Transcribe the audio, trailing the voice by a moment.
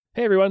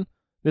Hey everyone,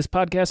 this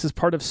podcast is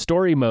part of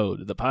Story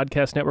Mode, the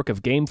podcast network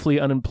of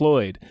Gamefully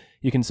Unemployed.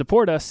 You can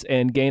support us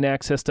and gain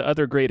access to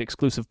other great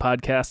exclusive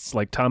podcasts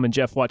like Tom and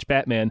Jeff Watch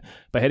Batman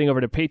by heading over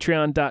to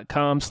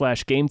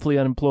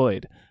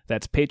patreon.com/gamefullyunemployed.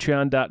 That's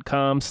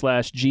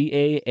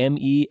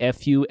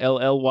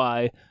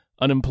patreon.com/GAMEFULLY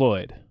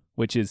unemployed,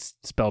 which is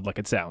spelled like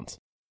it sounds.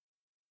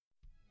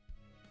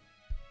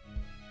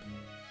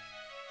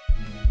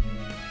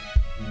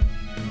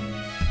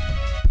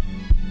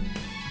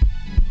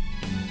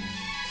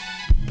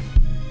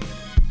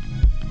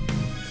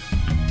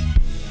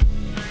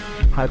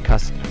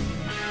 Halbkast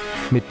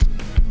mit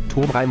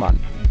Tom Reimann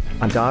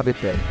und David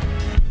Bell.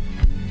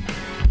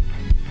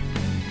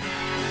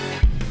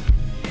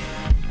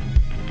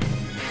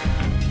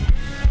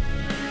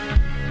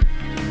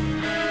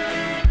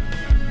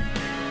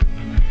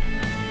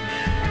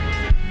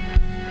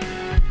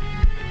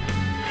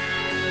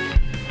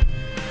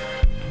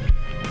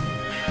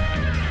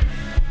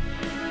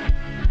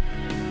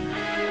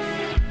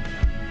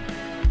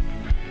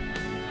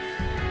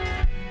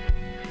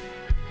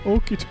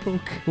 Okie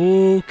doke.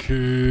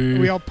 Okay. Are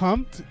we all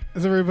pumped?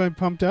 Is everybody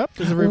pumped up?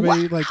 Is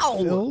everybody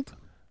filled?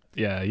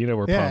 Yeah, you know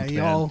we're Yeah, pumped,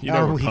 y'all- man. You know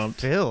Are we're we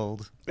pumped.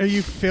 filled? Are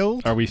you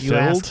filled? Are we You filled?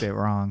 asked it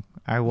wrong.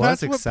 I was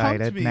That's excited.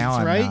 what pumped means, Now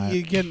I'm right? not.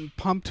 You getting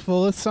pumped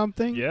full of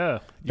something? Yeah, you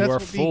That's are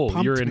what being full.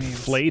 pumped You're means.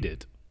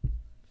 inflated.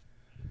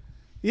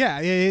 Yeah.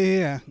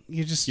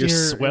 You're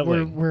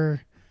swelling. We're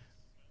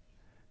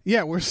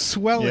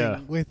swelling Yeah.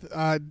 with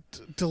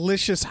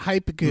delicious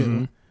hype goo.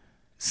 Mhm.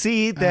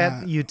 See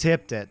that you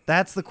tipped it.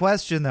 That's the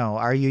question, though.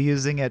 Are you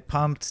using it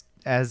pumped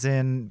as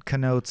in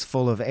connotes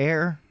full of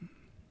air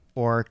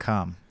or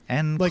cum?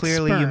 And Like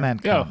clearly you sperm.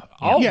 meant Yeah, cum.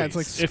 always. Yeah, it's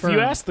like if sperm. you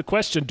ask the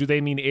question, do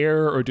they mean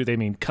air or do they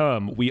mean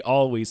cum? We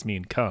always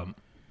mean cum.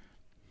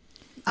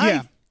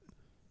 Yeah.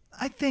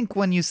 I think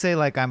when you say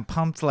like I'm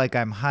pumped, like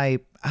I'm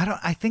hype,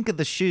 I think of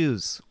the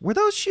shoes. Were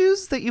those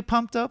shoes that you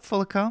pumped up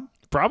full of cum?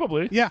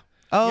 Probably. Yeah.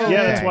 Oh, Yeah, okay.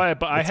 that's why.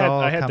 But It's I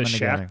all had the coming Shaq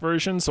together.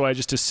 version, so I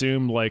just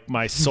assumed like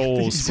my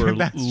soles were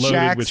That's loaded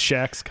Shaq's- with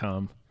Shaq's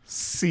cum.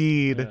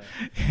 Seed. Yeah.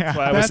 That's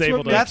why I was That's able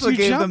what to. makes That's what you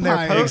gave jump them their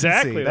higher. potency.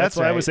 Exactly. That's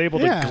why I right. was able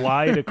to Yeah.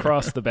 glide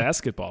across the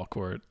basketball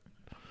court,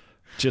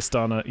 just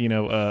on a a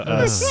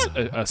on a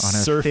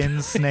surface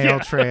thin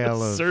snail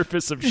trail of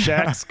surface of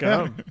Shaq's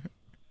cum.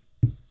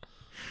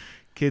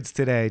 kids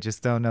today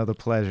just don't know the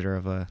pleasure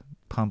of a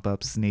pump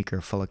up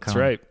sneaker full of cum. That's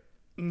right.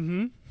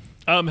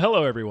 Mm-hmm.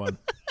 Hello everyone.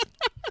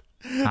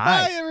 Hi,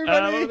 Hi.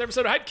 everybody. Welcome to the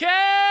episode of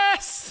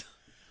Hypecast.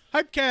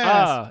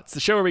 Hypecast. It's the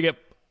show where we get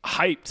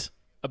hyped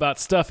about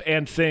stuff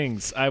and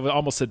things. I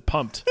almost said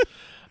pumped.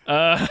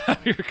 I'm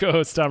your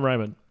co-host, Tom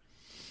Ryman.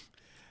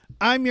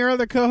 I'm your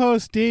other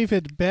co-host,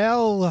 David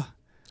Bell.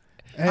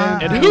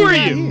 And who are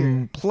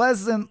you?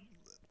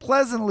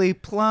 Pleasantly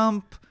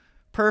plump,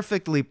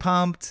 perfectly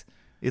pumped.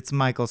 It's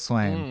Michael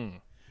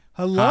Swain.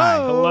 Hello. Hi.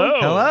 Hello.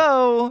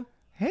 Hello.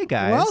 Hey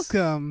guys.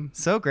 Welcome.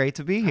 So great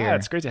to be here. Yeah,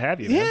 it's great to have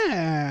you. Man.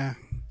 Yeah.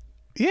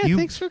 Yeah, You-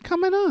 thanks for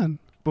coming on.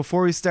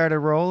 Before we started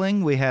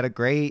rolling, we had a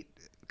great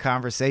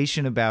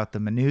conversation about the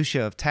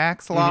minutia of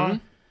tax law.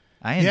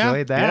 I Yeah.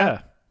 enjoyed that.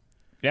 Yeah.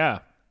 Yeah.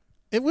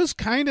 It was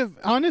kind of,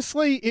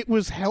 honestly, it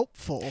was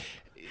helpful.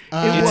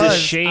 It's was, a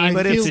shame, I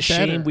but it's feel a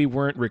shame better. we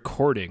weren't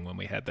recording when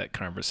we had that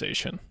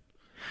conversation.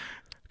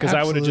 Because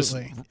I would have just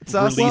Absolutely. It's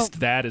also- released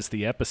that as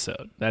the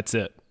episode. That's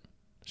it.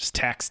 Just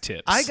tax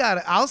tips.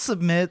 I'll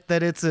submit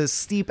that it's a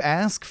steep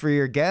ask for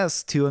your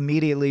guests to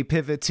immediately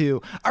pivot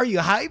to, are you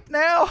hyped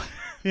now?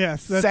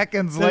 Yes.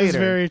 Seconds That is later.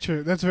 very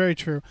true. That's very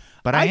true.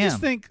 But I just am.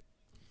 think,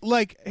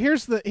 like,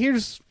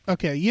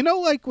 okay, you know,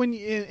 like when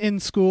you in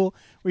school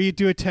where you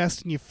do a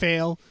test and you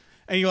fail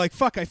and you're like,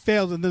 fuck, I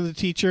failed. And then the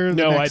teacher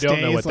the No, next I don't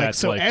day know is what like, that's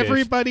so like, Dave.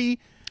 everybody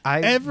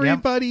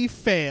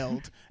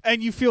failed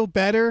and you feel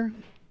better.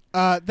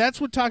 That's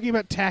what talking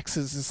about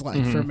taxes is like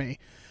Mm-hmm. for me.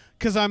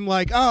 Because I'm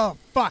like, oh,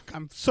 fuck,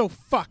 I'm so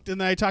fucked. And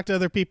then I talk to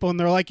other people and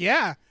they're like,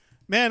 yeah,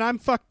 man, I'm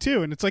fucked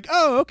too. And it's like,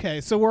 oh, okay,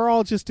 so we're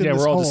all just in yeah,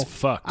 this we're all hole. just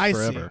fucked I see.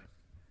 forever.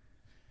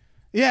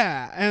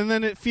 Yeah, and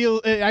then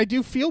I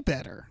do feel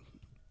better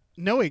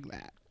knowing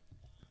that.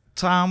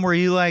 Tom, were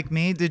you like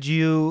me? Did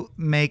you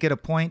make it a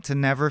point to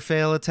never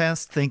fail a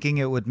test, thinking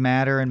it would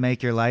matter and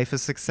make your life a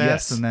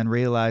success, Yes. and then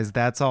realize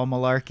that's all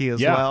malarkey as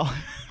Yeah. well?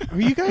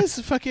 Were you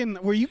guys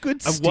were you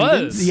good I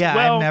students? was. Yeah,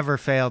 Well, I've never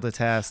failed a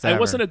test. I ever.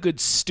 wasn't a good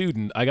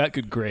student. I got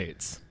good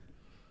grades.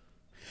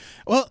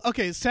 Well,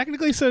 okay,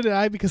 technically so did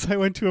I because I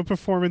went to a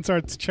performance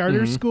arts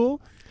charter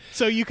school.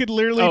 So you could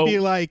literally Oh. be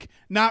like,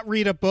 not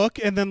read a book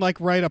and then like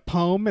write a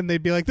poem and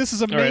they'd be like, this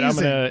is All amazing. right, I'm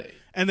gonna.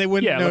 and they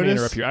wouldn't Yeah, let me notice.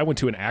 interrupt you. I went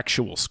to an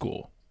actual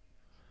school.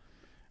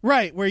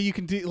 Right, where you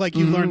can do like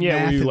you learn Yeah,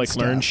 math where you and like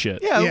stuff. learn shit.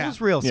 Yeah, Yeah. it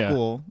was real Yeah.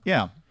 school.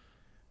 Yeah.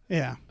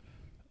 Yeah.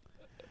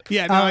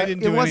 Yeah, no, I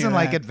didn't do It any wasn't of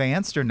like that.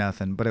 advanced or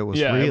nothing, but it was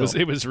Yeah, real.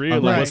 it was real.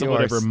 Unlike It wasn't yours.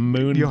 whatever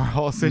moon Your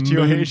whole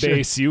situation. moon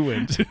base you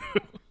went to.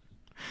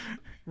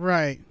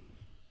 Right.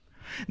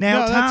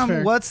 Now, No, that's fair.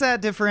 Tom, what's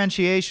that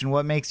differentiation?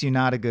 What makes you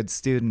not a good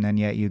student and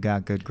yet you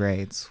got good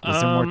grades?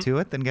 Was there more to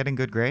it than getting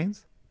good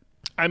grades?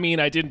 I mean,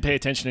 I didn't pay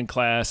attention in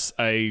class.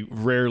 I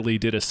rarely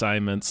did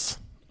assignments.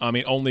 I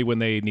mean, only when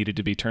they needed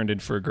to be turned in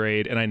for a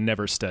grade, and I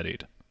never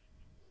studied.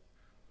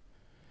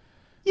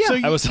 Yeah, so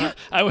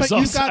I was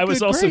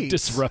also grades.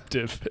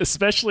 disruptive,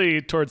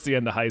 especially towards the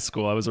end of high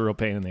school. I was a real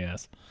pain in the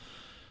ass.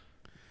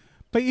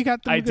 But you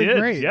got them I good did,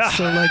 grades, yeah.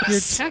 so like you're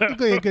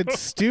technically a good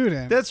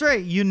student. That's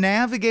right. You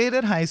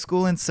navigated high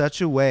school in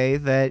such a way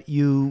that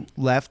you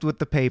left with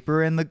the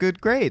paper and the good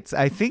grades.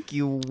 I think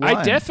you won.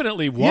 I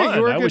definitely won. Yeah,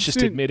 you were a I good was just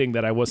student. admitting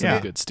that I wasn't Yeah.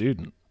 a good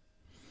student.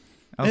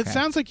 Okay. It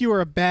sounds like you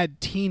were a bad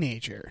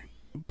teenager,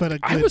 but a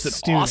good I was an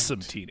student. awesome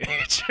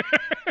teenager.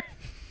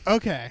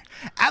 Okay.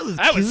 I was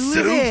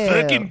so cool.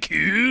 fucking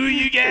cool,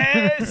 you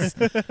guys.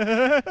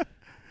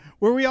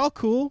 Were we all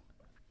cool?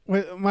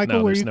 Michael,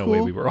 No, were there's you no cool?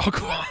 way we were all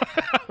cool.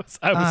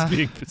 I was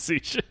being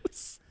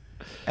facetious.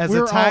 As We're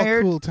a all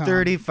tired cool, Tom.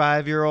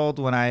 35-year-old,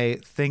 when I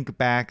think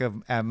back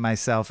at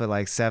myself at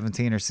like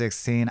 17 or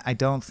 16, I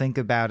don't think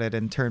about it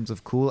in terms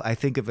of cool. I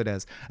think of it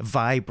as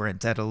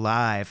vibrant and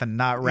alive and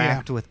not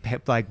racked with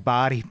like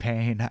body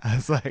pain. I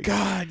was like,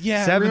 God,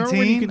 yeah. Remember when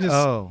you 17? could just,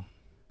 Oh,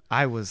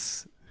 I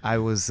was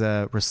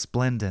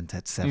resplendent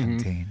at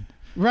 17.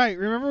 Right.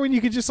 Remember when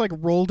you could just like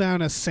roll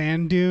down a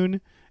sand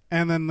dune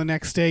and then the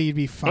next day you'd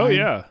be fine? Oh,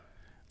 yeah.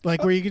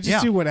 Like where you could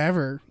just Yeah. do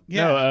whatever.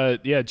 Yeah.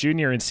 No,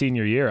 junior and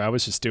senior year, I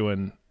was just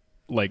doing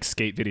like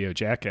skate video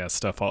jackass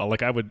stuff.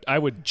 Like I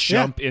would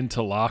jump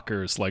into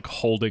lockers like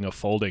holding a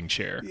folding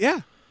chair.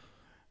 Yeah.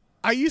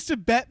 I used to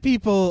bet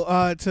people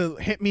to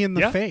hit me in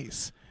the Yeah.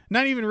 face.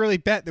 Not even really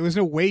bet. There was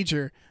no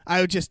wager.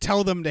 I would just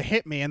tell them to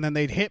hit me and then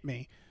they'd hit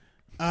me.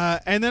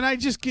 And then I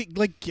just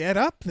get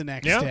up the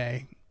next Yeah.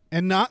 day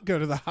and not go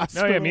to the No,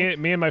 hospital. yeah,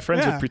 me and my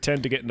friends Yeah. would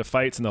pretend to get into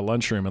fights in the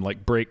lunchroom and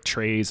like break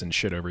trays and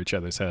shit over each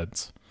other's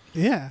heads.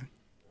 Yeah.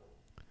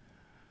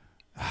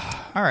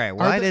 All right.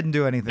 Well, I didn't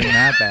do anything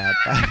that bad.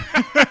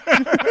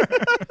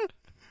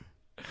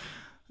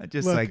 I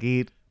just Look. like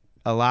eat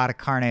a lot of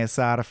carne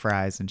asada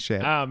fries and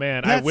shit. Oh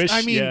man, That's, I wish.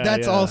 that's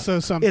yeah. also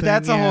something.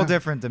 That's a whole yeah.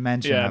 different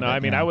dimension. Yeah, of no, it, I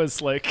mean, yeah. I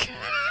was like,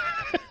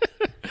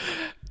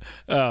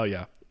 oh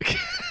yeah.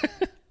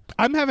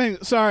 I'm having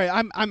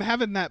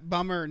having that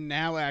bummer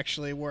now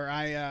actually where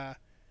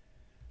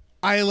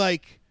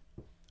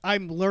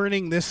I'm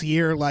learning this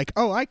year like,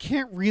 oh, I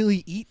can't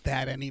really eat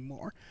that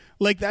anymore.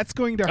 Like that's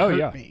going to hurt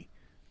yeah. me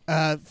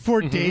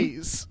for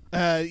days.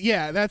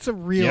 Yeah, that's a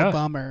real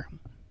bummer.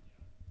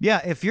 Yeah,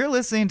 if you're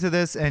listening to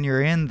this and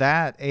you're in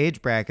that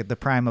age bracket, the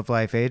prime of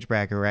life age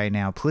bracket right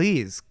now,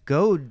 please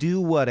go do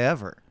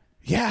whatever.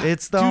 Yeah.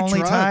 It's the do only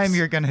drugs. time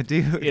you're going to be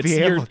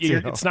able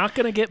to. It's not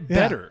going to get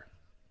better.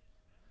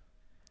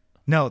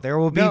 No, there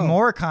will be No.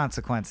 more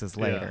consequences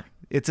later.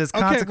 It's as Okay,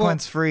 well-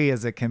 consequence-free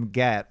as it can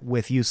get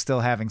with you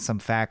still having some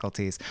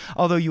faculties.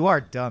 Although you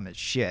are dumb as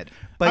shit, I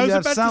but you was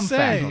have about to some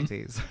say.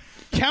 faculties.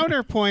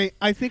 Counterpoint,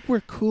 I think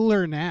we're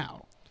cooler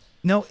now.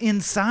 No,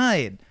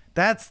 inside.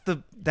 That's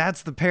the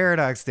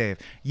paradox, Dave.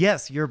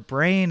 Yes, your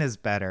brain is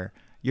better.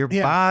 Your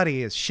Yeah.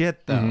 body is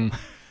shit, though.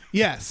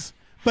 Yes.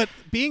 But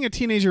being a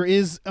teenager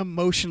is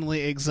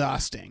emotionally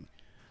exhausting.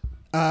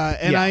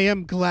 And Yeah. I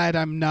am glad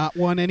I'm not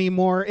one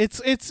anymore. It's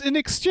an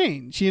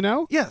exchange, you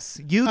know? Yes,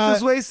 youth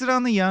is wasted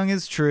on the young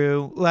is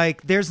true.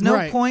 Like, there's no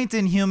Right. point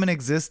in human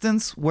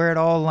existence where it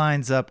all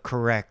lines up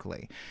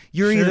correctly.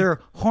 You're Sure. either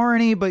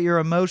horny, but your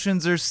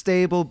emotions are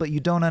stable, but you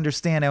don't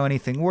understand how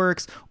anything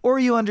works, or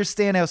you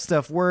understand how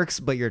stuff works,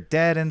 but you're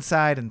dead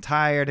inside and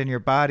tired and your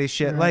body's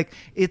shit. Right. Like,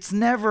 it's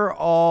never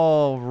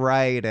all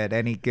right at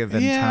any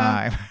given Yeah.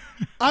 time.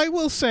 I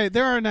will say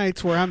there are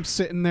nights where I'm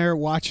sitting there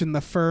watching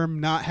The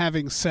Firm not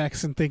having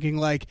sex and thinking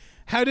like,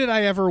 how did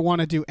I ever want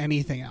to do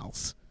anything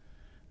else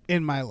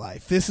in my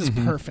life? This is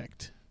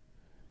perfect.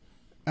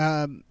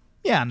 Yeah,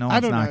 no I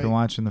one's don't not know.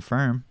 watching The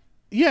Firm.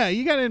 Yeah,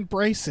 you got to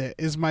embrace it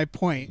is my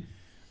point.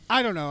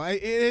 I don't know.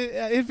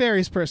 It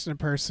varies person to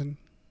person.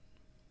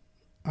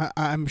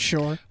 I'm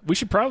sure. We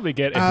should probably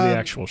get into the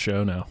actual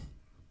show now.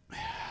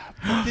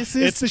 This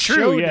is It's the true.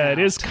 show Yeah, now. it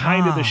is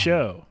kind of the Tom.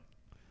 show.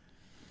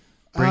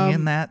 Bring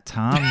in that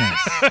Tomness.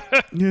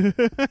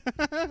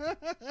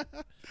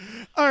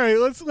 All right,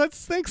 let's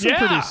thank some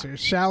Yeah. producers,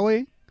 shall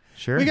we?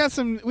 Sure. We got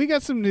some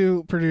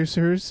new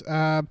producers.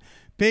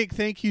 Big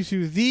thank you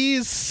to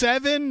these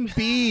 7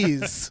 Bs.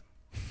 That's a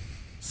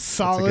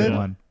Solid. good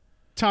one.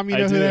 Tom, you I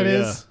know who do, that yeah.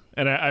 is?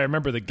 And I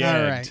remember the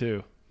gag right.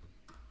 too.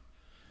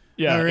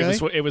 Yeah, Oh, really?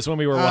 it was when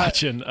we were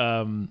watching.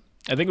 I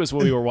think it was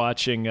when we were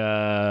watching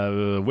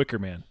Wicker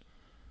Man.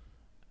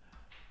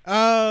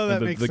 Oh, that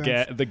the, makes the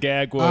sense. the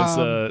gag was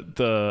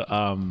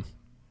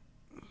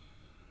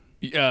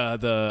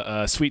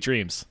Sweet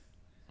Dreams,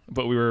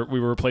 but we were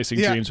replacing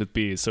Yeah. dreams with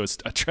bees. So it's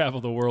I travel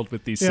the world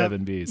with these Yeah.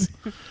 7 bees.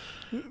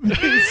 7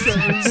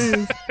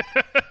 Bs.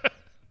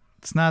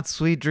 It's not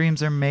sweet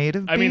dreams are made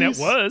of I mean, bees?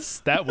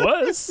 that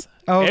was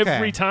Okay.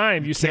 every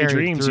time you say Carried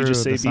dreams, you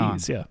just say through the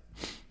bees. Yeah.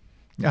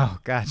 Oh,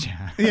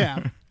 gotcha.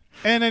 Yeah.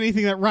 And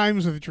anything that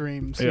rhymes with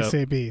dreams, you Yep.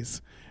 say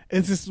bees.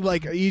 It's just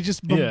like you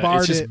just Yeah, it's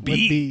bombard just it bee.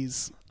 with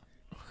bees.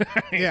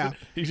 Yeah.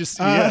 You just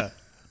Uh,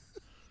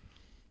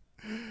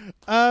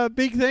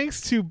 Big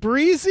thanks to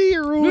Breezy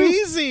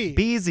Ruizy.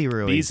 Beezy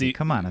Ruiz. Beezy.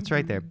 Come on, it's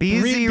right there.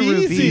 Beezy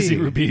Beezy.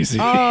 Ruiz. Rubizi.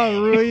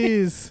 Oh,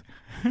 Ruiz.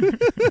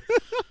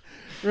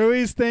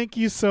 Ruiz, thank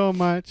you so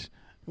much.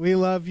 We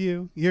love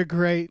you. You're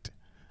great.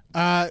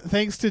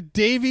 Thanks to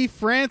Davey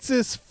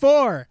Francis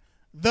for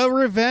The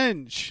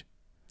Revenge.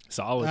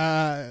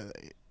 Solid.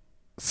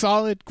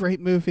 Solid, great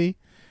movie.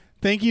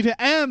 Thank you to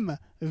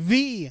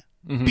MVB.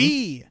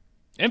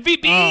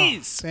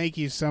 MVPs. Thank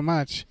you so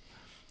much.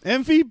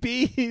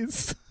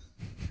 MVPs.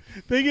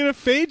 Thank you to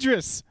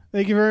Phaedrus.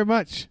 Thank you very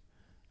much.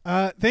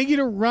 Thank you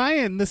to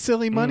Ryan, the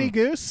silly money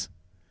goose.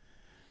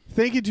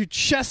 Thank you to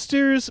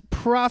Chester's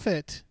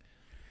Prophet.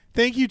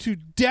 Thank you to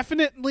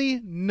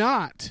Definitely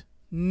Not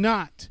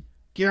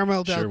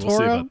Guillermo del Sure, Toro. we'll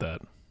see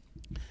about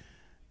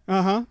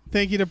that.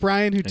 Thank you to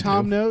Brian, who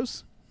Tom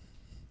knows.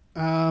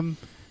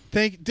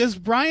 Does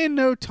Brian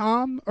know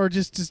Tom, or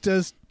just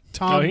does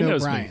Tom he know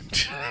knows Brian?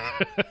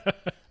 me.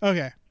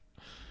 Okay.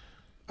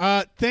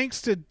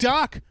 Thanks to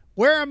Doc.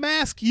 Wear a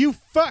mask, you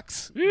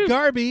fucks,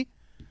 Garby.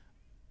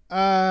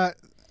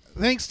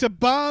 Thanks to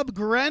Bob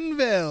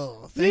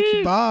Grenville. Thank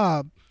you,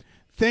 Bob.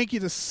 Thank you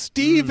to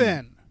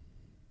Steven.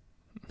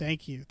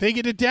 Thank you. Thank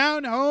you to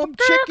Down Home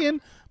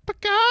Chicken.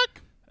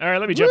 Peacock. All right,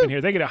 let me jump in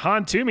here. Thank you to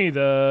Han Toomey,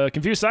 the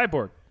confused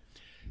cyborg.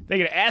 Thank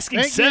you to Asking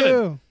Thank Seven.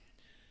 you.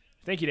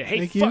 Thank you to Hey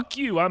Thank you. Fuck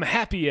You, I'm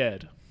Happy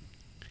Ed.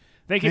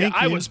 Thank you Thank to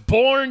I you. Was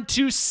Born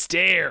to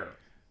Stare.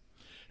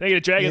 Thank you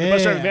to Dragon the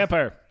Bus Driver Yeah.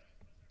 Vampire.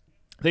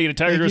 Thank you to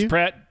Tiger Thank Rose you.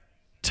 Pratt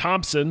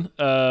Thompson.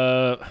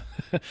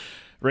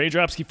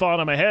 Raindrops Keep Falling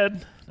on My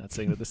Head. Not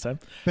saying that this time.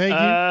 Thank you.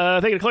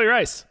 Thank you to Chloe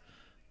Rice.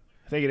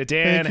 Thank you to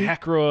Dan Thank you.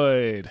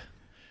 Aykroyd.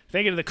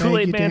 Thank you to the Thank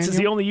Kool-Aid you, Man says the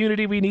Daniel. only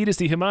unity we need is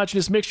the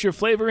homogeneous mixture of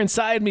flavor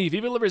inside me.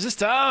 Viva la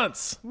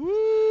resistance.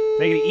 Woo.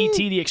 Thank you to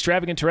E.T. the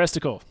Extravagant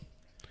Terresticle.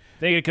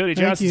 Thank you to Cody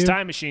Thank Johnson's you.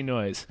 Time Machine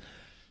Noise.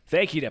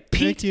 Thank you to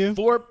Pete you.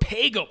 for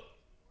Pagel.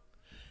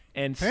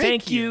 And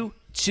thank you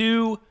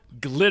to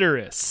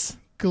Glitterous.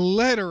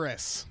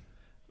 Glitterous.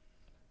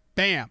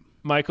 Bam.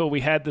 Michael,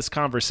 we had this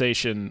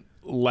conversation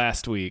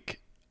last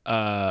week.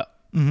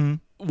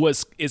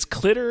 Is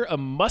Clitter a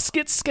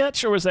musket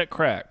sketch or was that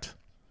cracked?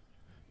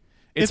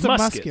 It's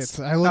muskets. a muskets.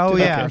 I looked Oh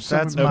it up. yeah, There's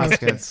someone that's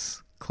muskets.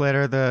 muskets.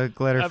 Glitter the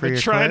glitter I've for been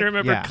your trying clit. to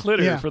remember Yeah.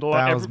 Clitter Yeah. for the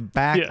That longest. was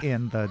back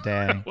in the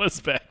day.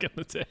 Was back in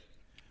the day.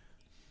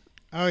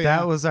 Oh yeah.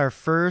 That was our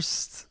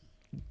first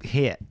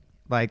hit.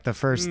 Like the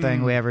first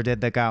thing we ever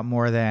did that got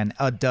more than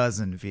a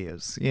dozen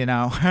views, you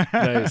know?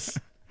 Nice.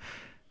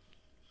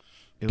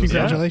 It was-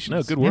 Congratulations.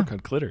 No, good work on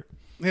Clitter.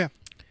 Yeah.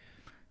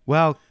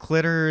 Well,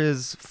 Clitter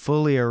is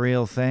fully a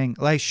real thing.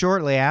 Like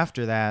shortly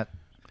after that,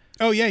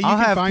 Oh yeah. You I'll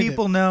can have find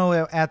people know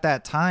at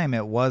that time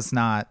it was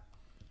not,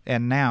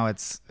 and now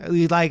it's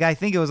like I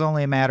think it was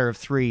only a matter of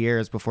 3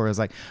 years before it was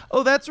like,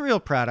 oh, that's a real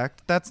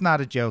product. That's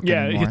not a joke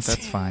Yeah, anymore. it's-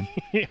 That's fine.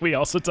 We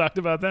also talked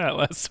about that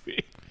last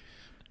week.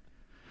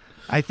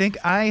 I think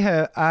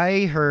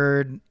I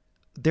heard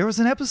there was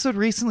an episode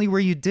recently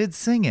where you did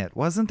sing it,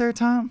 wasn't there,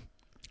 Tom?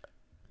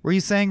 Were you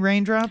saying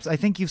Raindrops? I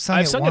think you've sung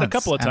I've it sung once, it a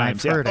couple of and times,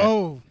 I've yeah. heard it.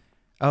 Oh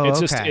Oh,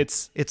 It's okay.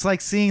 just- it's like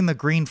seeing the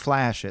green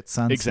flash at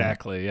sunset.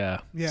 Exactly,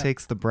 yeah. yeah.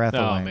 Takes the breath Oh,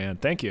 away. man.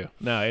 Thank you.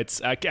 No, I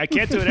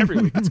can't do it every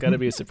week. It's got to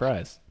be a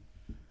surprise.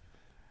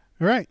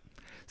 Right.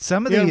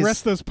 Some of Yeah. these,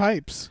 Rest those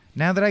pipes.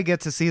 now that I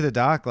get to see the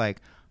doc, like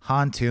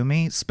Han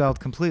Toomey spelled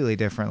completely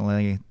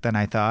differently than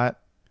I thought.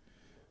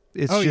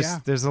 It's Oh, just yeah.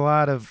 there's a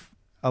lot of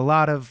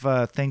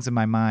things in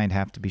my mind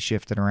have to be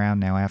shifted around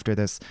now after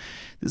this.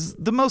 This is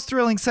the most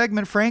thrilling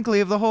segment, frankly,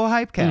 of the whole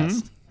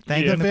Hypecast.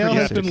 Thank Yeah, you, the veil you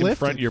has have to been producers.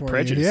 confront lifted your for you,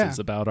 prejudices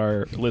yeah. about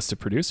our list of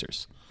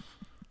producers.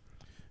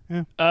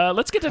 Yeah.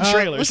 Let's get to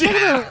trailers. Let's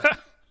talk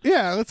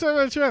about, let's talk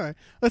about a trailer.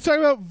 Let's talk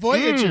about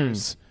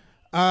Voyagers.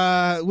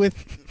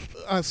 With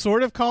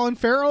sort of Colin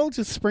Farrell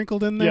just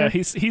sprinkled in there. Yeah,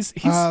 he's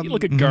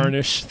like a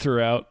garnish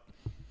throughout.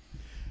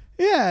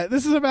 Yeah,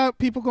 this is about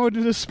people going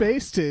into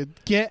space to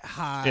get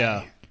high.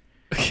 Yeah.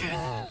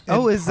 and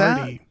Oh, is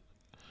party.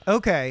 that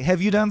okay?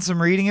 Have you done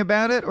some reading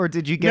about it, or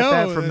did you get No,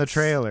 that from the that's-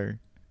 trailer?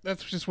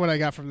 That's just what I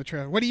got from the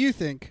trailer. What do you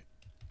think?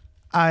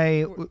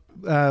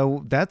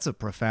 That's a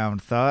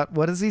profound thought.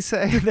 What does he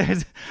say?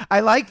 I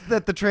liked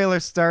that the trailer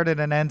started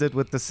and ended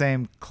with the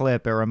same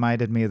clip. It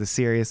reminded me of the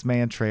Serious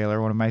Man trailer,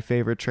 one of my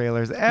favorite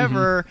trailers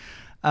ever.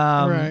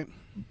 Right.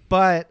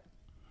 But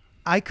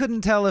I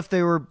couldn't tell if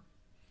they were.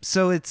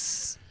 So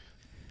it's,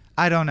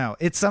 I don't know.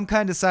 It's some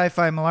kind of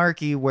sci-fi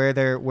malarkey where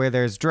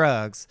there's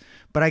drugs,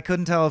 but I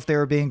couldn't tell if they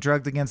were being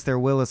drugged against their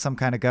will as some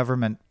kind of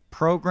government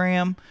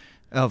program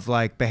of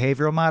like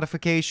behavioral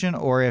modification,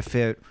 or if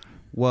it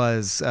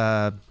was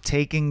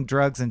taking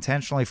drugs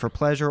intentionally for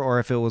pleasure, or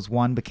if it was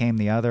one became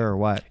the other, or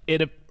what.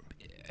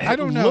 I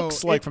don't know.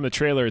 Looks like from the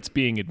trailer it's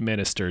being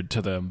administered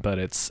to them, but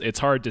it's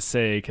hard to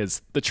say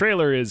because the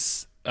trailer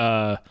is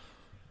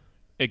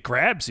it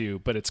grabs you,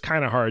 but it's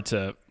kind of hard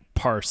to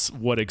parse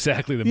what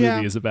exactly the Yeah.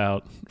 movie is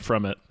about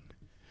from it.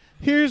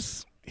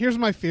 Here's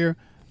my fear.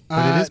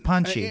 But it is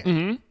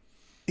punchy.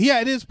 Yeah,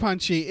 it is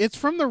punchy. It's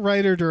from the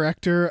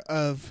writer-director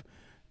of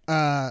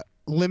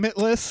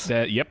Limitless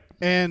Yep.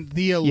 and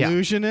The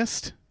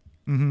Illusionist.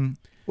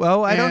 Well,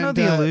 Well, I don't know And,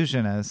 The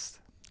Illusionist.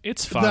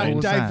 It's The fine.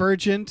 was that?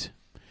 Divergent.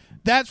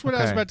 That's what I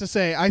was Okay. about to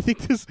say. I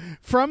think this,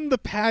 from the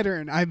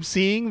pattern I'm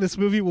seeing, this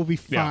movie will be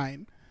Yeah.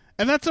 fine.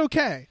 And that's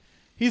okay.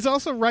 He's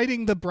also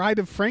writing the Bride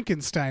of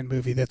Frankenstein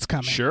movie that's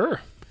coming,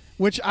 Sure.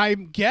 which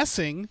I'm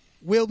guessing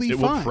will be It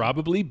fine. will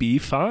probably be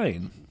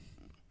fine.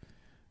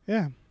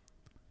 Yeah.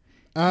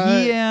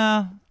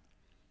 Yeah,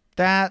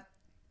 that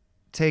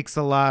takes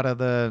a lot of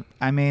the.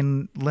 I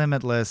mean,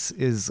 Limitless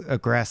is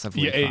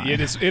aggressively Yeah, fine.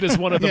 it is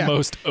one of the Yeah.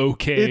 most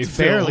okay It's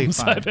barely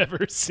films fine. I've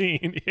ever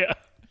seen. Yeah.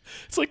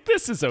 It's like,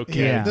 this is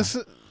okay. Yeah.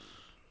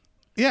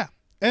 Yeah.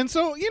 And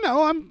so,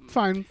 I'm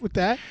fine with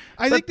that.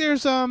 I think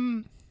there's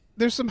some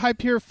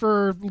hype here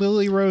for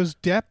Lily Rose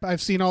Depp.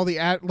 I've seen all the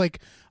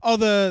all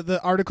the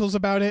articles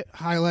about it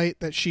highlight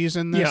that she's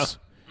in this.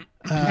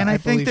 And I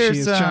think believe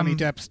she there's, is Johnny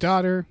Depp's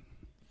daughter.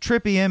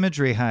 Trippy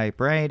imagery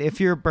hype, right? If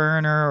you're a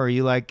burner or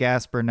you like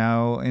Gaspar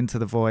Noé, Into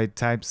the Void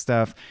type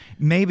stuff,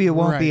 maybe it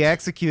won't be Right.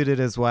 executed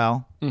as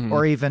well,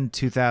 or even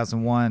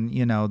 2001,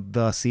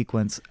 the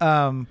sequence.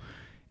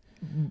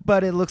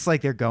 But it looks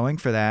like they're going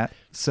for that.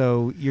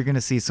 So you're going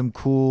to see some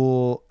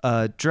cool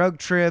drug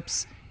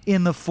trips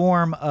in the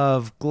form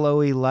of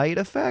glowy light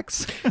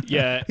effects.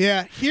 Yeah.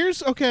 Yeah,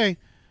 here's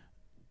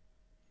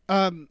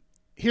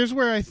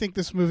where I think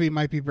this movie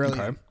might be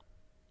brilliant. Okay.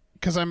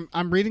 Because I'm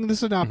reading the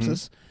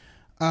synopsis.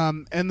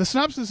 And the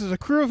synopsis is: a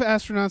crew of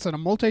astronauts on a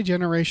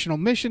multi-generational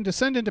mission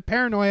descend into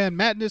paranoia and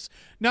madness,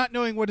 not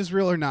knowing what is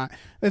real or not.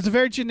 It's a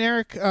very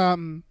generic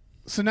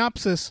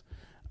synopsis.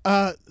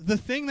 The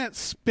thing that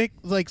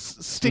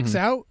sticks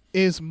out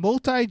is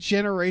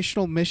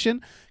multi-generational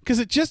mission, because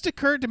it just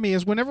occurred to me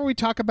is whenever we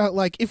talk about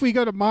if we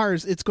go to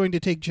Mars, it's going to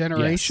take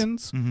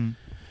generations.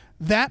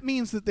 That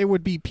means that there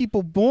would be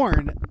people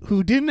born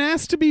who didn't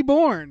ask to be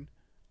born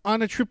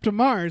on a trip to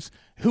Mars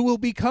who will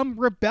become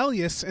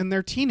rebellious in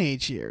their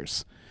teenage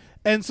years.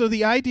 And so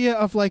the idea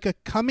of a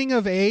coming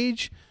of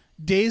age,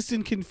 dazed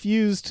and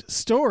confused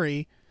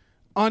story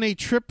on a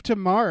trip to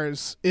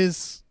Mars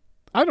is,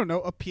 I don't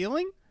know,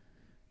 appealing,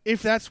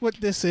 if that's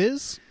what this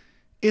is.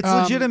 It's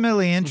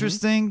legitimately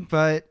interesting,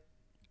 but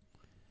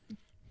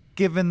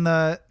given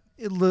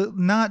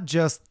not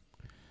just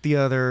the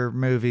other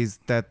movies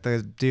that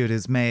the dude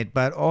has made,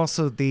 but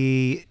also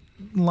the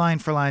line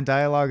for line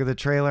dialogue of the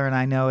trailer, and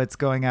I know it's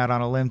going out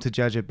on a limb to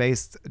judge it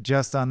based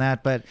just on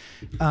that, but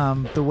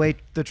the way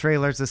the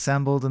trailer's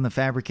assembled and the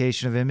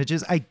fabrication of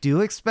images, I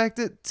do expect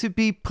it to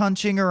be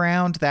punching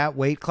around that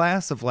weight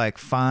class of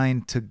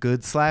fine to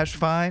good /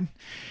 fine.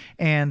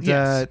 And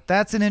Yes.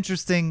 that's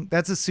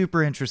a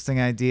super interesting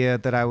idea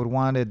that I would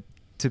want it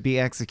to be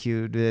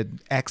executed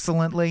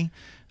excellently.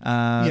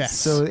 Yes.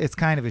 So it's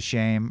kind of a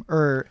shame,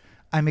 or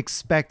I'm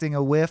expecting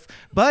a whiff.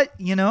 But,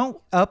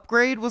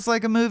 Upgrade was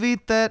a movie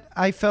that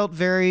I felt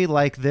very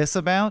like this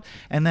about,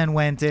 and then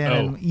went in,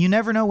 and you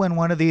never know when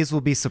one of these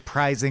will be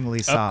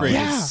surprisingly solid. Upgrade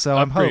Yeah. So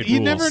I'm Upgrade hoping. You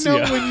never rules, know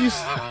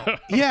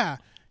yeah. when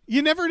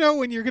you never know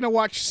when you're going to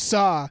watch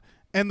Saw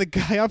and the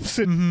guy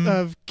opposite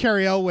of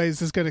Cary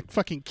Elwes is going to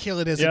fucking kill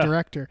it as a Yeah.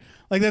 director.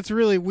 That's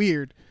really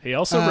weird. He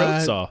also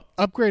wrote Saw.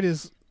 Upgrade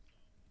is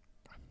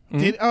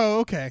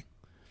okay.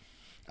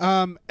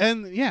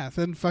 And yeah,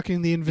 then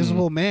fucking The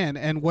Invisible Man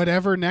and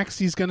whatever next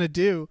he's going to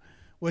do,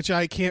 which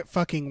I can't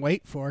fucking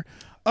wait for.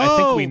 I Oh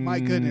think we my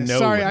goodness. know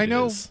Sorry, what I it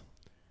know. is.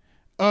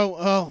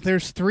 Oh,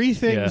 there's 3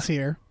 things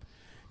here.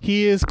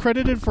 He is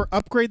credited for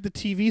Upgrade the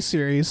TV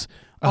series,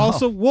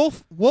 also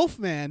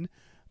Wolfman,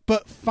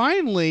 but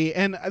finally,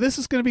 and this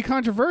is going to be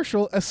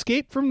controversial,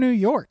 Escape from New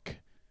York.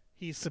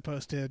 He's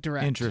supposed to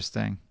direct.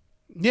 Interesting.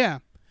 Yeah.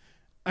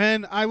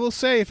 And I will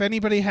say, if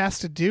anybody has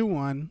to do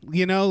one,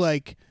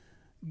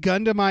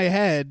 gun to my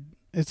head,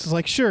 it's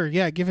sure,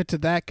 yeah, give it to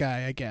that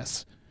guy, I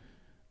guess.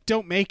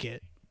 Don't make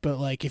it, but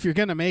if you're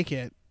going to make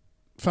it,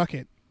 fuck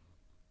it.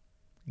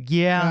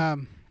 Yeah.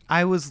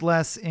 I was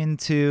less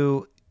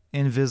into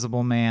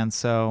Invisible Man,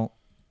 so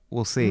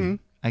we'll see.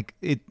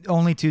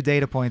 Only 2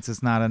 data points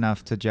is not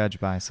enough to judge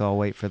by, so I'll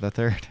wait for the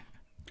 3rd.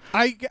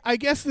 I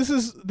guess this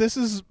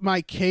is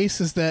my case,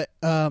 is that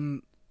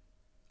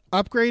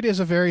Upgrade is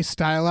a very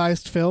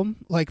stylized film,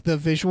 the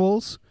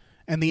visuals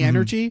and the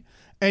energy,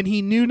 and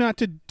he knew not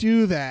to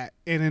do that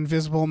in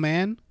Invisible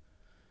Man,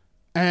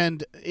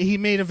 and he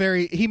made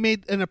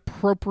an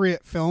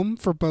appropriate film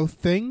for both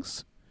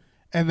things,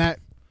 and that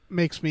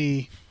makes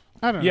me,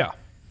 I don't know,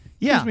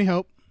 Yeah. gives me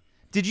hope.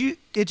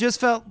 It just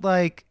felt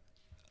like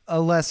a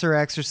lesser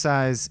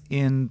exercise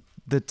in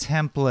the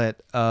template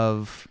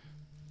of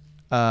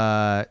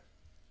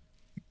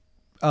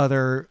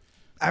other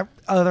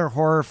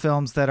horror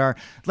films that are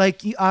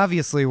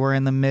obviously we're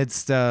in the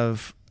midst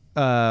of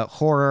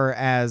horror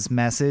as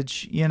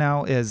message,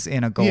 is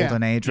in a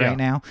golden age right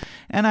now,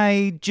 and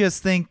I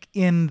just think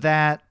in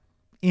that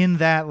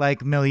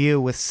milieu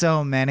with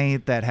so many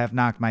that have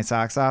knocked my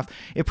socks off,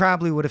 it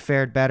probably would have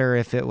fared better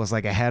if it was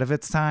ahead of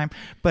its time,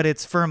 but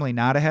it's firmly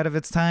not ahead of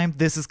its time.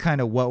 This is kind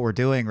of what we're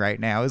doing right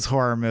now, is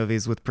horror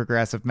movies with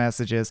progressive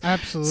messages.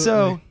 Absolutely.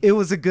 So it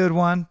was a good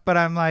one, but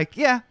I'm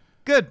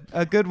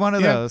A good one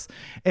of Yeah. those.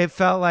 It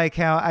felt like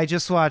how I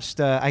just watched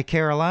I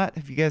Care a Lot.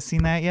 Have you guys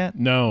seen that yet?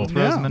 No. With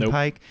Rosamund Nope.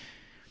 Pike.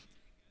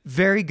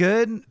 Very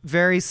good,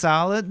 very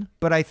solid,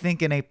 but I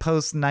think in a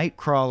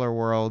post-Nightcrawler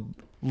world,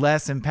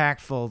 less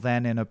impactful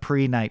than in a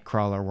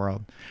pre-Nightcrawler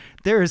world.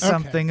 There is Okay.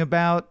 something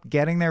about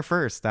getting there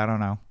first. I don't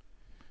know.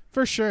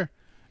 For sure.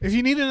 If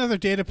you need another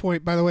data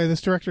point, by the way,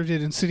 this director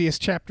did Insidious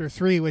Chapter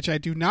 3, which I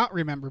do not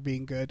remember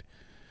being good.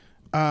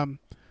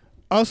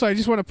 Also, I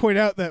just want to point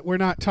out that we're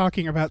not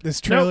talking about this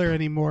trailer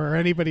anymore or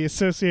anybody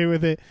associated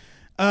with it,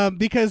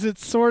 because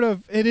it's sort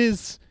of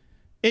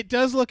it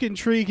does look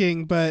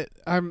intriguing, but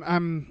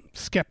I'm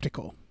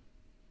skeptical.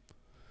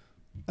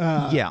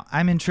 Yeah,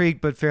 I'm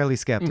intrigued but fairly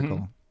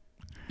skeptical.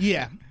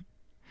 Yeah.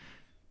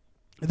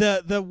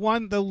 The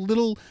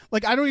little,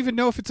 like, I don't even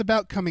know if it's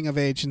about coming of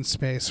age in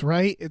space,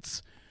 right?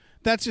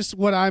 That's just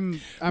what I'm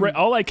Right,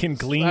 all I can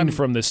glean I'm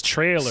from this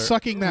trailer,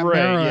 sucking that right?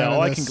 marrow Yeah, out of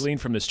all I this. can glean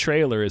from this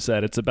trailer is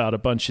that it's about a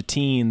bunch of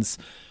teens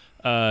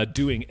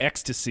doing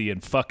ecstasy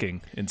and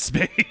fucking in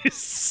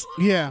space.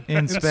 Yeah.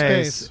 In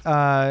space.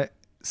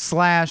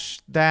 Slash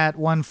that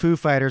one Foo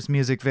Fighters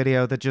music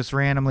video that just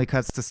randomly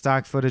cuts to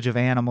stock footage of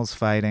animals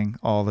fighting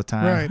all the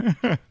time.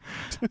 Right.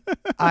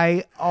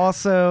 I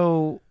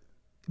also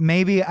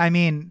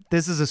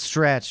this is a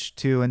stretch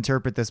to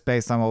interpret this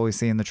based on what we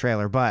see in the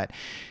trailer, but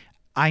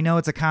I know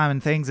it's a common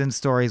thing in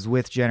stories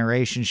with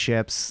generation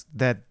ships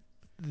that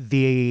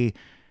the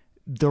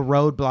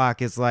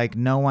roadblock is like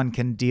no one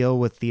can deal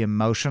with the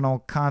emotional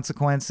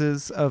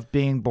consequences of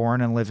being born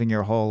and living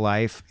your whole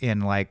life in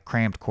like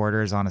cramped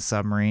quarters on a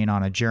submarine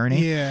on a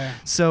journey. Yeah.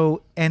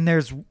 So, and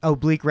there's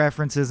oblique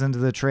references into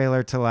the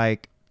trailer to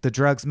like the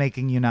drugs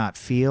making you not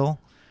feel.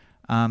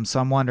 So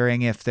I'm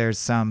wondering if there's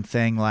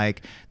something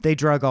like they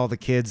drug all the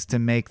kids to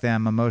make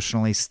them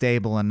emotionally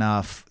stable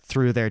enough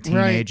through their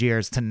teenage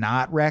years to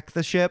not wreck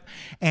the ship,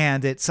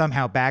 and it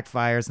somehow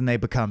backfires and they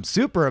become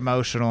super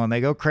emotional and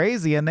they go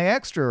crazy and they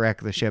extra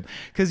wreck the ship.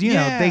 Because, you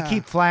know, they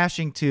keep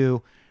flashing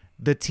to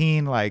the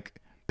teen like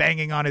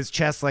banging on his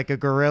chest like a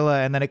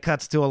gorilla, and then it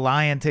cuts to a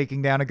lion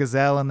taking down a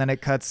gazelle, and then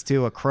it cuts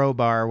to a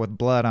crowbar with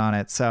blood on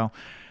it. So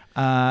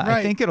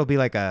I think it'll be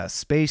like a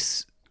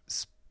spaceship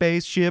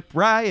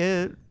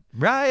riot,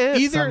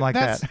 something like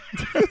that.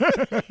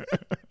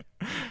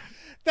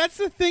 That's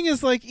the thing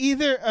is like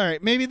either all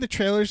right, maybe the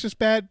trailer's just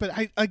bad, but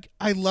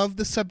I love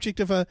the subject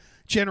of a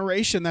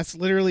generation that's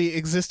literally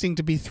existing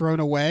to be thrown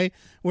away,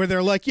 where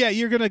they're like, yeah,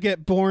 you're gonna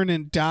get born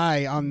and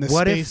die on the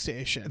space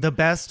station. The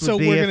best would So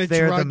be we're gonna if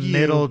they're the drug you.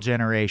 middle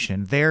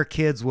generation. Their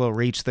kids will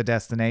reach the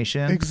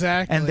destination.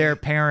 Exactly. And their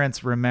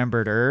parents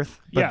remembered Earth,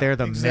 but Yeah, they're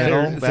the exactly.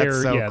 middle.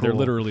 That's so cool. They're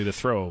literally the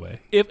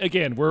throwaway. If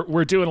again,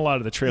 we're doing a lot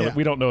of the trailer. Yeah.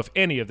 We don't know if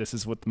any of this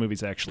is what the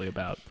movie's actually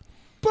about.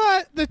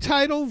 But the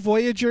title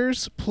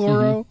Voyagers,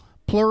 plural,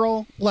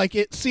 like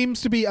it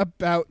seems to be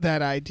about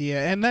that idea.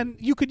 And then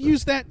you could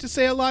use that to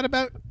say a lot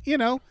about, you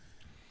know,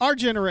 our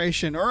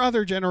generation or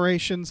other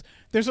generations.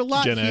 There's a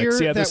lot Gen X, here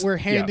yeah, that this- we're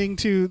handing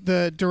to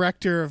the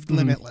director of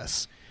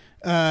Limitless.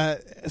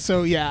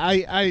 So yeah,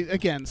 I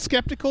again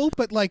skeptical,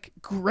 but like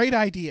great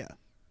idea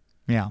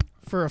Yeah.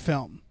 for a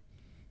film.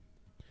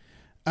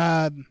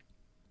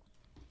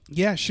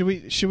 Yeah, should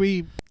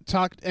we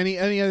talk any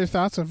other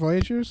thoughts on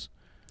Voyagers?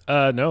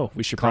 No,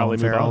 we should probably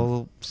Colin move on.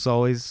 Farrell, it's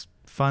always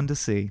fun to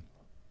see.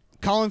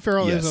 Colin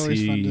Farrell is Yes,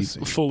 always fun to he see.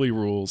 fully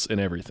rules in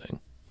everything.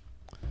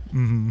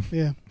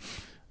 Yeah.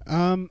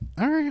 All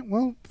right.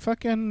 Well,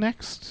 fucking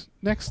next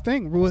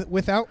thing.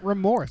 Without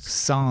Remorse.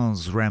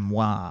 Sans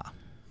remorse.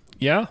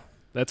 Yeah,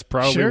 that's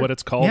probably Sure. what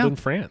it's called Yeah. in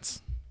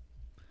France.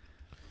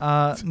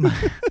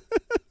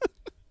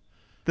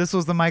 This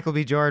was the Michael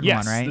B. Jordan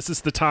Yes, one, right? this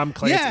is the Tom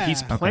Clancy. Yeah.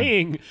 He's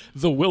playing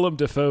the Willem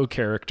Dafoe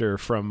character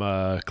from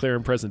Clear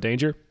and Present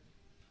Danger.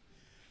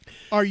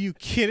 Are you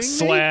kidding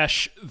me?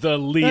 / the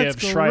Liev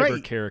That's Schreiber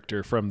great.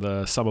 character from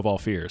the Sum of All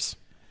Fears.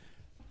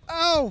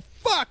 Oh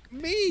fuck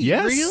me!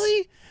 Yes.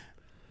 Really?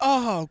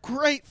 Oh,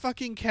 great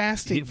fucking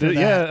casting for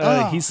that.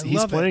 Oh, He's I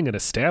love playing it. an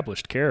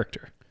established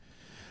character.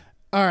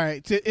 All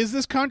right. Is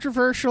this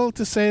controversial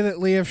to say that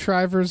Liev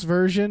Schreiber's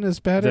version is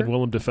better? Than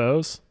Willem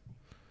Dafoe's?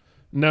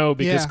 No,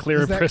 because Yeah, Clear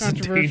is and that Present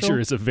controversial? Danger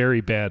is a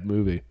very bad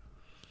movie.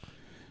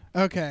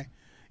 Okay.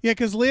 Yeah,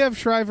 because Liev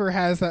Schreiber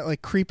has that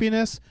like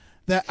creepiness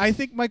that I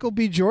think Michael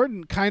B.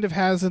 Jordan kind of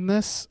has in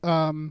this.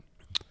 I'm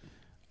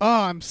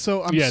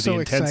so the so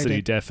intensity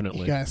excited,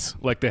 definitely. you guys.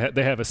 Like they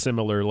have a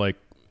similar like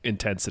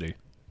intensity.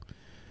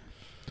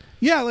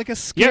 Yeah, like a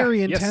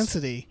scary Yeah, yes.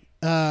 intensity.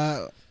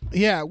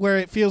 Yeah, where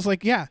it feels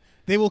like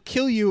they will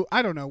kill you.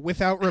 I don't know,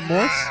 without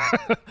remorse.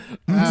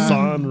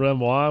 Sans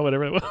remorse,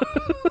 whatever it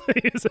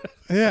was.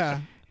 Yeah.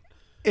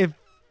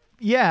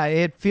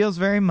 It feels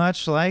very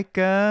much like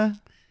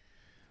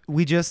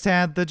we just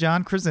had the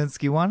John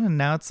Krasinski one, and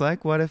now it's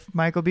like, what if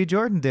Michael B.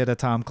 Jordan did a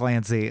Tom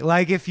Clancy?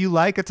 Like, if you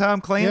like a Tom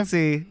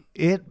Clancy,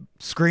 it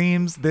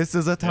screams, this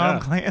is a Tom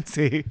Yeah.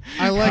 Clancy.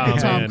 I like Oh, a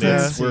Tom man,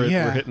 Clancy. we're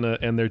Yeah. hitting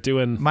and they're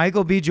doing.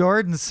 Michael B.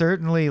 Jordan's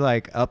certainly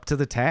like up to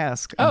the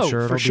task. I'm Oh,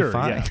 sure for it'll sure, be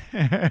fine.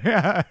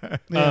 Yeah.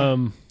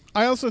 Um,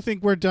 I also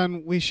think we're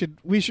done. We should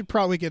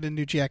probably get a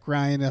new Jack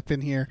Ryan up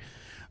in here.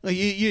 Like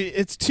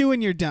it's 2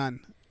 and you're done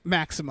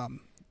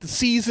maximum. The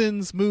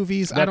seasons,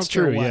 movies, I That's don't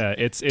care true. what. Yeah,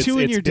 it's 2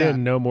 and you're been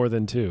done. no more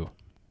than 2.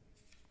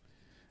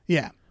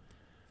 Yeah,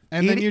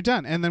 and then you're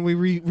done, and then we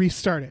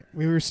restart it.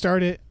 We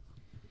restart it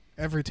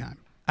every time.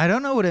 I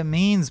don't know what it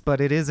means, but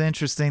it is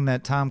interesting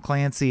that Tom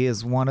Clancy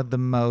is one of the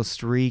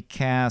most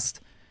recast.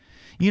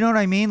 You know what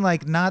I mean?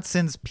 Like, not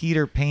since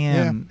Peter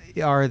Pan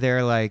are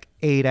there like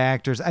 8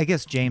 actors. I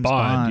guess James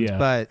Bond, yeah.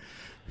 but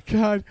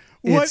God,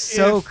 what it's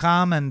so if-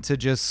 common to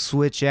just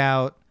switch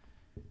out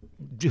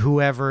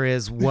whoever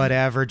is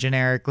whatever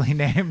generically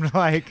named,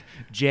 like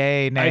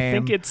J name. I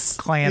think it's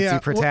Clancy Yeah, well, I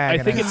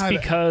protagonist. I think it's God,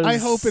 because I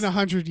hope in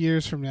 100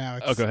 years from now.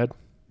 It's Oh, go ahead.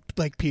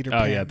 like Peter Oh,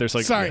 Pan. yeah, there's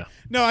like- Sorry, yeah.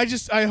 no,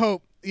 I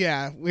hope.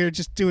 Yeah, we're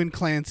just doing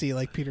Clancy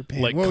like Peter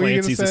Pan. Like what were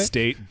you gonna Clancy's say?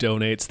 estate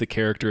donates the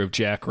character of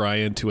Jack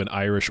Ryan to an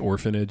Irish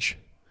orphanage.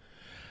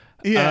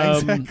 Yeah,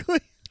 Um, exactly.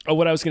 Oh,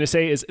 what I was going to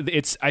say is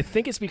I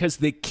think it's because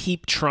they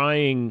keep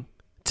trying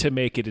to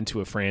make it into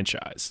a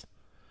franchise.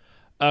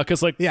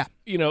 Because Yeah.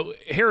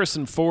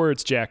 Harrison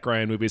Ford's Jack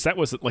Ryan movies, that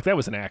was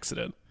an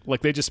accident.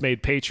 Like, they just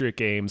made Patriot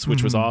Games,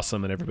 which was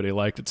awesome, and everybody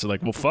liked it. So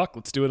like, well, fuck,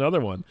 let's do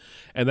another one.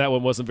 And that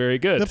one wasn't very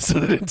good, so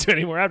they didn't do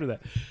any more after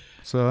that.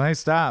 So I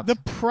stopped. The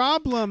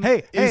problem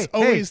hey, is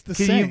always the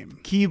can same.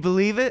 Can you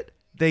believe it?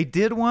 They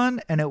did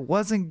one and it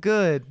wasn't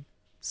good,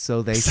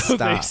 so they So stopped.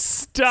 they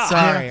stopped.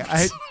 Sorry,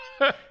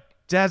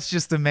 that's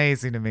just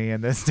amazing to me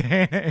in this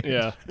day. and age.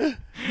 Yeah.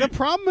 The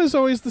problem is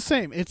always the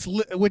same. It's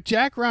with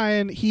Jack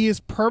Ryan. He is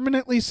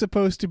permanently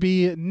supposed to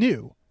be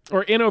new,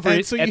 Or in over And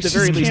his, so you at the just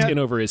very least, can't- in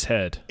over his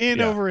head.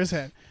 Yeah. over his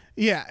head.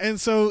 Yeah, and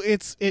so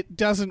it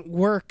doesn't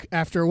work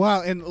after a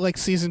while. And like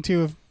season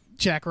 2 of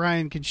Jack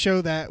Ryan can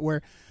show that,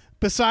 where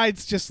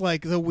besides just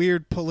like the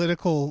weird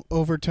political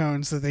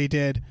overtones that they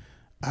did,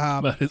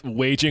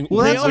 waging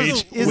Well, that's wage-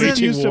 also-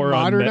 waging used to war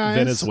on modernize.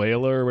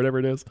 Venezuela or whatever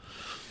it is.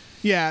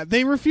 yeah,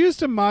 they refused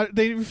to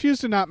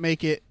not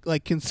make it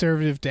like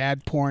conservative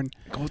dad porn.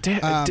 Well,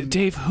 Um,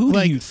 Dave, who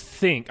like- do you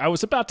think? I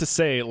was about to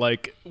say,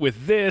 like,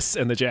 with this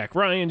and the Jack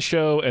Ryan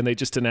show, and they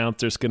just announced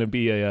there's going to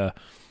be a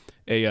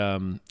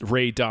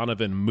Ray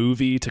Donovan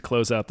movie to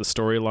close out the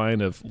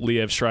storyline of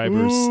Liev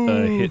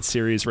Schreiber's hit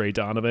series Ray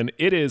Donovan.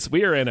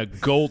 We are in a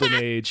golden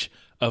age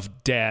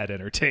of dad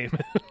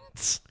entertainment.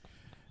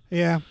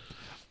 Yeah,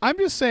 I'm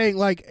just saying,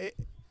 like,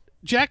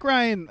 Jack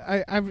Ryan.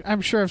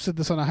 I'm sure I've said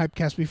this on a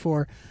Hypecast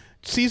before.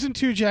 Season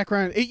 2, Jack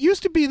Ryan. It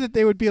used to be that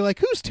they would be like,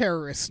 "Who's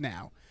terrorists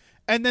now?"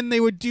 and then they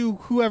would do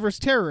whoever's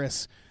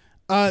terrorists.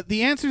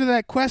 The answer to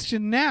that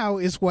question now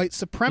is white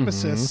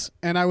supremacists,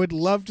 and I would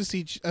love to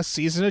see a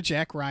season of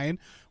Jack Ryan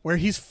where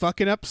he's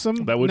fucking up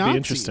some. That would be Nazis.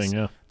 interesting,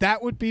 yeah.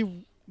 That would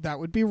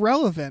be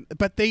relevant.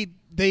 But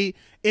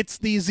it's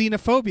the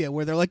xenophobia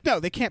where they're like, no,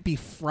 they can't be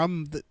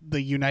from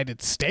the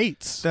United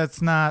States.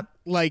 That's not.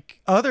 Like,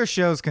 Other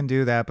shows can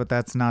do that, but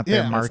that's not their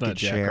Yeah. That's market not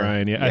Jack share.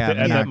 Ryan. Yeah, they're and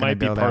not that gonna might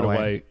be go part that of way.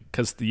 why,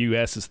 because the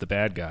U.S. is the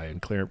bad guy in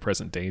Clear and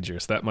Present Danger.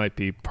 So that might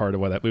be part of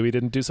why that movie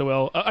didn't do so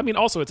well. I mean,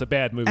 also it's a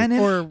bad movie. And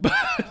or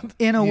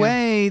in a Yeah.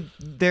 way,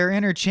 they're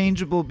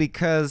interchangeable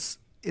because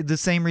the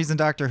same reason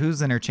Doctor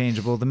Who's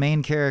interchangeable. The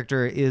main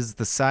character is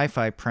the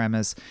sci-fi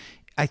premise.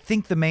 I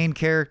think the main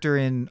character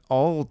in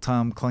all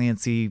Tom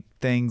Clancy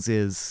things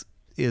is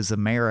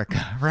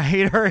America,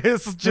 right? Or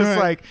it's just Right.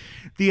 like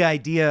the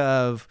idea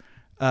of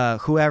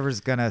whoever's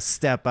gonna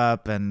step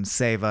up and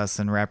save us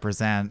and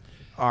represent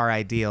our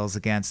ideals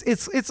against.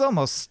 It's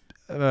almost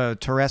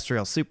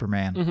terrestrial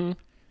Superman. Mm-hmm.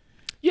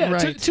 Yeah,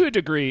 Right. to a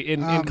degree.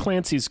 In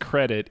Clancy's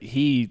credit,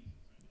 he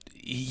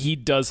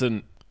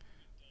doesn't.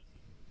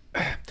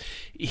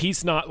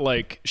 He's not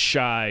like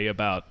shy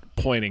about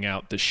pointing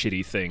out the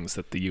shitty things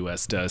that the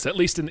U.S. does. At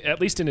least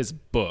in his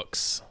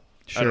books.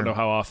 I don't know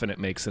how often it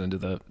makes it into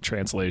the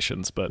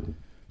translations, but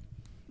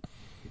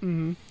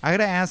I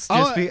gotta ask.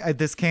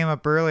 This came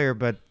up earlier,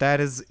 but that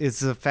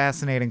is a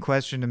fascinating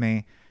question to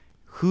me.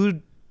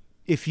 Who,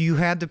 if you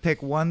had to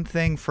pick one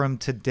thing from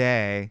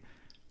today,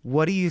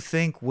 what do you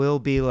think will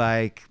be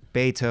like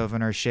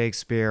Beethoven or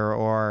Shakespeare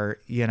or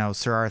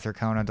Sir Arthur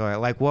Conan Doyle?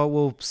 Like, what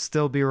will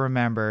still be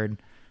remembered?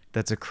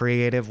 That's a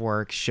creative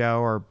work, show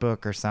or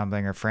book or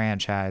something or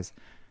franchise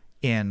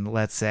in,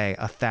 let's say,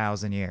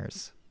 1,000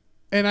 years.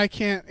 and I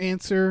can't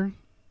answer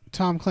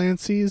Tom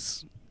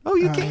Clancy's. Oh,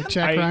 you can.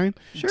 Jack Ryan.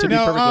 to be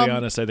perfectly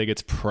honest, I think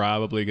it's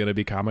probably going to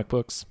be comic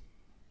books.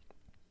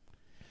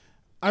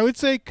 I would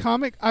say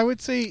comic. I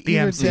would say The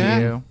either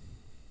that. MCU.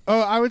 Oh,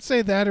 I would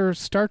say that or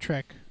Star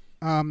Trek.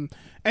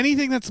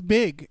 Anything that's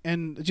big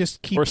and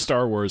just keeps Or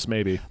Star Wars,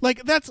 maybe.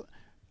 like that's.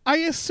 I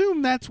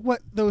assume that's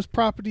what those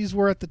properties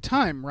were at the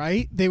time,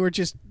 right? They were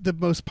just the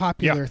most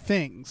popular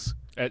things.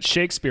 At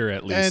Shakespeare,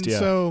 at least, And yeah.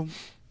 so,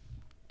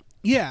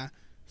 yeah.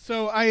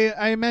 So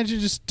I imagine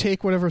just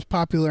take whatever's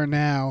popular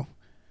now,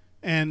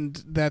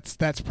 and that's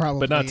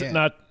probably. But it.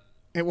 not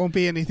It won't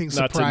be anything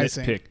not to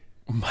surprising. nitpick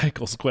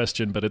Michael's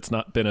question, but it's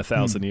not been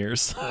 1,000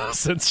 years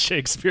since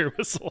Shakespeare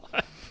was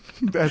alive.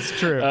 That's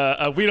true.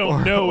 We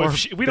don't know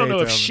if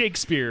Beethoven.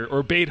 Shakespeare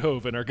or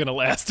Beethoven are going to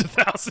last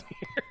 1,000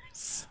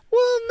 years.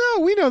 Well,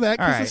 no, we know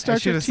that All because right, of Star I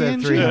should Trek have said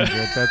TNG. 300.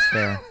 That's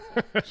fair.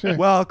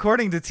 Well,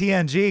 according to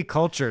TNG,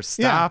 culture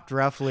stopped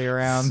roughly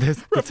around the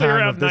Roughly time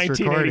around of this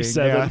recording.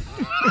 Yeah.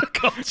 1987.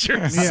 Culture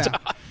Yeah.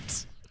 stopped.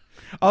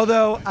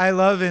 Although I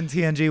love in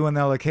TNG when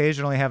they'll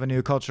occasionally have a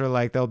new culture,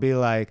 like they'll be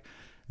like,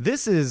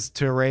 "This is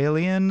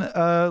Terralian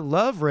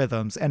love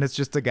rhythms," and it's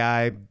just a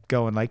guy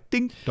going like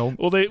ding dong.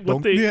 Well,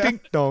 dong, Yeah. ding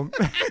dong.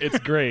 It's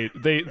great.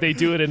 They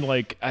do it in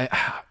like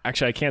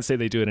actually I can't say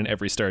they do it in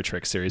every Star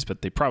Trek series,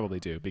 but they probably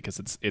do because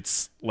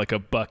it's like a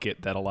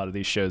bucket that a lot of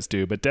these shows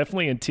do. But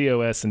definitely in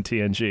TOS and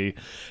TNG,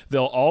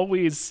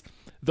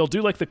 they'll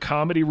do like the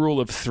comedy rule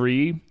of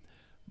 3.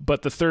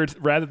 But the third,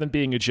 rather than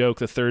being a joke,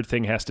 the third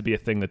thing has to be a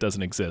thing that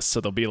doesn't exist. So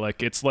they'll be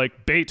like, it's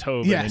like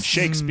Beethoven Yes. and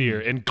Shakespeare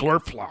and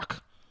Glurplock.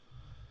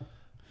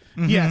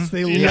 Yes,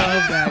 they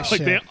love that Like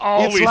shit. they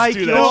always It's like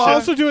do They'll that shit.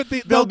 also do it.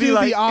 They'll They'll be do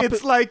like, the opposite.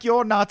 it's like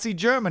your Nazi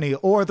Germany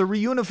or the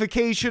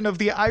reunification of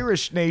the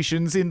Irish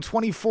nations in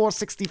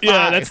 2465.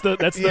 Yeah, that's the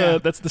Yeah.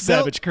 that's the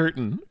Savage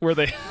Curtain where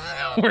they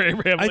where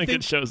Abraham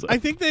Lincoln shows up. I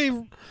think they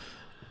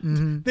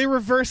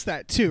reverse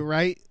that too,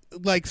 right?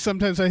 Like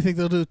sometimes I think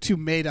they'll do 2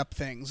 made up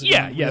things. and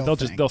yeah, one yeah, real they'll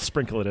thing.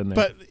 sprinkle it in there.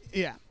 But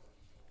yeah,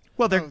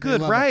 well, they're they good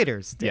love it.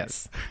 writers. Dude.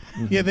 yes,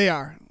 yeah, they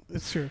are.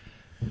 It's true.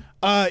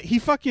 He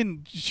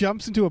fucking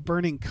jumps into a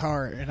burning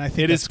car, and I think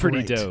it is that's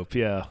pretty great. dope.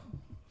 Yeah.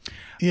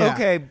 Yeah.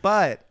 Okay,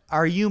 but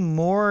are you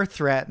more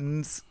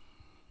threatened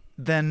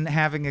than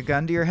having a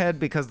gun to your head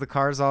because the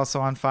car's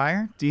also on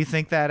fire? Do you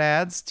think that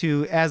adds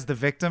to, as the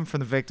victim from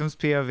the victim's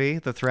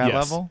POV, the threat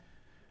Yes. level?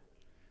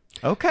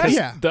 Okay.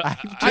 Yeah.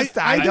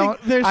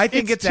 I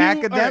think it's too-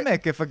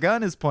 academic if a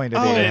gun is pointed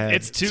Oh, at your It- head.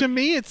 it's too To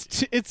me,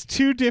 it's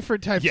 2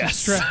 different types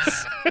Yes. of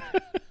stress.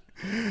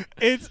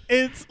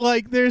 It's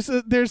like there's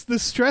the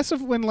stress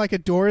of when like a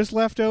door is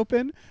left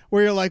open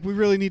where you're like, we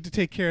really need to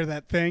take care of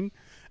that thing,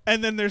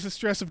 and then there's a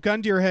stress of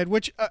gun to your head,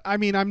 which I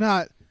mean I'm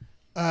not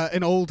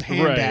an old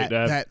hand Right, at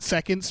that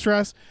second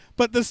stress,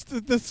 but the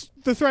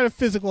threat of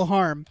physical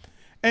harm.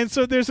 And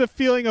so there's a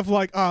feeling of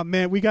like, oh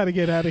man, we got to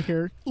get out of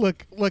here.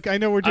 Look, I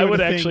know we're doing. I would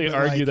a thing, actually but,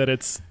 argue like, that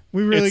it's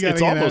we really it's gotta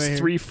get almost outta here.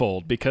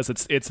 threefold because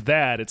it's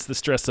the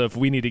stress of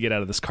we need to get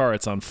out of this car,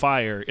 it's on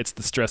fire. It's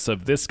the stress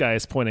of this guy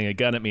is pointing a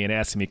gun at me and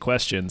asking me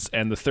questions,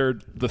 and the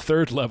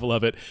third level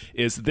of it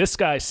is this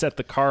guy set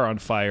the car on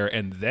fire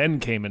and then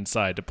came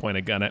inside to point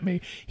a gun at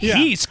me. Yeah.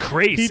 He's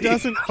crazy. He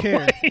doesn't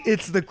care.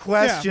 It's the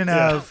question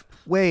of,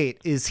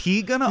 wait, is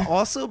he gonna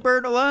also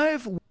burn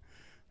alive?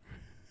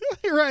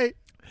 You're right.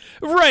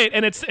 Right,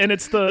 and it's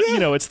the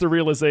it's the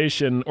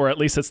realization, or at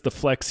least it's the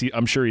flex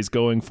I'm sure he's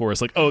going for.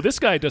 It's like, oh, this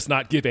guy does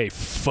not give a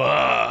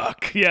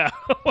fuck. Yeah,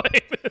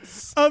 like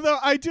this. Although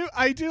I do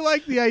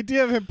like the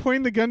idea of him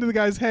pointing the gun to the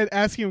guy's head,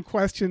 asking him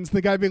questions.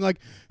 The guy being like,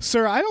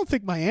 "Sir, I don't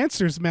think my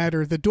answers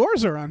matter. The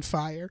doors are on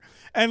fire,"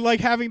 and like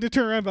having to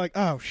turn around and be like,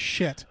 "Oh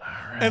shit,"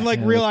 and like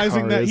yeah, the realizing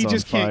car that is he on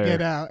just can't fire.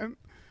 get out. And,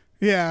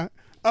 yeah.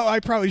 Oh, I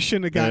probably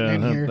shouldn't have gotten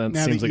in here. That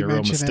now seems that like you a real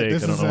mention it. mistake.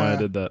 This I don't is, know why I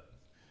did that.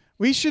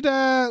 We should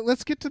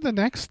let's get to the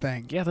next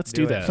thing. Yeah, let's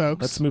Do do it, that,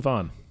 folks. Let's move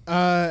on.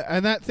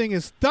 And that thing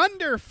is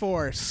Thunder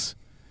Force.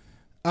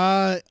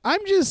 I'm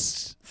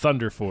just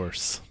Thunder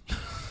Force.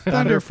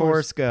 Thunder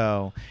Force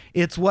Go.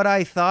 It's what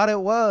I thought it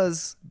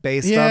was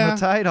based Yeah. on the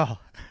title.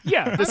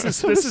 Yeah, this is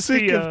so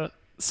sick the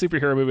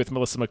superhero movie with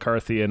Melissa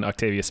McCarthy and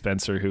Octavia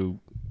Spencer, who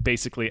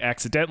basically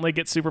accidentally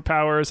get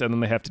superpowers, and then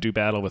they have to do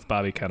battle with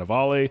Bobby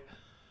Cannavale.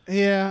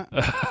 yeah.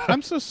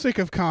 I'm so sick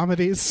of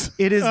comedies.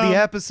 It is the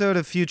episode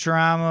of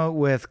Futurama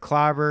with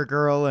Clobber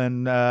Girl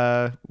and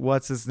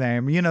what's his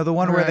name? You know, the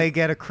one where Right. they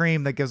get a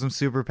cream that gives them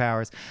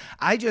superpowers.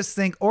 I just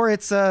think, or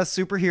it's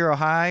Superhero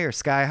High or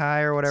Sky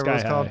High or whatever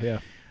it's Sky called. High, yeah.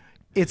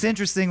 It's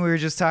interesting. We were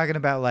just talking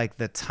about like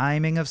the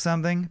timing of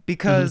something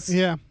because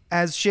Yeah.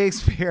 as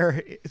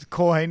Shakespeare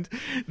coined,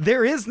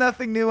 there is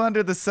nothing new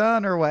under the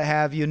sun or what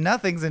have you.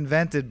 Nothing's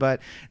invented, but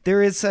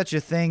there is such a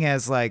thing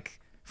as like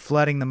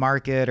flooding the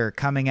market or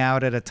coming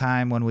out at a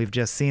time when we've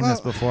just seen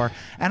this before.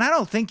 And I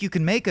don't think you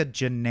can make a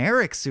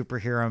generic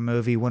superhero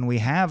movie when we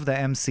have the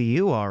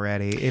MCU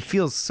already. It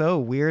feels so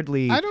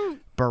weirdly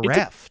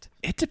bereft.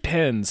 It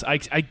depends. I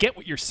get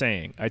what you're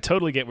saying. I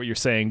totally get what you're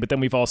saying. But then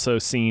we've also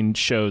seen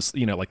shows,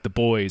 like The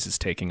Boys is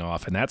taking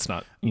off, and that's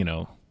not,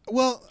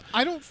 Well,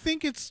 I don't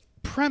think it's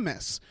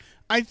premise.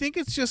 I think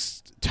it's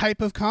just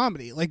type of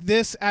comedy. Like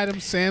this Adam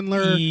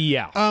Sandler.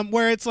 Yeah.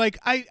 Where it's like,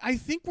 I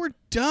think we're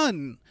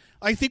done.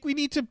 I think we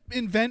need to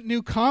invent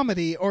new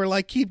comedy or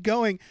like keep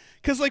going.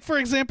 Because like, for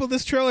example,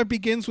 this trailer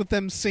begins with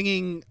them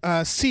singing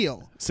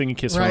Seal. Singing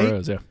Kiss Right? from a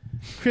Rose, yeah.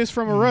 Kiss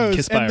from a Rose.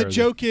 Kiss by And a the Rose.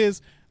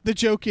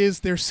 joke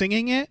is they're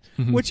singing it,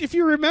 which if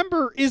you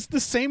remember is the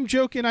same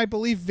joke in, I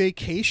believe,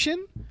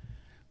 Vacation,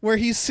 where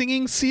he's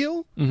singing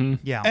Seal.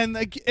 Yeah. And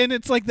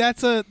it's like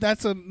that's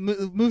a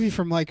movie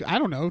from like, I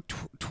don't know,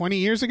 20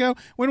 years ago.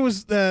 When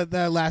was the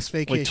last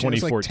Vacation? Like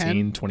It was 2014,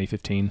 10?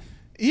 2015.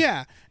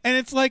 Yeah, and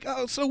it's like,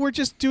 oh, so we're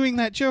just doing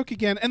that joke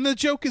again, and the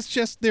joke is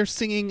just they're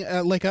singing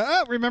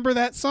remember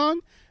that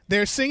song?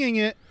 They're singing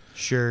it.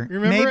 Sure.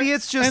 Remember Maybe it?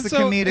 it's just And the so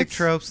comedic it's-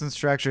 tropes and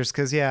structures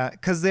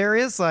because there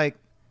is like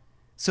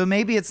So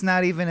maybe it's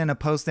not even in a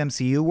post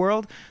MCU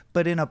world,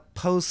 but in a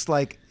post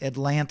like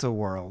Atlanta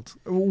world,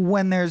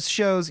 when there's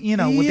shows, you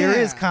know, there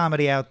is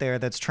comedy out there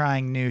that's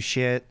trying new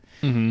shit.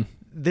 Mm-hmm.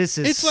 This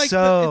is It's like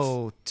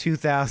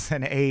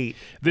 2008.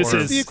 This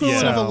It's is the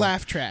equivalent of a So-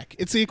 laugh track.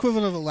 It's the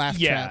equivalent of a laugh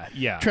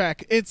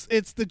track. It's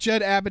the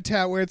Judd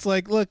Apatow where it's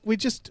like, look,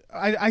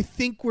 I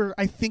think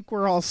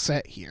we're all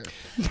set here.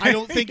 I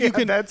don't think you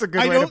can. That's a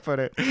good I way to don't- put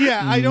it.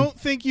 Yeah, I don't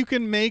think you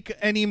can make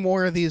any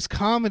more of these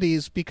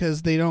comedies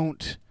because they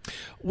don't.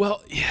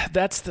 Well, yeah,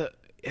 that's the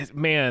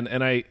man,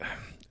 and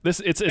it's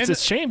a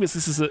shame because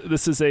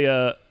this is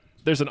a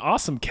there's an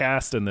awesome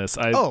cast in this.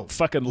 I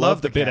fucking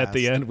love the bit at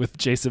the cast. end with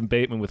Jason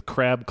Bateman with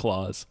crab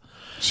claws.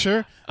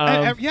 Sure.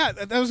 I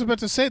was about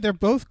to say they're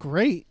both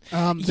great.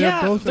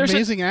 They're both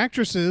amazing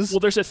actresses. Well,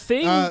 there's a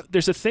thing.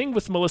 There's a thing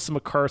with Melissa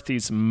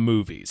McCarthy's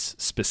movies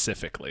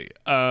specifically,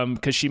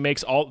 because she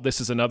makes all. This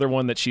is another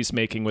one that she's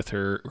making with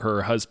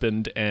her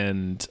husband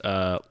and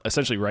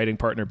essentially writing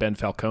partner Ben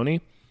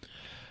Falcone.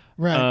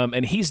 Right.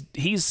 And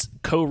he's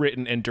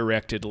co-written and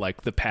directed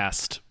like the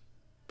past,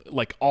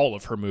 like all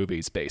of her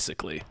movies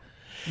basically.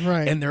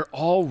 Right. And they're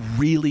all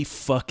really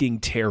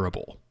fucking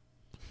terrible.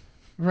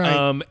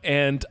 Right.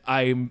 And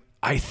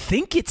I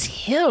think it's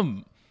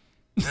him.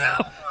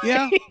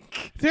 Yeah.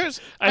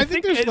 I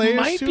think there's it layers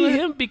might to be it.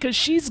 him because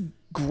she's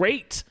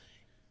great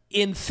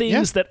in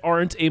things that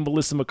aren't a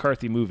Melissa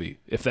McCarthy movie,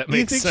 if that Do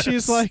you makes think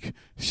sense.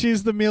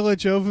 she's the Mila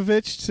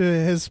Jovovich to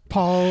his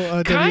Paul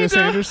W.S. Kinda.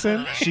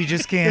 Anderson? She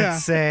just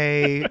can't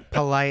say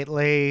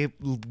politely,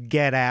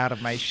 "Get out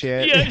of my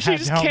shit." Yeah, she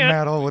just don't can't,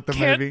 meddle with the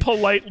can't movie.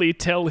 politely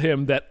tell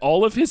him that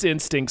all of his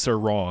instincts are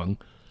wrong.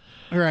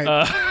 Right.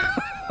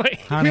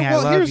 Honey, Here- well,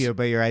 I love here's- you,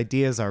 but your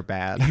ideas are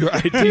bad. Your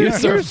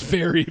ideas are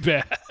very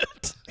bad.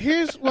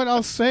 Here's what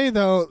I'll say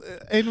though,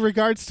 in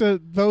regards to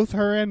both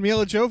her and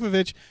Mila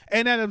Jovovich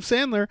and Adam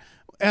Sandler,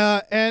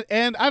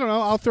 and I don't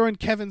know, I'll throw in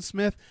Kevin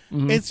Smith.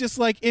 It's just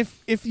like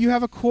if you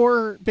have a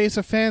core base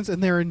of fans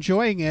and they're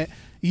enjoying it,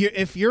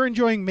 if you're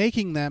enjoying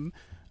making them,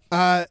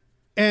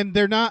 and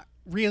they're not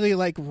really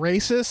like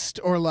racist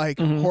or like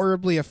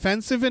horribly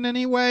offensive in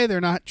any way, they're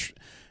not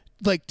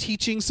like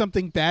teaching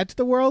something bad to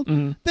the world,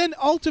 then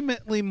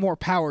ultimately more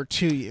power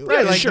to you.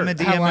 Right, like sure. the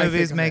Medea How I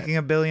movies think of making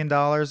it. $1 billion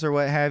or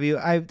what have you.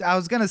 I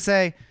was gonna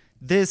say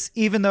this,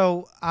 even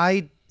though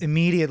I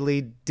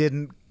immediately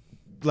didn't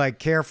like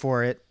care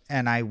for it,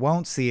 and I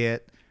won't see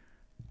it.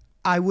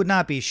 I would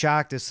not be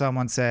shocked if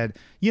someone said,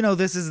 you know,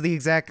 this is the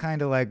exact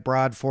kind of like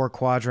broad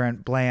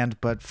 4-quadrant,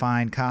 bland but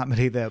fine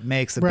comedy that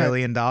makes $1 Right.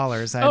 billion.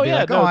 I'd Oh, be yeah,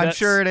 like, no, oh, I'm that's-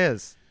 sure it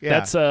is. Yeah.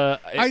 That's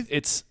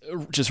it's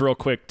just real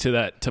quick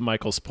to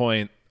Michael's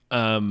point.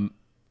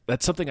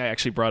 That's something I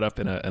actually brought up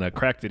in a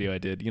crack video I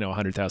did,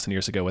 100,000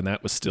 years ago when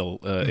that was still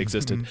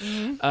existed.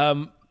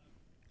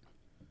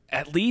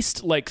 At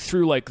least like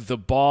through like The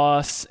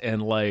Boss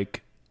and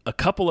like a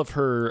couple of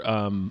her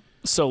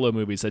solo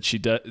movies that she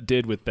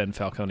did with Ben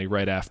Falcone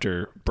right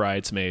after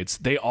Bridesmaids,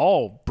 they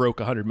all broke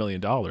 $100 million.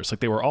 Like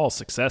they were all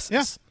successes.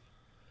 Yeah.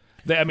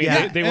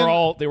 They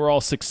were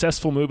all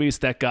successful movies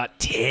that got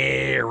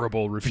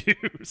terrible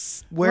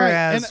reviews.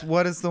 Whereas, Right, and-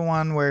 what is the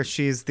one where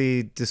she's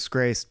the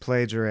disgraced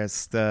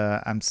plagiarist?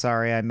 I'm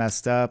sorry I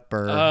messed up,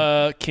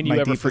 or Can you my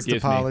ever deepest forgive me?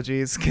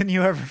 apologies. Can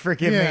you ever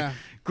forgive Yeah. me?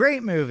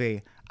 Great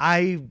movie.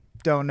 I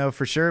don't know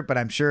for sure, but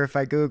I'm sure if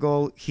I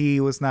Google, he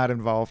was not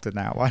involved in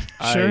that one.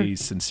 Sure. I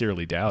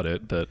sincerely doubt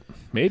it, but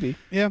maybe.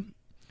 Yeah.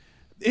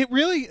 It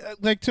really,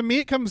 like, to me,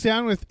 it comes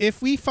down with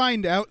if we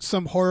find out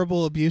some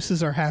horrible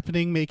abuses are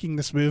happening making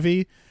this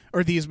movie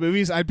or these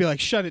movies, I'd be like,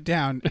 shut it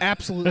down.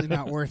 Absolutely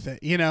not worth it,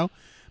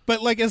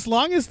 But, like, as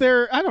long as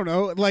they're, I don't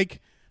know,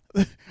 like,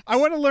 I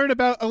want to learn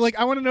about, like,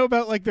 I want to know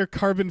about, like, their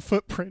carbon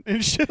footprint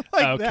and shit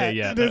like Okay, that.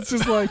 yeah, And it's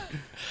just like,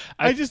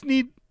 I just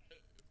need,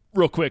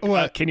 Real quick,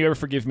 What? Can You Ever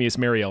Forgive Me is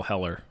Marielle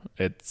Heller.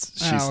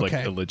 She's like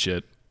okay. a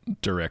legit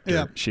director.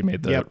 Yeah. She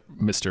made the Yep.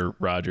 Mr.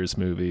 Rogers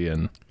movie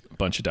and a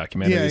bunch of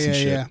documentaries yeah, and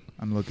shit. yeah.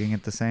 I'm looking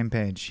at the same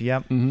page.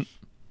 Yep.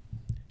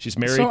 She's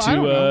married So, I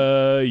don't to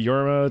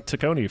Yorma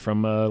Taccone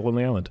from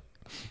Lonely Island.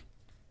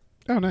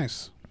 Oh,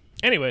 nice.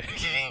 Anyway,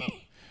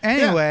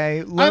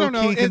 Anyway, I don't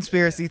know, low-key it's-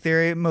 conspiracy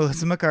theory.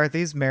 Melissa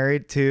McCarthy's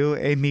married to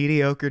a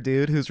mediocre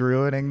dude who's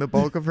ruining the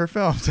bulk of her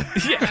films.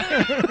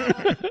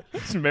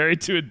 she's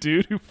married to a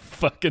dude who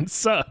fucking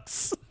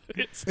sucks.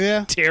 It's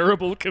Yeah.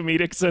 terrible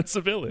comedic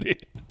sensibility.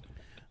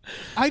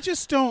 I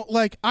just don't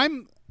like.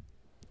 I'm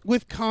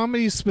with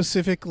comedy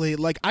specifically.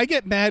 Like, I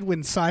get mad when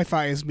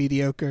sci-fi is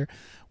mediocre.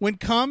 When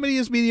comedy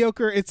is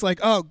mediocre, it's like,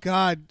 oh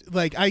god.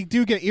 Like, I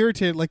do get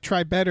irritated. Like,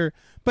 try better.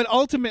 But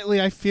ultimately,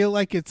 I feel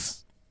like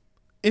if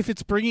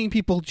it's bringing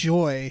people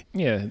joy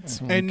Yeah,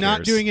 and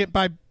not doing it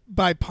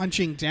by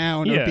punching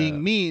down or Yeah.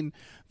 being mean,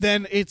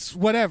 then it's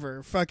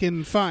whatever.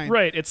 Fucking fine.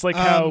 Right. It's like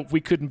how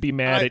we couldn't be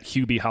mad at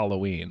Hubie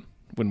Halloween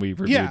when we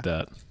reviewed Yeah.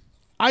 that.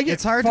 I get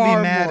It's hard to be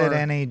far mad more, at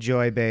any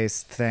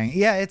joy-based thing.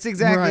 Yeah, it's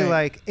exactly Right.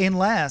 like,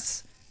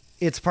 unless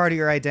it's part of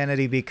your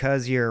identity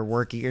because you're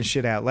working your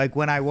shit out. Like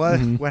when I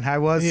was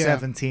Yeah.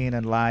 17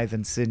 and live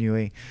and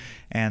sinewy,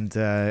 and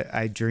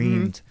I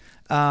dreamed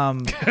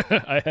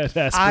I had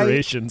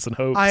aspirations and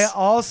hopes. I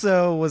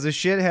also was a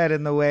shithead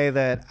in the way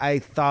that I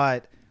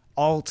thought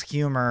alt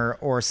humor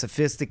or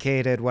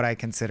sophisticated, what I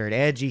considered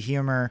edgy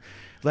humor,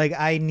 like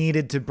I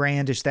needed to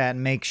brandish that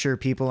and make sure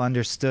people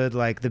understood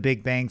like the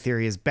Big Bang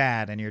Theory is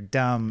bad and you're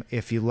dumb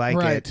if you like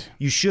Right. it.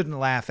 You shouldn't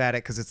laugh at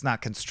it because it's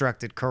not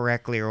constructed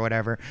correctly or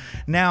whatever.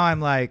 Now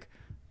I'm like,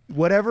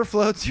 whatever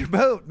floats your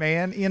boat,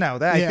 man. You know,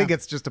 that I Yeah. think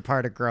it's just a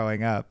part of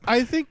growing up.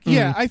 I think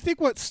I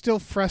think what still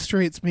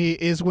frustrates me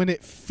is when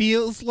it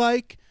feels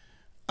like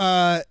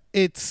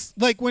it's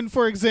like when,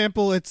 for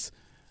example, it's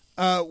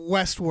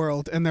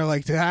Westworld and they're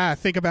like,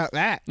 think about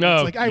that. No,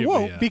 It's like I yeah,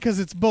 won't yeah. because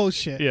it's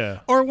bullshit. Yeah.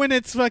 Or when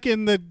it's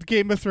fucking the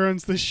Game of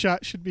Thrones, the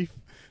shot should be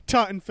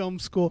taught in film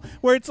school,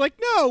 where it's like,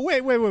 no, wait.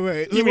 You Where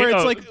mean-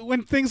 it's oh. like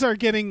when things are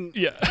getting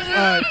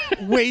yeah.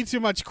 way too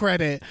much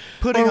credit.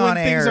 Putting or when on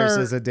things airs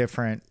are- is a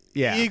different,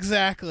 yeah.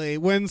 Exactly.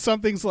 When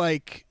something's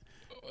like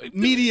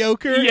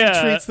mediocre Yeah.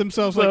 and treats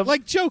themselves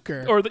like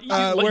Joker. Or the,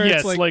 where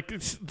yes, it's like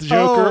the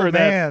Joker Oh, or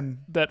man.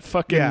 that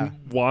fucking Yeah.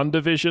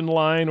 WandaVision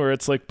line where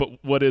it's like,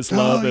 but what is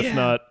love if yeah.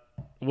 not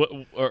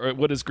or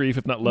what is grief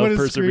if not love What is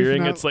grief if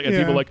persevering? not- It's like and yeah.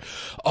 people are like,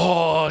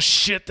 oh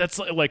shit, that's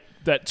like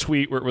that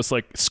tweet where it was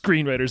like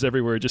screenwriters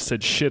everywhere just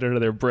said shit under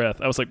their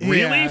breath. I was like, really?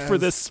 Yeah, For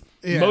this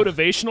yeah.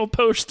 motivational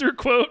poster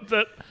quote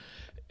that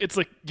it's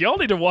like y'all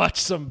need to watch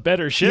some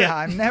better shit. Yeah,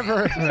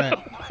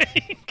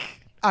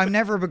 I'm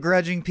never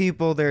begrudging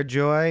people their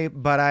joy,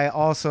 but I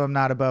also am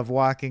not above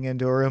walking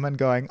into a room and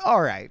going,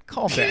 all right,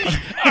 calm down.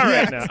 All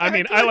right, now. I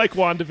mean, I like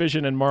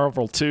WandaVision and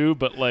Marvel too,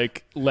 but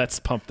like, let's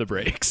pump the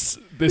brakes.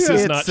 This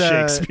is not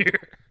It's, Shakespeare.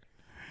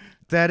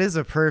 That is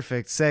a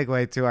perfect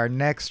segue to our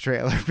next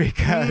trailer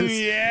because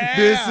Yeah.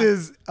 this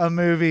is a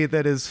movie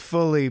that is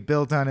fully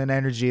built on an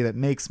energy that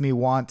makes me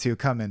want to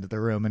come into the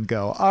room and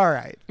go, all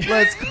right,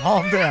 let's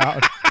calm down.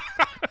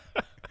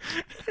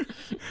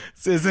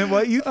 This isn't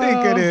what you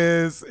think it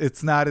is.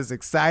 It's not as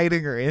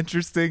exciting or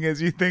interesting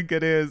as you think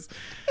it is.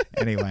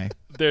 Anyway,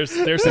 There's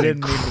an didn't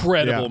mean to-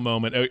 incredible yeah.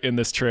 moment in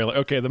this trailer.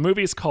 Okay, the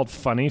movie is called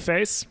Funny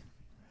Face.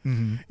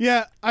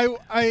 Yeah,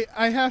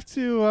 I have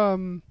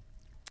to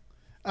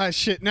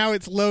shit, now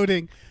it's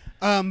loading.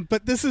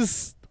 But this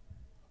is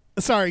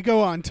sorry,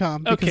 go on,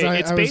 Tom. Because Okay, I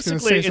it's was gonna basically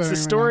say it's the something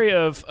right story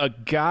of a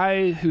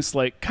guy who's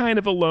like kind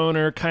of a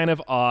loner, kind of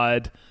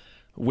odd,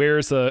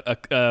 wears a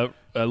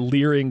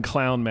leering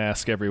clown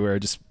mask everywhere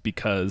just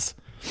because,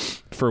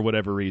 for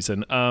whatever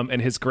reason.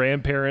 And his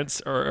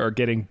grandparents are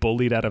getting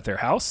bullied out of their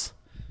house.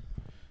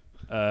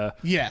 now.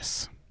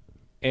 Yes.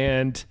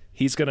 And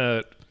he's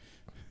gonna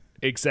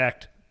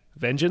exact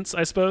vengeance,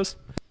 I suppose.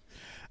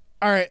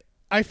 All right.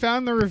 I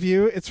found the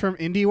review. It's from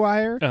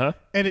IndieWire, Uh-huh.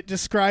 and it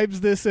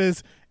describes this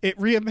as it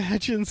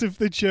reimagines if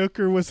the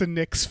Joker was a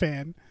Knicks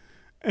fan,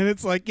 and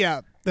it's like,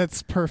 yeah,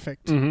 that's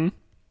perfect.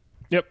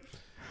 Yep.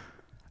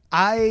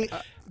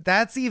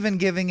 that's even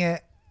giving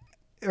it,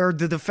 or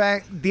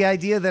the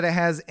idea that it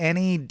has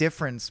any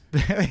difference.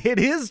 It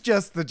is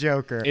just the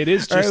Joker. It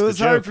is Or just it the was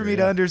hard for Joker, me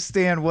to yeah.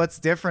 understand what's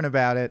different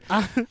about it.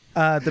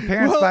 The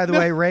parents, Well, by the no.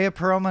 way, Rhea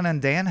Perlman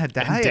and Dan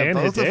Hedaya, Dan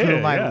both of Hedaya,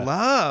 whom I yeah.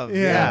 love.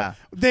 Yeah.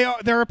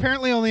 They're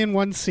apparently only in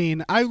one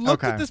scene. I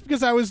looked Okay. at this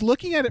because I was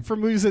looking at it for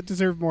movies that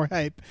deserve more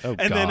hype. Oh, and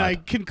then God. I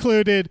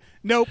concluded,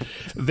 nope.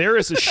 There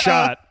is a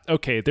shot.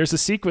 Okay, there's a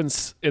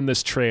sequence in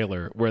this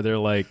trailer where they're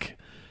like,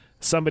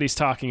 somebody's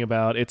talking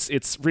about it's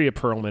Rhea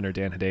Perlman or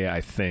Dan Hedaya,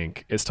 I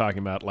think, is talking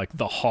about like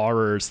the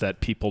horrors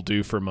that people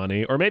do for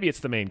money, or maybe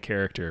it's the main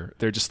character.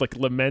 They're just like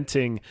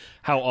lamenting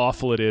how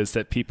awful it is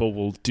that people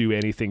will do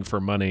anything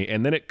for money,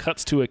 and then it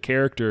cuts to a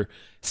character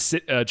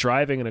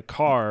driving in a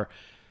car.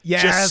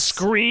 Yes. Just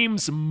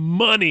screams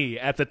money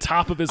at the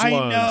top of his I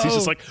lungs. He's know.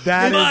 just like,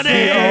 That money!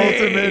 is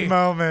the ultimate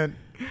moment.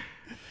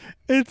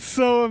 It's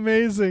so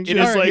amazing. It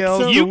All is right, like,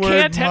 Yells so- you the word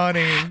can't have-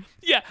 money.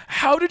 Yeah,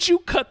 how did you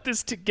cut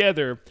this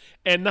together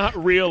and not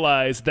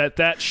realize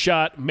that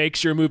shot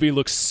makes your movie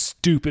look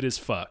stupid as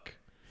fuck?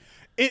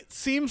 it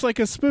seems like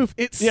a spoof.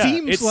 It Yeah,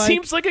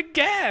 seems like a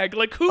gag.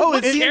 Like who? Oh,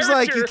 what it seems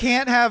like you character-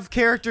 can't have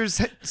characters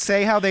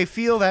say how they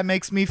feel. That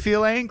makes me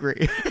feel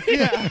angry.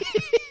 yeah.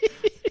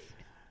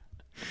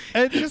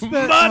 And just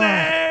that,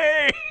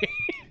 money.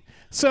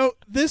 So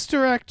this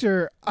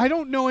director, I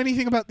don't know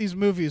anything about these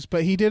movies,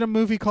 but he did a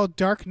movie called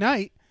Dark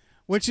Knight,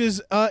 which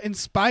is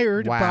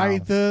inspired Wow. by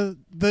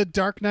the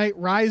Dark Knight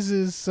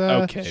Rises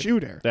Okay,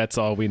 shooter. That's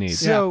all we need.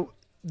 So,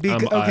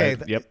 okay,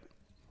 Yep.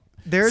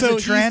 there's so a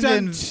trend he's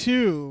done in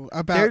two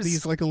about there's-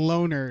 these like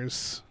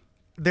loners.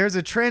 there's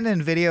a trend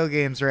in video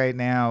games right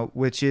now,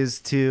 which is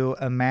to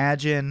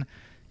imagine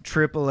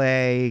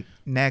AAA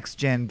next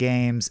gen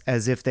games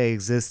as if they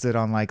existed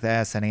on like the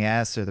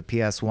SNES or the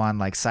PS1,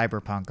 like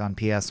Cyberpunk on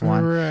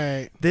PS1.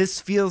 Right. This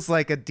feels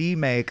like a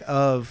demake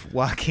of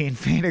Joaquin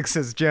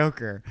Phoenix's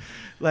Joker.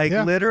 Like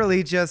Yeah.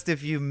 literally just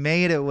if you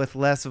made it with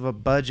less of a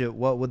budget,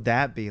 what would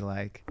that be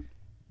like?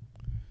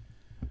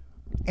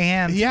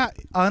 And Yeah.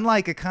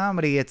 unlike a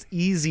comedy, it's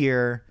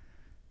easier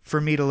for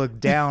me to look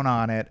down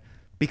on it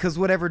because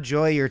whatever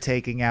joy you're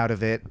taking out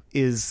of it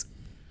is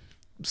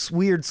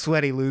weird,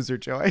 sweaty loser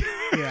joy.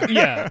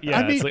 Yeah. Yeah.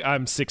 I mean- it's like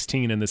I'm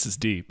 16 and this is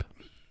deep.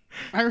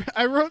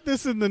 I wrote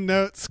this in the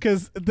notes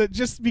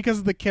just because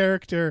of the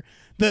character,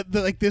 the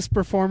like this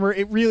performer,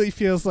 it really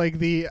feels like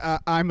the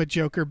I'm a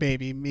Joker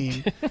baby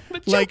meme.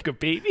 The Joker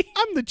baby.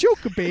 I'm the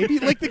Joker baby.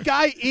 Like the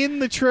guy in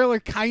the trailer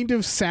kind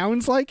of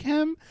sounds like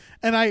him,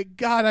 and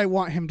I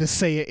want him to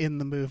say it in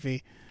the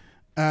movie.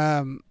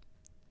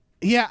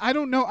 Yeah, I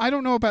don't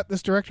know about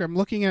this director. I'm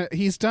looking at,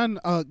 he's done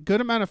a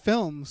good amount of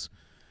films.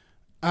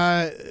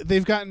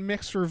 They've gotten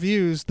mixed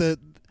reviews. The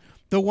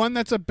one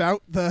that's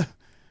about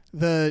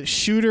the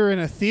shooter in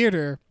a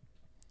theater.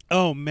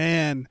 Oh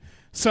man.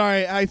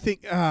 Sorry, I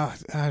think I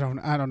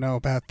don't know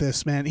about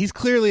this, man. He's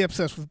clearly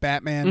obsessed with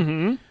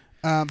Batman.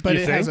 But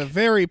it has a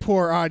very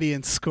poor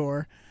audience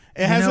score.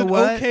 It has an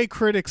okay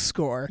critic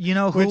score. You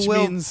know who which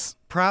will means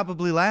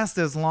probably last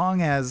as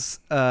long as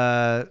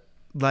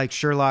like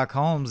Sherlock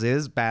Holmes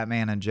is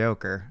Batman and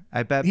Joker.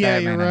 I bet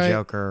Batman and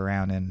Joker are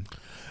around in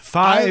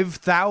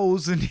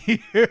 5,000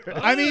 years.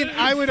 I mean,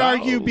 I would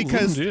argue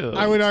because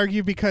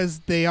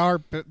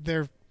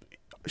they're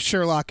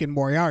Sherlock and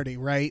Moriarty,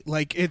 right?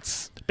 Like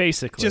it's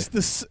basically just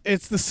this.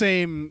 It's the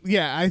same.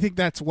 Yeah, I think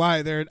that's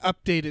why they're an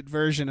updated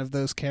version of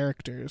those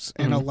characters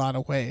in a lot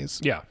of ways.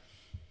 Yeah.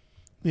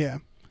 Yeah.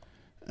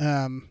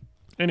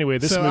 Anyway,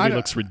 this movie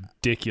looks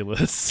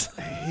ridiculous.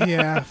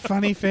 Yeah,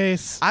 funny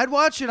face. I'd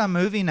watch it on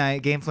movie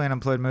night, Gamefully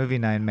Unemployed movie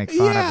night, and make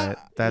fun of it.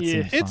 That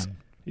seems fun.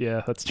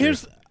 Yeah, that's true.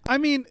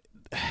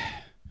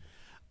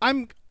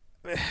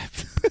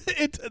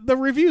 The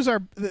reviews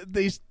are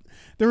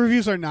the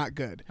reviews are not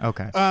good.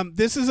 Okay.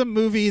 This is a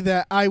movie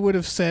that I would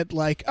have said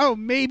like, oh,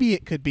 maybe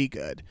it could be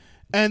good.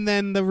 And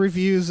then the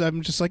reviews,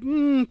 I'm just like,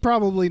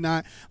 probably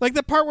not. Like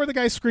the part where the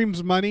guy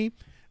screams money,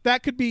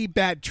 that could be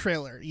bad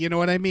trailer. You know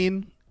what I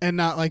mean? And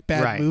not like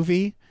bad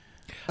movie.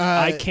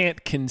 I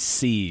can't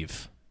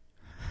conceive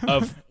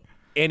of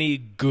any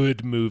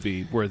good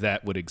movie where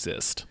that would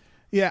exist.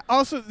 Yeah.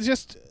 Also,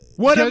 just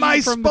what am I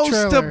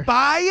supposed to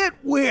buy it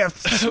with,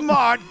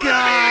 smart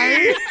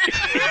guy?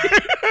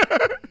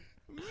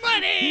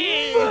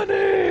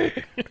 Money.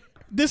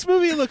 This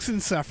movie looks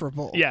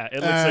insufferable. Yeah, it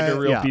looks like a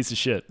real piece of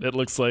shit. It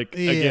looks like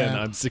again,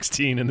 I'm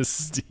 16 and this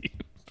is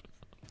deep.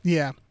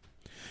 Yeah.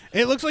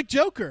 It looks like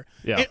Joker.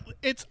 Yeah.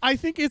 I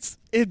think it's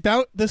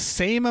about the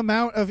same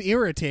amount of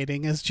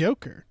irritating as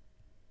Joker.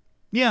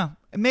 Yeah,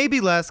 maybe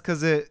less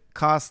because it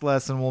costs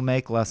less and will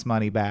make less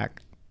money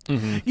back.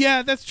 Mm-hmm.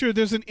 Yeah, that's true.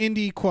 There's an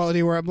indie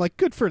quality where I'm like,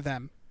 good for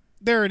them.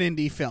 They're an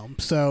indie film,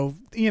 so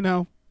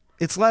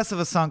it's less of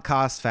a sunk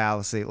cost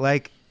fallacy.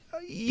 Like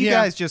you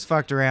guys just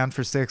fucked around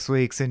for 6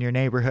 weeks in your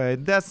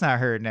neighborhood. That's not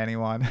hurting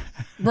anyone.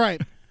 Right.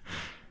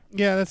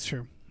 Yeah, that's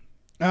true.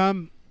 All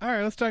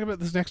right, let's talk about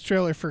this next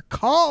trailer for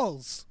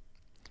Calls.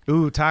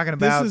 Ooh, talking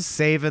about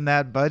saving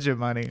that budget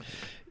money.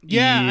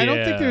 Yeah, I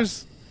don't think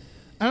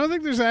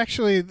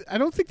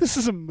this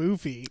is a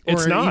movie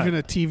or even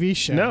a TV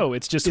show. No,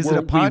 it's just Is it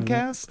a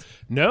podcast?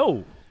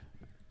 No.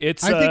 I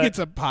think it's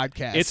a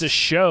podcast. It's a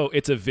show.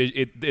 It's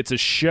a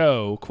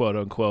show, quote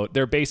unquote.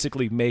 They're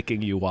basically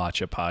making you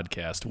watch a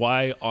podcast.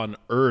 Why on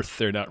earth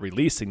they're not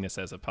releasing this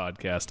as a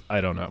podcast,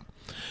 I don't know.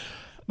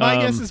 My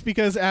guess is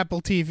because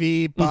Apple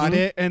TV bought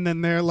it, and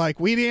then they're like,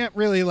 we didn't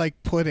really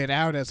like put it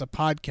out as a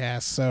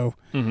podcast, so.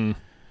 Mm-hmm.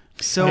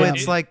 So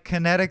it's like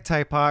Kinetic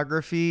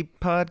Typography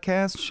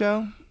podcast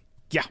show?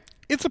 Yeah.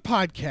 It's a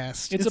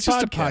podcast. It's just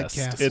podcast. a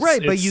podcast.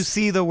 Right, but you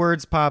see the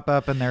words pop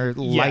up and they're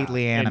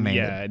lightly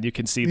animated. And you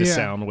can see the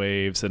sound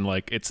waves, and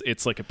like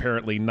it's like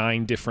apparently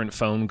 9 different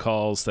phone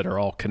calls that are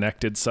all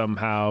connected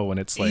somehow, and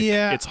it's like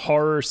it's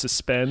horror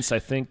suspense. I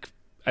think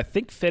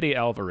Fede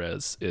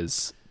Alvarez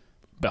is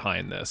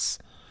behind this.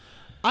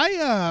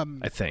 I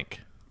think.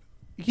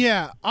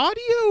 Yeah,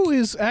 audio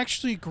is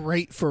actually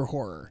great for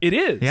horror. It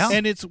is. Yeah.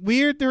 And it's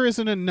weird there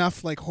isn't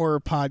enough like horror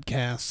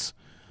podcasts.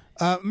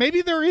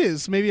 Maybe there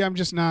is. Maybe I'm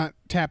just not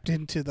tapped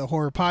into the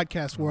horror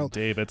podcast world.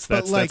 Dave,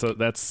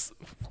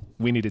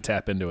 we need to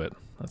tap into it.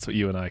 That's what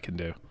you and I can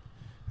do.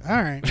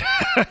 All right.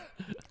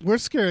 We're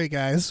scary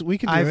guys. We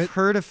can do it. I've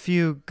heard a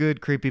few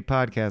good creepy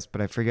podcasts, but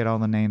I forget all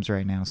the names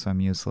right now, so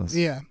I'm useless.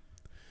 Yeah.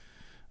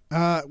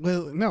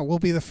 We'll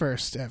be the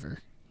first ever.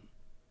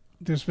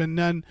 There's been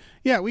none.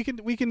 Yeah,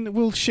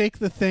 we'll shake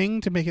the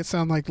thing to make it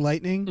sound like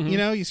lightning. Mm-hmm. You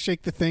know, you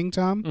shake the thing,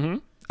 Tom. Mm-hmm.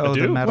 Oh,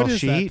 the metal what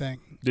is sheet? that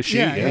thing? The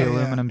sheet, the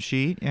aluminum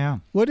sheet, yeah.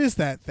 What is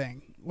that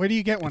thing? Where do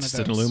you get one of those?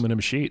 It's an aluminum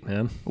sheet,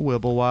 man.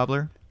 Wibble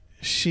wobbler.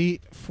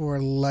 Sheet for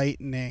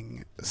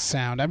lightning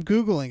sound. I'm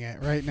Googling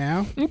it right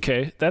now.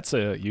 Okay, that's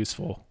a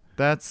useful.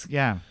 That's,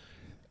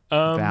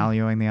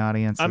 valuing the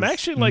audience. I'm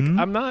actually like,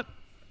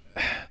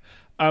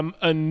 I'm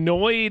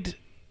annoyed.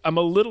 I'm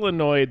a little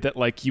annoyed that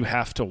like you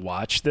have to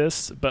watch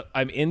this, but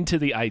I'm into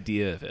the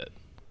idea of it.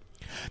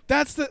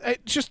 That's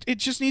it just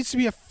needs to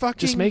be a fucking.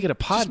 Just make it a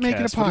podcast. Just make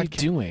it a podcast. What are you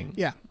doing?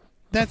 Yeah,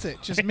 that's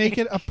it. Just make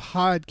it a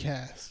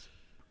podcast.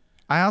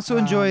 I also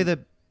enjoy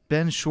that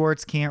Ben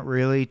Schwartz can't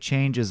really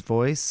change his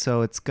voice,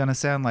 so it's gonna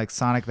sound like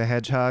Sonic the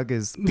Hedgehog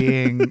is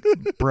being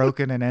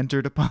broken and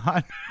entered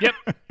upon. Yep.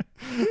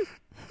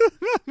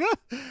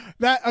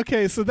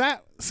 So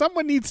that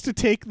someone needs to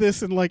take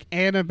this and like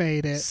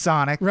animate it.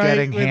 Sonic right?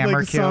 getting With, hammer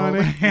like, killed.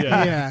 Sonic.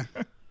 Yeah.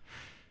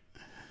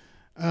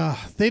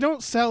 They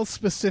don't sell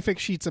specific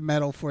sheets of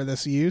metal for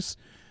this use.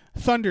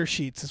 Thunder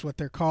sheets is what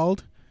they're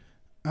called.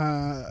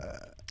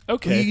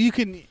 Okay. You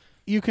can.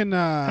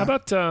 How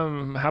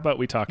about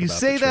we talk You about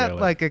say the that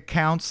trailer? like a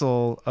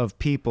council of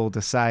people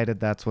decided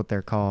that's what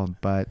they're called,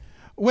 but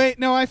Wait,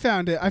 no, I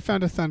found it. I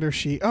found a thunder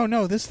sheet. Oh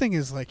no, this thing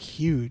is like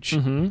huge,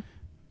 and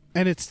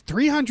it's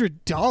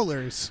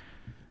 $300.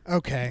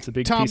 Okay, It's a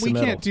big Tom, piece of we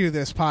metal. can't do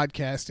this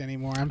podcast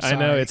anymore. I'm sorry. I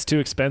know it's too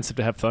expensive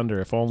to have thunder.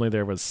 If only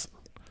there was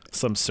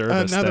some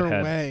service Another that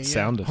had way, yeah.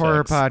 sound effects.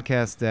 horror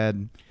podcast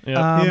dead.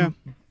 Yeah. Yeah.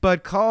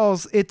 But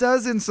calls, it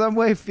does in some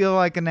way feel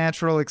like a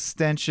natural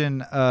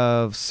extension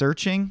of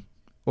searching,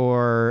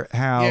 or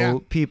how Yeah.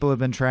 people have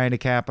been trying to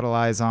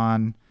capitalize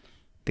on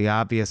the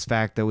obvious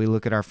fact that we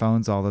look at our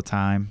phones all the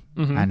time.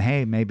 And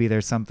hey, maybe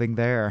there's something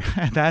there.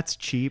 That's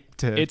cheap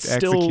to It's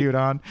execute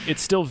on.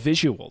 It's still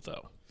visual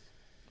though.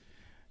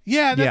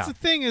 Yeah, that's Yeah. the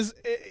thing is,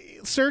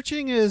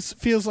 searching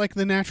feels like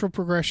the natural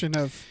progression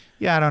of.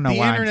 Yeah, I don't know The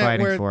why I'm internet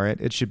fighting where- for it.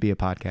 It should be a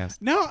podcast.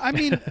 No, I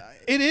mean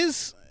it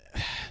is.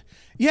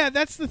 Yeah,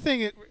 that's the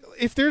thing.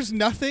 If there's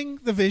nothing,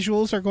 the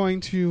visuals are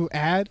going to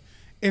add.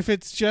 If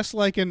it's just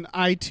like an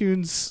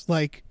iTunes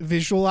like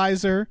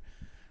visualizer,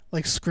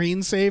 like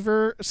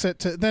screensaver set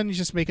to, then you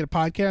just make it a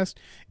podcast.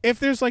 If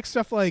there's like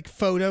stuff like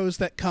photos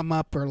that come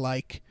up, or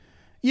like,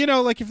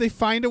 like if they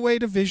find a way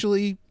to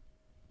visually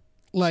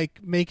like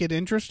make it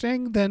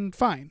interesting, then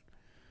fine.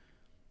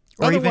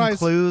 Or even Otherwise-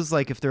 clues,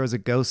 like if there was a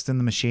ghost in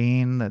the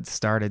machine that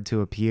started to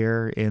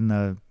appear in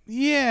the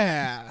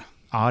Yeah.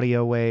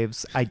 audio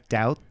waves. I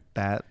doubt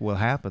that will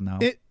happen, though.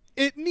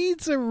 It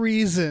needs a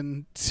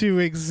reason to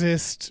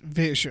exist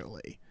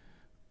visually.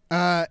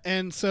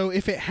 And so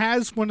if it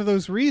has one of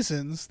those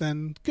reasons,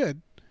 then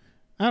good.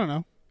 I don't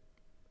know.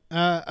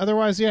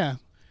 Otherwise, yeah.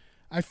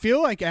 I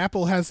feel like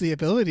Apple has the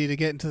ability to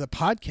get into the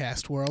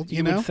podcast world,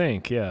 you know? would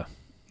think, yeah.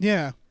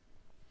 Yeah.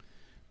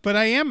 But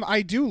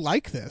I do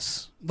like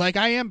this. Like,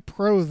 I am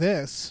pro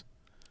this.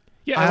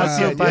 Yeah, I I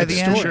also, like by the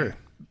the idea, end- sure.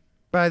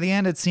 By the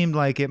end, it seemed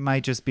like it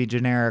might just be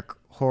generic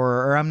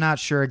horror, or I'm not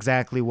sure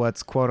exactly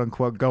what's quote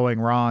unquote going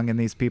wrong in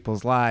these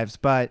people's lives,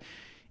 but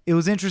it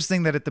was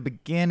interesting that at the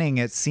beginning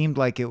it seemed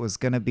like it was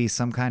going to be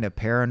some kind of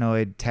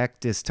paranoid tech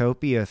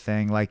dystopia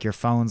thing, like your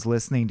phone's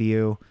listening to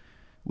you,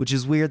 which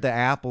is weird that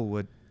Apple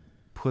would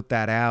put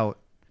that out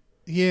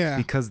Yeah.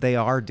 because they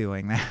are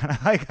doing that.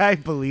 Like, I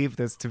believe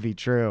this to be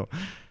true.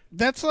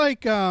 That's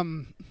like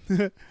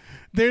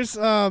there's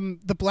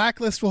the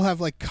Blacklist will have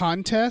like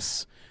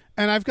contests,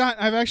 and I've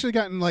actually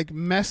gotten like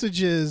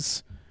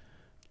messages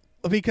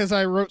because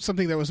I wrote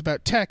something that was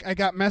about tech. I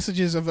got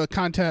messages of a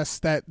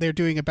contest that they're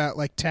doing about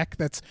like tech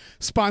that's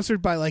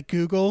sponsored by like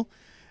Google,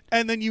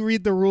 and then you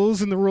read the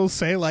rules, and the rules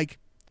say like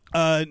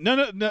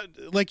no,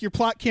 like your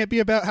plot can't be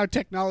about how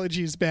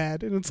technology is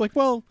bad, and it's like,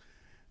 well,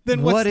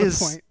 then what's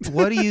the point?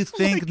 What do you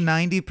think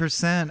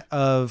 90%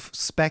 of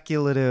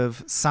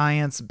speculative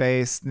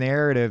science-based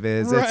narrative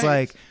is? It's Right.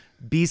 like,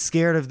 be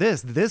scared of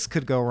this. This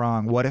could go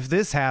wrong. What if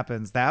this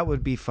happens? That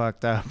would be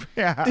fucked up.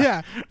 Yeah.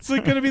 Yeah, it's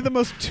like going to be the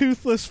most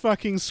toothless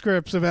fucking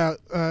scripts about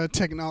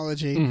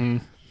technology.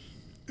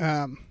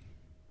 Mm-hmm.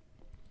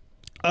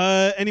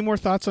 Any more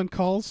thoughts on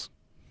calls?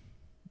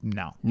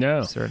 No.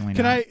 No. Certainly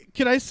Can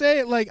not. I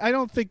say, like, I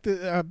don't think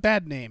the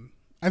bad name.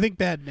 I think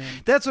bad name.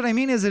 That's what I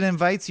mean, is it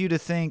invites you to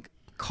think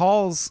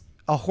calls.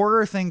 A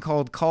horror thing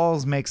called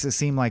calls makes it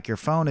seem like your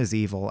phone is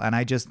evil, and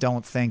I just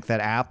don't think that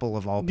Apple,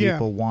 of all Yeah.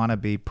 people, want to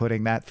be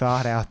putting that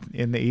thought out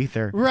in the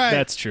ether. Right.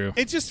 That's true.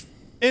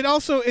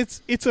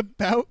 It's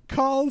about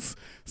calls.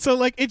 So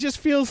like it just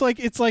feels like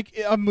it's like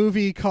a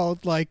movie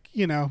called like,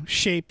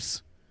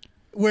 Shapes,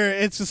 where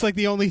it's just like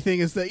the only thing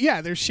is that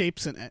there's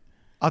shapes in it.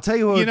 I'll tell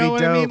you what You would know be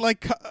what dope. I mean?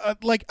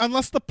 Like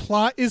unless the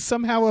plot is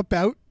somehow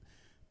about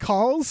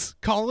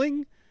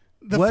calling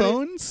the What if-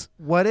 phones.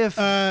 What if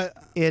Uh,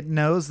 it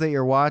knows that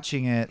you're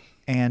watching it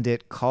and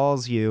it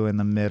calls you in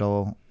the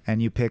middle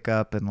and you pick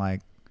up and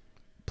like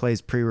plays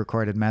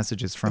pre-recorded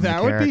messages from That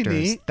the would be characters?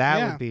 neat. That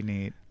Yeah. would be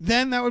neat.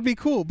 then that would be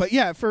cool. But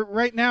yeah, for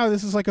right now,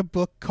 this is like a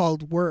book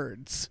called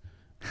Words.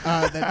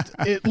 That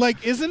it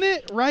like, isn't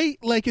it right?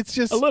 Like it's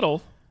just A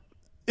little.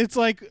 it's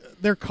like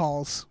they're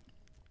calls,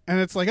 and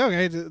it's like,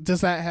 okay,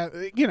 does that have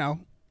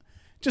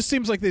just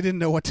seems like they didn't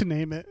know what to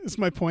name it, is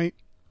my point.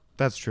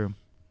 That's true.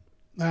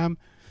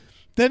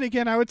 Then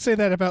again, I would say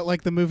that about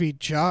like the movie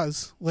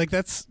Jaws. Like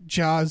that's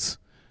Jaws.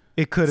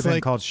 It could have It's been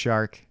like- called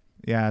Shark.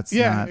 Yeah, it's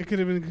Yeah, not. it could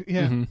have been.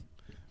 Yeah. Mhm.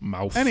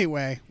 Mouth.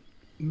 Anyway,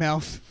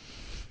 mouth.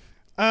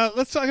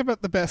 Let's talk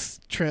about the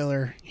best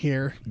trailer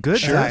here.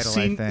 Good title,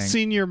 I think.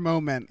 Senior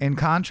moment. In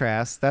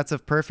contrast, that's a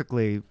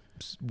perfectly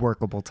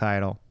workable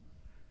title.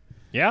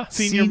 Yeah.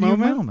 Senior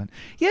moment?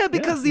 Yeah,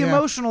 because the Yeah.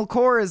 emotional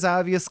core is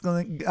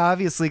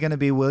obviously going to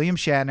be William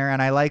Shatner,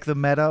 and I like the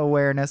meta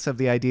awareness of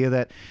the idea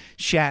that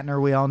Shatner,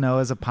 we all know,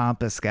 is a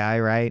pompous guy,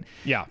 right?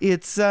 Yeah.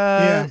 It's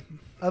Yeah.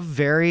 a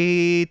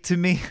very, to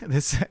me,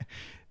 this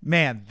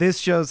man, this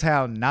shows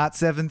how not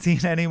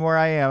 17 anymore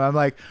I am. I'm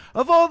like,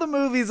 of all the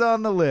movies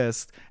on the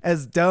list,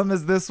 as dumb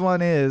as this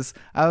one is,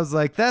 I was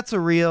like, that's a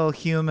real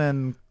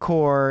human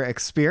core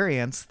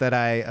experience that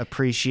I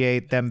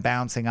appreciate them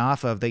bouncing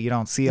off of that you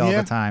don't see all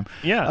Yeah. the time.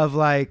 Yeah. Of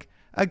like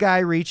a guy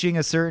reaching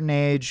a certain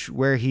age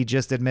where he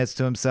just admits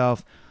to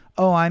himself,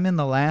 oh, I'm in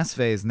the last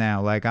phase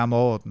now. Like, I'm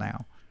old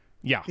now.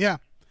 Yeah. Yeah.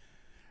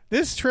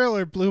 This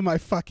trailer blew my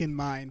fucking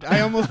mind. I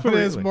almost put it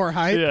as Really? more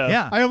hype. Yeah.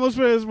 Yeah. I almost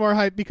put it as more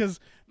hype because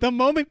the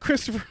moment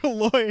Christopher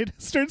Lloyd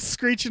starts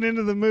screeching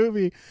into the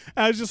movie,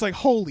 I was just like,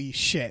 holy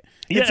shit.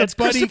 Yeah, It's a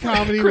buddy Christopher-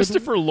 comedy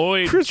Christopher with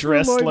Lloyd Christopher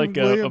dressed Lloyd like and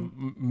a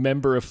William.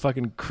 member of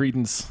fucking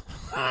Creedence.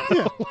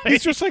 Yeah.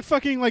 He's just like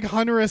fucking like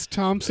Hunter S.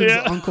 Thompson's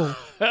Yeah. uncle.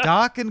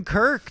 Doc and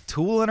Kirk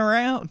tooling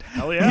around.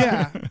 Hell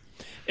yeah. Yeah.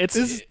 It's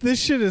This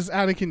shit is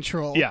out of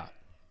control. yeah.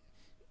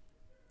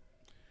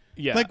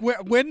 Yeah. Like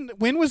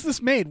when was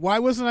this made? Why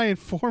wasn't I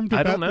informed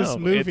I don't about this know.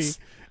 movie It's-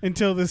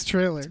 until this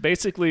trailer?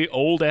 basically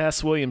old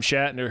ass William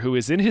Shatner, who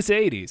is in his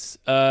 80s,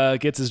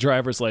 gets his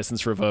driver's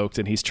license revoked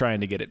and he's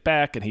trying to get it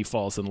back, and he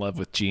falls in love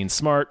with Jean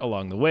Smart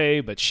along the way,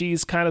 but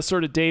she's kind of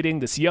sort of dating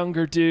this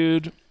younger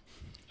dude.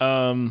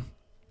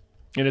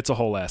 And it's a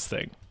whole ass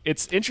thing.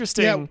 It's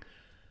interesting Yeah.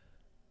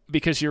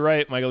 because you're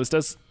right, Michael. This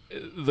does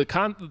the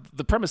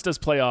premise does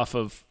play off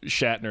of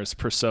Shatner's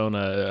persona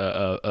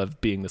of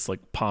being this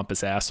like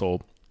pompous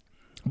asshole,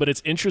 but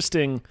it's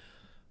interesting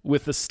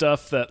with the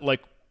stuff that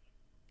like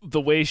the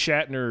way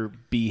Shatner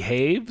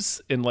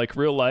behaves in like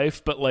real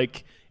life, but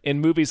like in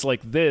movies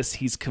like this,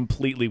 he's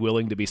completely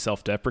willing to be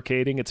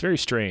self-deprecating. It's very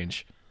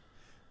strange.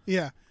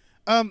 Yeah.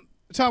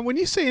 Tom, when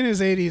you say in his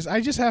 80s, I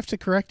just have to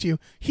correct you.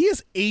 He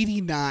is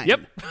 89.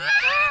 Yep.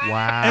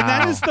 Wow. And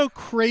that is the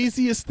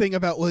craziest thing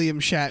about William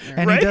Shatner.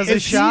 And Right? he does a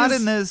It's- shot he is-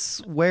 in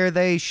this where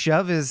they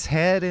shove his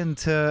head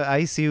into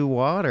icy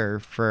water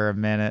for a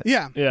minute.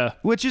 Yeah. Yeah.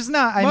 Which is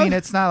not, I Well- mean,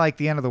 it's not like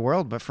the end of the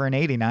world, but for an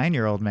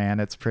 89-year-old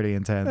man, it's pretty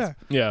intense. Yeah.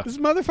 Yeah. This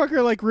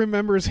motherfucker like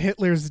remembers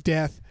Hitler's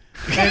death.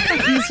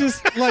 And he's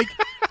just like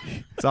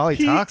It's all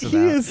he talks about. He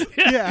is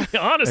yeah.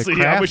 Honestly,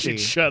 Like I wish crafty. he'd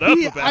shut up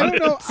about I don't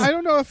know. it. I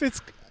don't know if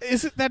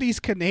is it that he's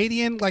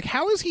Canadian? Like,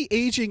 how is he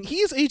aging? He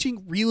is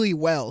aging really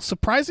well,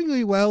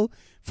 surprisingly well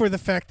for the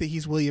fact that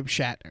he's William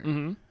Shatner.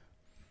 Mm-hmm.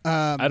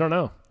 I don't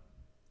know.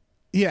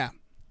 Yeah,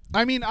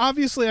 I mean,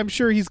 obviously, I'm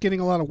sure he's getting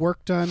a lot of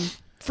work done.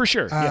 For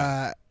sure.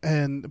 Yeah.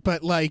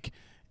 But like,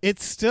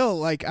 it's still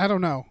like I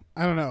don't know.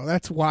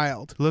 That's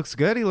wild. Looks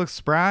good. He looks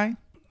spry.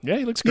 Yeah,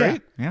 he looks Yeah.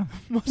 great. Yeah.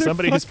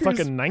 Somebody who's Motherfucker's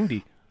fucking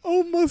 90.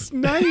 almost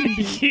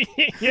 90,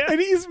 Yeah. and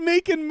he's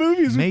making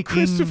movies Making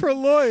with Christopher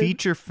Lloyd.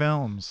 feature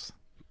films.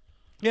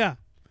 Yeah,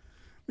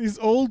 these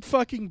old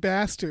fucking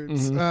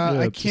bastards.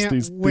 I just can't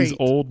these wait.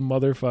 old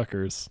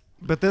motherfuckers.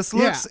 But this Yeah.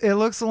 looks it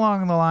looks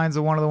along the lines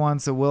of one of the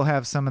ones that will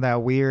have some of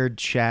that weird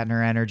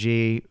Shatner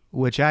energy,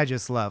 which I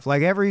just love.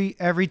 Like every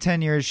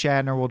 10 years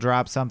Shatner will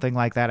drop something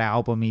like that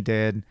album he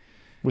did.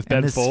 With And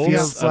Ben this Folds.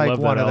 feels I like love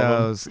one that of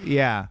album. those.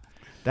 Yeah.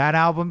 That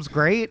album's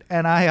great,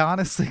 and I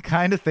honestly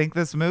kind of think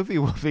this movie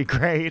will be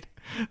great.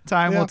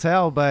 Time Yeah. will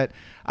tell, but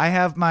I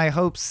have my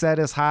hopes set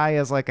as high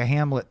as like a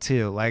Hamlet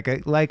 2,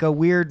 like a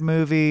weird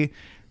movie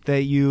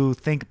that you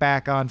think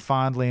back on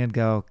fondly and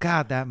go,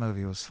 God, that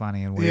movie was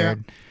funny and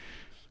weird.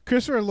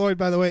 Christopher Lloyd,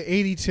 by the way,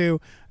 82.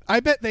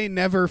 I bet they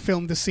never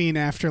filmed a scene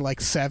after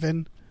like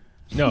 7.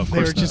 No, of They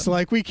course were just not.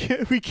 like, we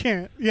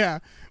can't. Yeah,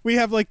 we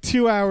have like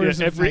 2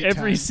 hours. Yeah, of every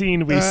nighttime.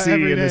 scene we see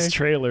every in this day.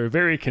 trailer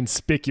very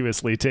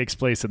conspicuously takes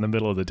place in the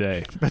middle of the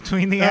day.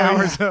 Between the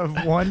hours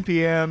of 1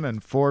 p.m.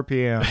 and 4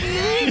 p.m.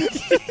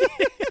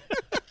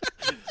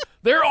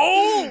 They're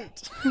old.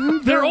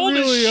 They're old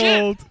really as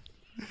shit. old.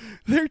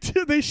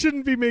 They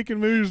shouldn't be making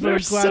movies, but They're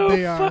I'm glad so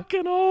they are.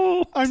 fucking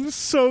old. I'm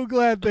so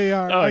glad they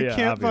are. Oh, I yeah,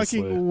 can't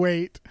obviously. fucking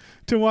wait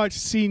to watch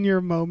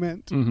Senior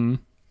Moment. Mm-hmm.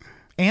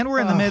 And we're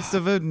in the midst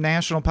of a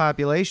national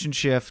population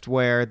shift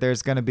where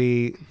there's going to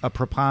be a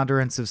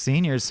preponderance of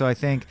seniors. So I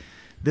think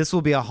this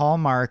will be a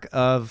hallmark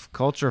of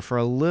culture for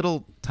a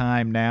little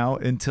time now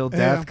until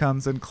death Yeah.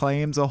 comes and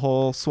claims a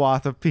whole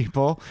swath of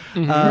people.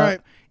 Right.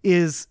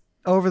 Is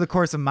over the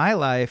course of my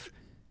life,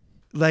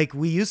 like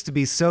we used to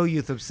be so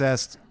youth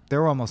obsessed,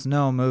 there were almost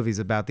no movies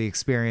about the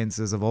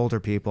experiences of older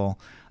people.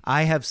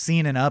 I have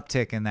seen an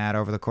uptick in that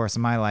over the course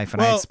of my life,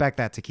 and I Well- expect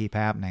that to keep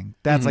happening.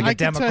 That's like I a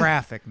can tell-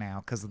 demographic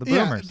now because of the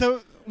boomers.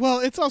 Well,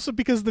 it's also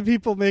because the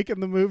people making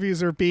the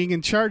movies or being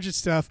in charge of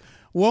stuff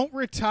won't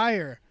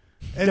retire.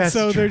 And That's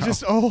so they're true.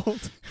 just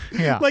old.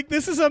 Yeah. Like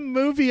this is a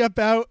movie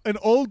about an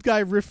old guy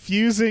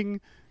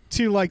refusing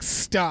to like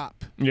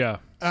stop. Yeah.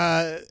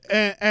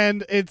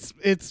 And it's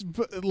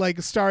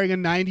like starring a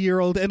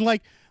 90-year-old and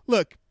like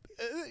look,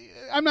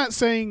 I'm not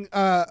saying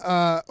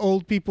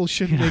old people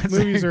shouldn't make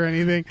movies or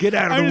anything. Get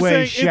out of I'm the just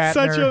way, saying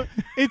Shatner.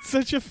 it's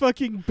such a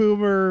fucking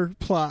boomer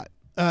plot.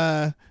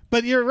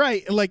 But you're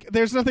right. Like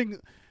there's nothing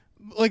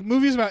like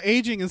movies about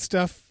aging and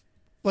stuff.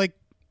 Like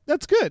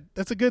that's good.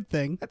 That's a good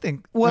thing. I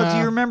think. Well, do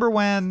you remember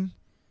when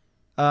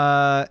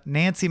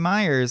Nancy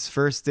Myers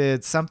first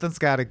did Something's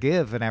Gotta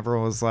Give, and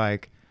everyone was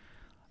like,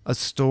 a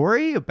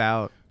story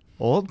about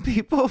old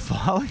people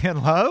falling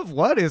in love?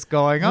 What is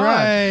going on?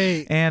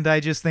 Right. And I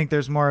just think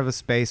there's more of a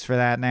space for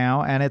that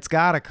now. And it's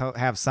got to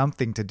have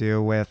something to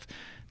do with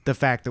the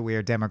fact that we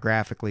are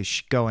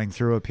demographically going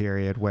through a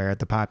period where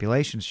the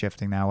population's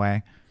shifting that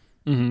way.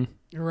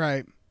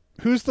 Right.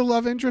 Who's the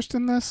love interest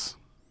in this?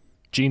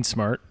 Gene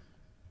Smart.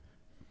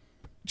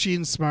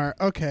 Gene Smart.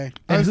 Okay.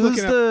 I And was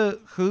who's looking up-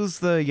 who's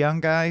the young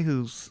guy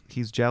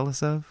he's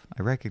jealous of?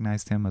 I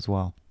recognized him as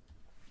well.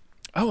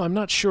 Oh, I'm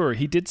not sure.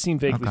 He did seem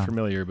vaguely Okay.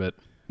 familiar, but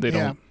they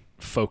Yeah. don't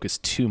focus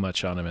too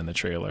much on him in the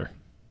trailer.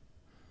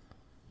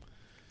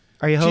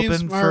 Are you Gene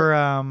hoping Smart-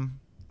 for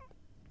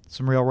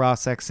some real raw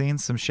sex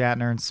scenes, some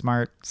Shatner and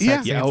Smart sex Yeah.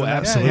 scenes? Yeah, oh, in that?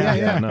 absolutely. Yeah,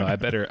 Yeah, yeah. no, I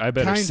better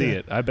see Kinda.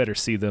 it. I better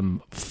see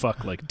them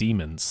fuck like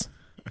demons,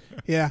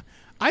 Yeah.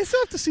 I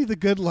still have to see The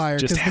Good Liar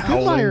just because The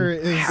Good Liar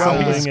is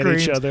howling at each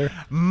screams. other.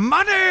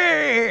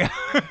 Money.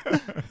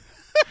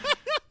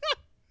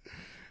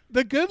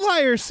 The Good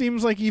Liar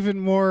seems like even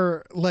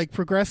more like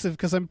progressive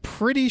because I'm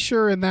pretty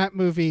sure in that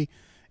movie,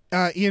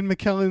 Ian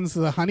McKellen's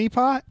the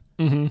honeypot,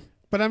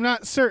 but I'm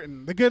not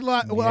certain. The Good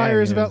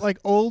Liar is he about is. like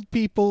old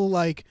people,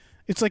 like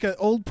it's like an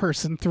old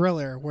person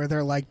thriller where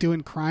they're like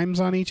doing crimes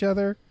on each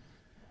other.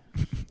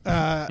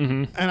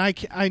 And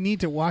I need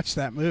to watch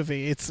that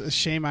movie. It's a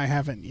shame I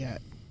haven't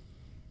yet.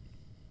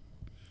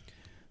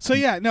 So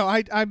yeah, no,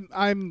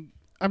 I'm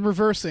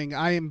reversing.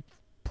 I am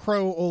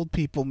pro old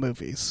people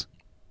movies.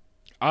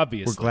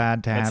 Obviously, We're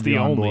glad to that's have the you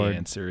on only board.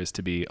 answer is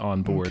to be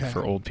on board Okay.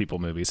 for old people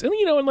movies, and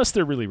unless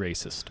they're really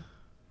racist,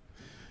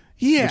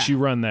 Yeah, which you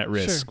run that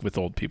risk Sure. with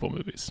old people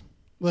movies.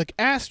 look,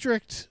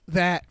 asterisk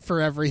that for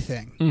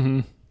everything. Mm-hmm.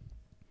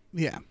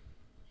 Yeah.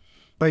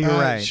 But you're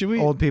right. should we-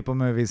 Old people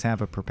movies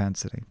have a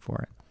propensity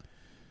for it.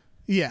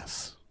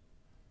 Yes.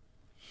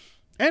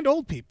 And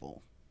old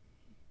people.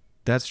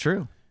 That's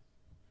true.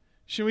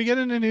 Should we get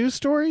into news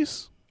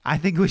stories? I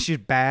think we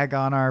should bag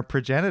on our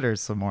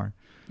progenitors some more.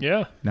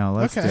 Yeah, No,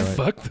 let's Okay. do it.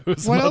 fuck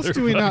those. What else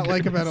do we not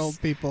like motherfuckers. about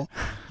old people?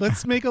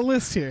 Let's make a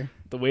list here.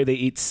 The way they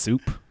eat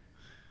soup.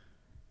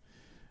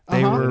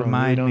 They Uh-huh.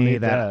 remind We don't me need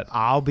that, that.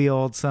 I'll be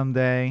old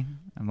someday.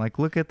 I'm like,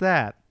 look at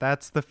that.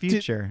 That's the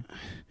future.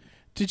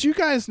 Did you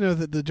guys know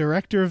that the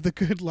director of The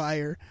Good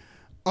Liar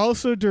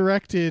also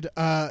directed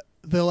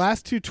the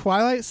last two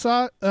Twilight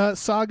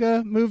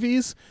Saga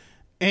movies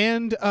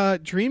and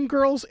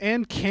Dreamgirls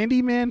and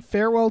Candyman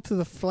Farewell to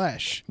the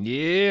Flesh?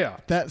 Yeah,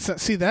 That's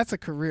a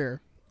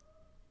career.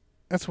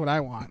 That's what I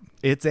want.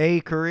 It's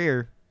a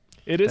career.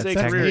 it is That's a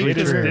career. technically It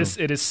is true. this.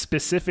 It is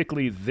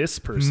specifically this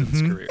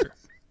person's career.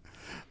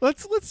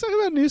 Let's talk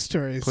about news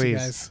stories, you Please.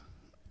 guys.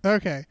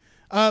 Okay.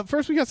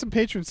 First, we got some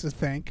patrons to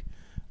thank.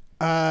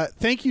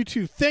 Thank you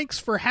to Thanks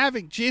for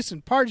having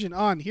Jason Pargin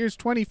on. Here's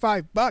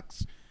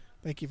 $25.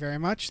 Thank you very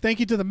much. Thank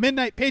you to the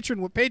Midnight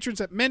Patron with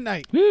patrons at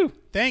midnight. Woo!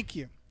 Thank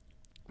you.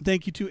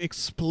 Thank you to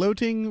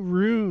Exploding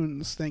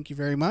Runes. Thank you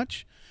very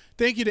much.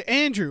 Thank you to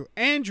Andrew.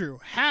 Andrew,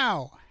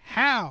 how?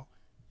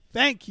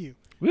 Thank you.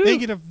 Woo.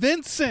 Thank you to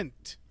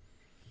Vincent.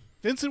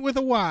 Vincent with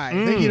a Y.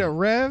 Thank you to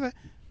Rev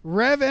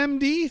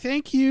MD.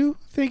 Thank you.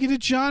 Thank you to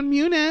John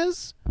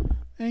Munez.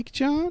 Thank you,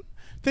 John.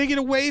 Thank you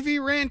to Wavy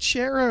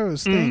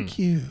Rancheros. Thank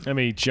you. Let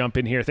me jump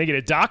in here. Thank you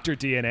to Dr.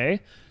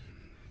 DNA.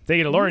 Thank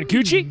you to Lauren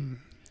Gucci.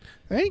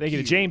 Thank Thank you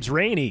you to James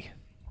Rainey.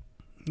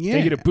 Yeah.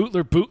 Thank you to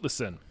Bootler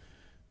Bootlesson.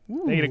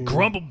 Ooh. Thank you to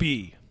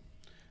Grumblebee.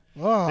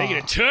 Oh, Thank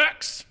you to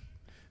Tux.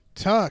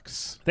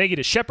 Tux. Thank you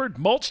to Shepard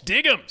Mulch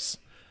Diggums.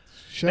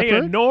 Thank you to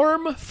Shepard.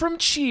 Norm from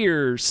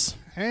Cheers.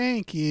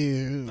 Thank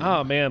you.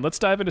 Oh, man. Let's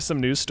dive into some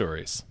news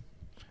stories.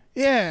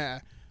 Yeah.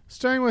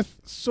 Starting with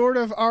sort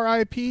of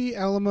RIP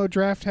Alamo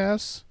Draft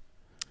House.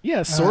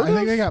 Yeah, sort of. I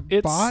think they got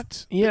It's-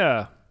 bought.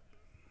 Yeah.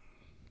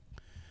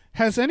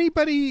 Has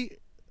anybody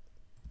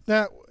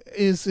that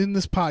is in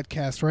this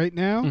podcast right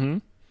now Mm-hmm.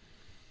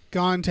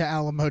 gone to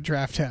Alamo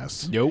Draft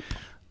House? Nope.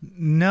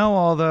 No,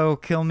 although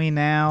Kill Me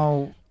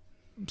Now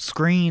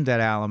screened at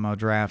Alamo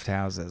Draft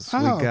Houses.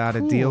 Oh, We got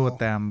a deal cool. with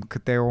them.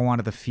 They were one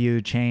of the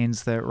few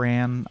chains that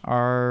ran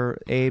our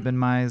Abe and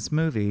Mai's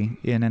movie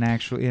in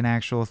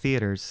actual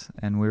theaters,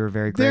 and we were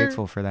very They're-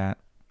 grateful for that.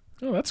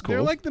 Oh, that's cool.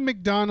 They're like the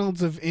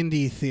McDonald's of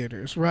indie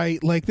theaters,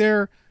 right? Like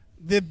they're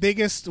the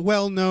biggest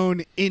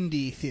well-known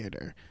indie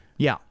theater.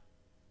 Yeah.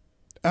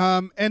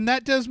 And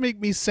that does make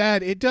me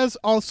sad. It does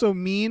also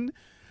mean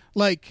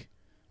like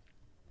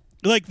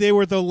they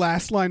were the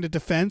last line of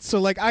defense.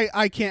 So like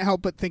I can't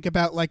help but think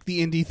about like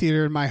the indie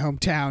theater in my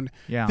hometown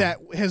Yeah. that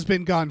has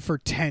been gone for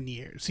 10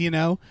 years, you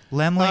know?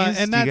 Lemley's,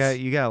 and that's-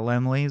 you got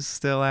Lemley's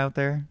still out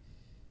there,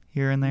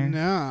 here and there.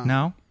 No.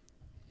 No.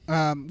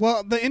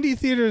 Well, the indie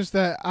theaters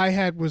that I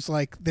had was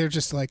like they're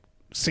just like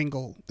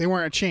single. They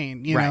weren't a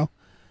chain, you Right. know.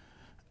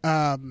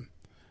 And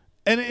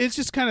it's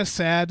just kind of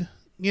sad,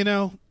 you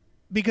know,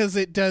 because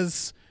it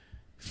does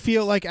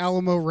feel like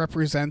Alamo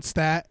represents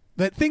that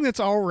thing that's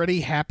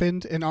already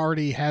happened and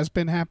already has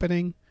been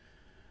happening.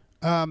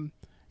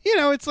 You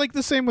know, it's like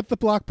the same with the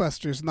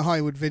blockbusters and the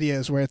Hollywood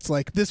videos where it's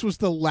like this was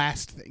the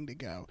last thing to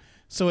go.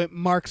 So it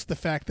marks the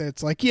fact that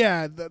it's like,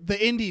 yeah, the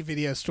indie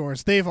video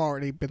stores, they've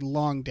already been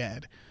long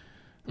dead.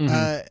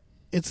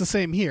 It's the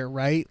same here,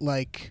 right?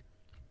 Like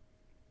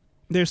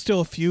There's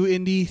still a few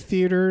indie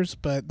theaters,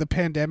 but the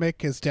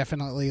pandemic has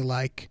definitely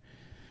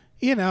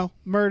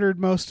murdered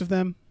most of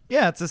them.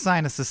 Yeah, it's a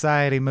sign of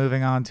society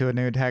moving on to a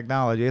new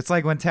technology. It's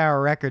like when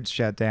Tower Records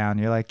shut down.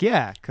 You're like,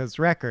 yeah, because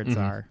records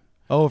are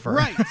over.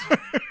 Right.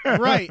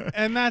 Right.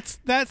 And that's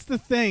the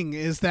thing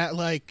is that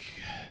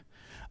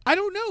I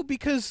don't know,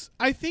 because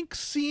I think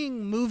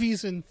seeing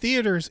movies in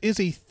theaters is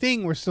a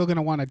thing we're still going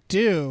to want to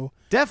do.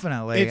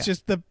 Definitely. It's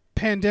just the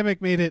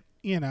pandemic made it,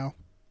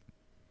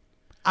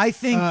 I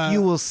think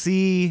you will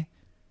see,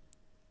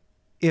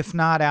 if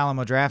not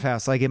Alamo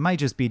Drafthouse, it might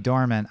just be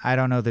dormant. I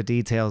don't know the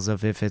details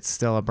of if it's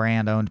still a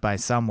brand owned by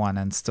someone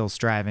and still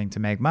striving to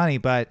make money,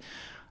 but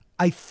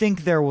I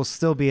think there will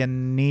still be a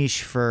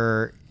niche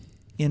for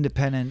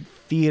independent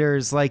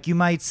theaters. You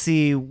might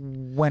see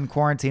when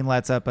quarantine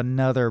lets up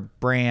another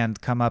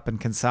brand come up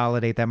and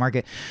consolidate that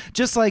market.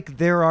 Just like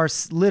there are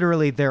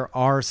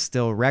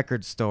still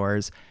record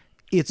stores.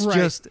 It's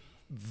just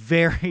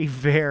very,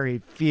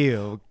 very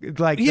few.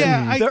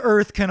 The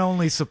earth can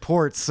only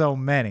support so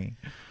many.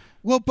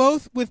 Well,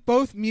 with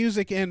both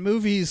music and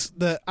movies,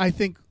 I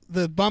think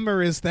the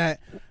bummer is that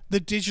the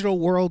digital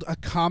world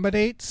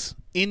accommodates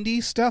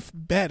indie stuff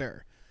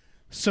better.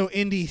 So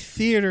indie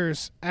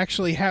theaters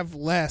actually have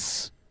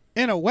less,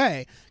 in a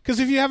way. Because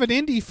if you have an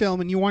indie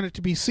film and you want it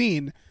to be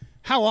seen,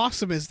 how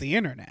awesome is the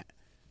internet?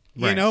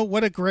 Right.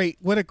 What a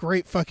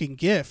great fucking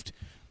gift.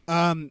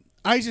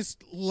 I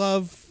just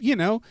love,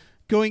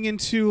 going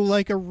into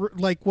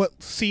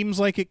what seems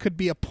like it could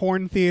be a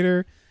porn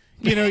theater,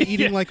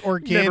 eating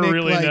organic. Never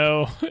really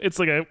know. It's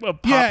like a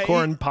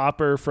popcorn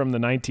popper from the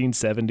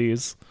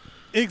 1970s.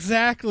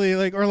 Exactly,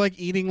 or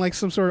eating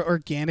some sort of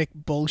organic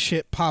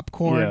bullshit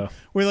popcorn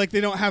where they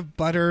don't have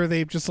butter.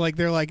 They just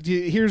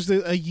here's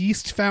a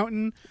yeast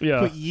fountain. Yeah,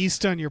 put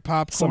yeast on your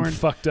popcorn. Some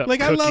fucked up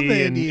I love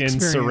the in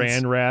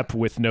Saran wrap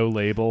with no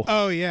label.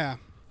 Oh yeah.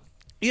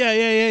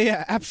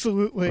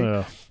 Absolutely.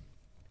 Yeah.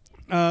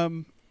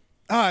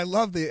 I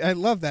love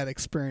that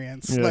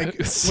experience. Yeah.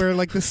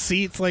 Where the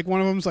seats, one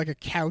of them's a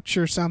couch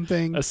or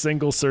something. A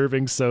single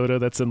serving soda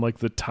that's in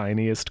the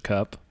tiniest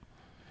cup.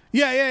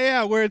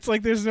 Yeah. Where it's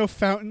there's no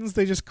fountains.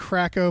 They just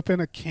crack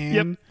open a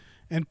can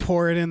and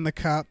pour it in the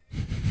cup.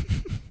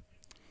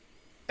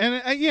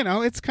 And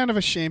it's kind of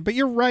a shame. But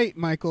you're right,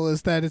 Michael,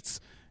 is that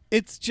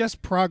it's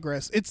just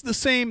progress. It's the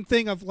same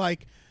thing of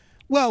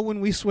when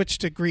we switch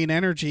to green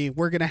energy,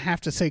 we're going to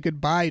have to say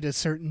goodbye to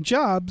certain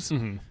jobs.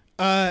 Mm-hmm.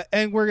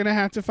 And we're going to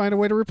have to find a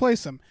way to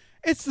replace them.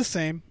 It's the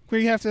same.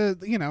 We have to,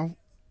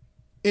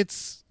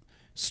 it's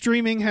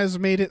streaming has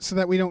made it so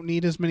that we don't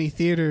need as many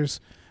theaters.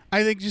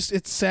 I think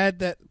it's sad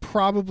that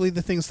probably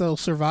the things that'll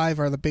survive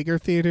are the bigger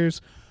theaters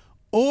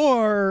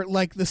or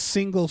the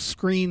single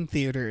screen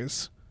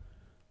theaters.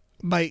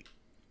 I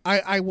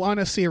want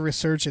to see a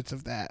resurgence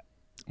of that.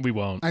 We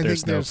won't.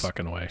 There's no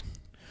fucking way.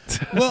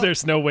 Well,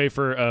 there's no way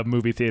for a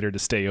movie theater to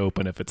stay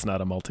open if it's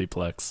not a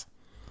multiplex.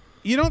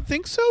 You don't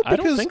think so? Because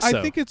I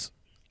don't think so.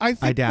 I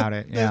doubt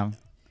it. Yeah.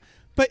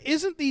 But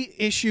isn't the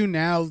issue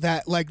now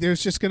that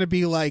there's just going to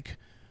be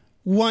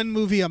one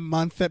movie a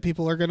month that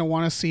people are going to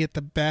want to see at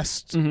the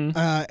best,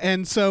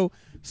 and so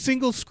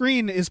single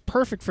screen is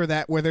perfect for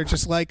that. Where they're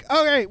just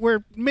all right,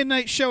 we're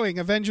midnight showing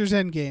Avengers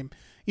Endgame.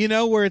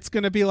 Where it's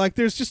going to be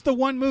there's just the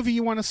one movie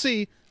you want to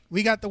see.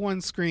 We got the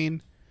one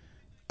screen.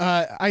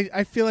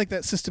 I feel like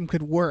that system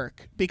could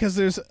work because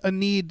there's a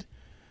need.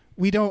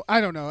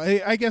 I don't know.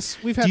 I guess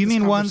we've had. Do you this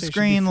mean one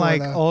screen before,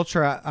 though.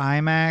 Ultra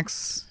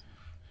IMAX?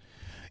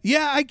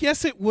 Yeah, I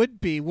guess it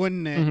would be,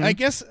 wouldn't it? Mm-hmm.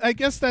 I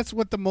guess that's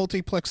what the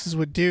multiplexes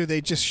would do.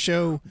 They just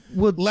show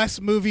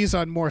less movies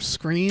on more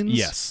screens.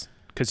 Yes,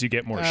 because you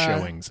get more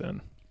showings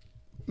in.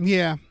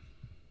 Yeah.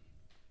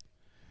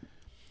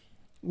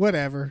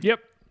 Whatever. Yep.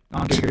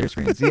 On bigger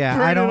screens.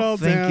 Yeah, I don't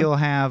think you'll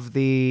have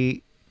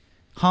the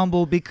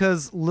humble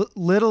because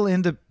little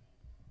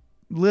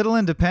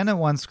independent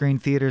one screen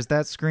theaters,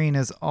 that screen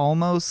is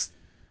almost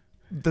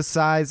the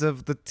size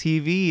of the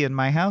TV in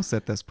my house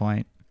at this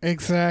point.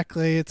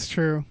 Exactly, it's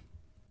true.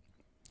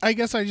 I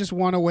guess I just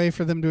want a way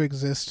for them to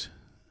exist.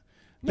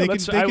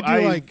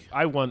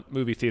 I want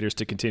movie theaters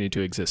to continue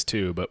to exist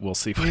too, but we'll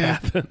see what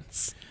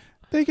happens.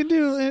 They can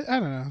do, I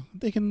don't know,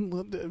 they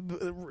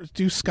can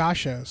do ska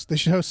shows. They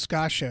should host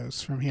ska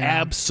shows from here.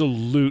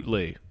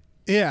 Absolutely.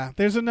 Yeah,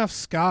 there's enough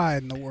ska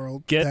in the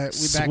world. Get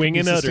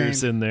swinging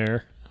udders in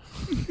there.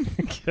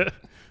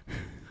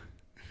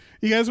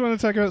 You guys want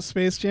to talk about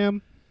Space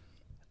Jam?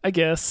 I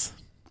guess.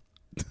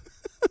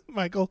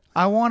 Michael?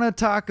 I want to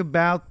talk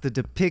about the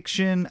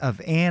depiction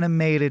of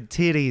animated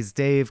titties,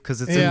 Dave,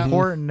 because it's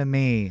important to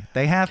me.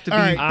 They have to be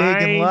big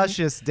and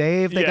luscious,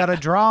 Dave. They got to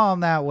draw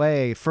them that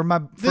way. For my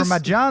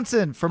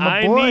Johnson, for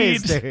my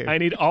boys, Dave. I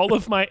need all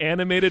of my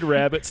animated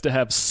rabbits to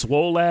have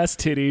swole ass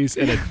titties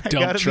and a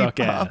dump truck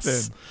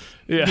ass.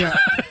 Yeah.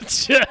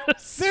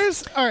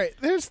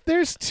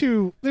 There's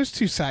two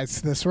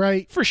sides to this,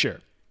 right? For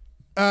sure.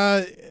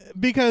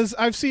 Because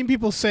I've seen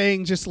people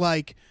saying just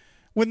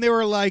when they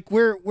were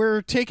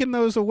we're taking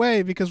those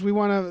away because we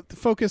want to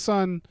focus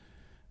on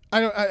I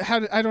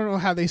don't know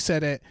how they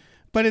said it,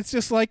 But it's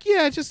just like,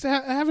 yeah, just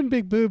having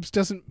big boobs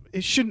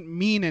it shouldn't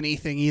mean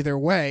anything either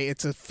way.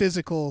 It's a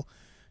physical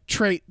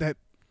trait that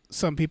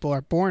some people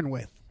are born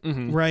with,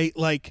 right?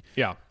 Like,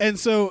 Yeah. And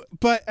so,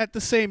 but at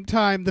the same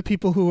time, the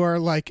people who are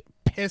like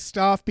pissed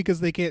off because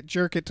they can't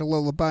jerk it to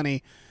Lola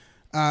Bunny,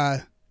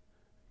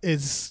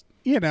 is,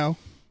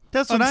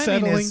 That's what I mean.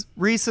 unsettling. Is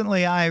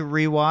recently I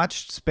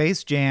rewatched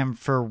Space Jam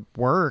for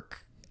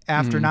work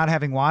after not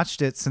having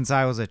watched it since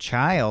I was a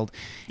child.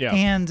 Yeah.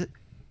 And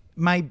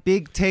my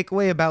big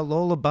takeaway about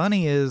Lola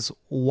Bunny is,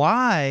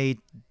 why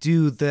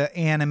do the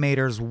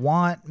animators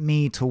want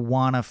me to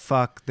want to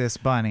fuck this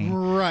bunny?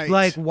 Right.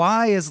 Like,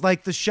 why is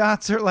like the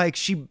shots are like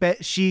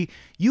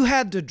you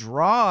had to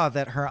draw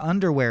that her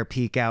underwear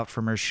peek out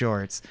from her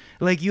shorts.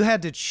 Like, you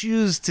had to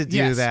choose to do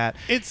Yes. that.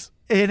 It's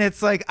And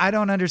it's like, I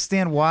don't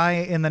understand why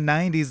in the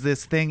 90s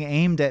this thing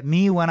aimed at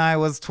me when I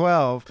was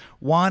 12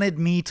 wanted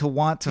me to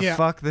want to Yeah.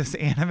 fuck this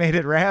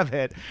animated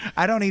rabbit.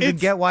 I don't even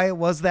get why it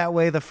was that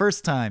way the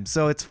first time.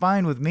 So it's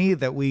fine with me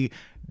that we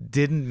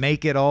didn't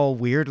make it all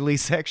weirdly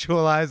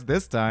sexualized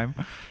this time.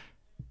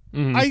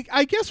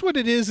 I guess what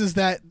it is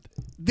that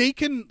they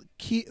can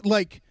keep,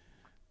 like,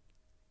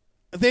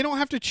 they don't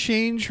have to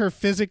change her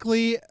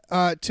physically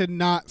to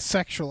not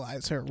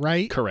sexualize her,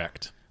 right?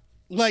 Correct.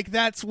 Like,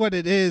 that's what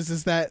it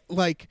is that,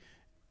 like,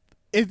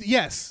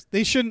 yes,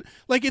 they shouldn't,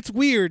 like, it's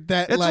weird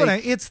that, That's like,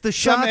 what it's the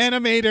some shots.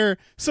 animator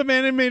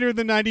in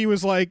the 90s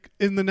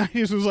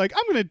was like,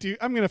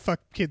 I'm gonna fuck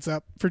kids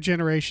up for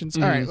generations.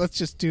 All right, let's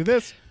just do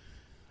this.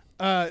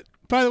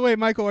 By the way,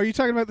 Michael, are you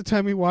talking about the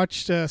time we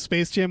watched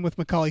Space Jam with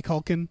Macaulay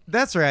Culkin?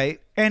 That's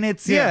right. And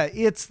it's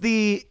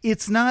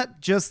it's not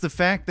just the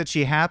fact that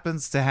she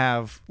happens to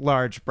have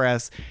large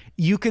breasts.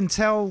 You can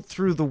tell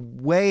through the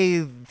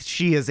way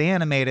she is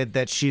animated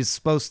that she's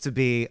supposed to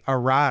be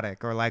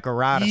erotic or like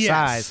eroticized.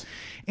 Yes.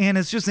 And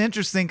it's just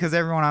interesting because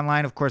everyone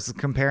online, of course, is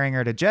comparing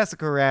her to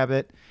Jessica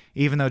Rabbit,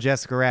 even though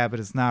Jessica Rabbit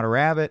is not a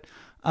rabbit.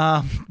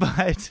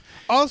 But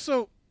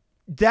Also,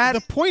 that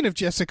the point of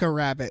Jessica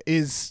Rabbit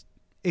is,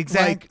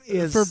 exact like,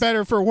 is for better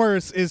or for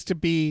worse, is to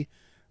be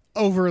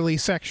overly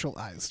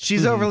sexualized.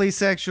 she's overly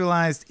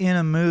sexualized in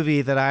a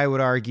movie that I would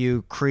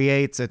argue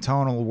creates a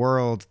tonal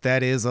world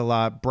that is a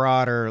lot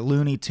broader.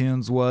 Looney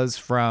Tunes was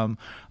from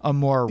a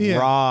more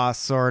raw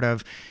sort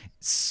of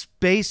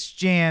Space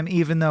Jam,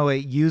 even though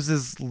it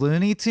uses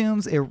Looney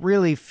Tunes, it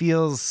really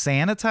feels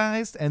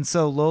sanitized. And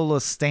so Lola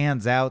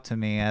stands out to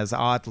me as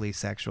oddly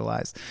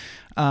sexualized.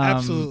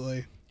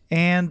 Absolutely.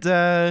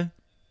 And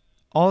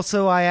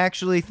also, I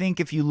actually think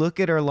if you look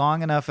at her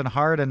long enough and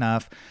hard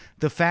enough,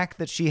 the fact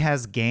that she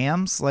has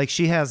gams, like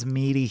she has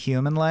meaty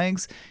human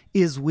legs,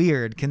 is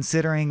weird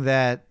considering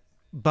that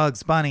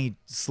Bugs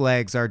Bunny's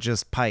legs are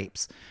just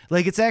pipes.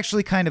 Like, it's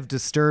actually kind of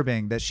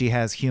disturbing that she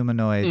has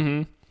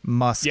humanoid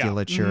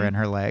musculature in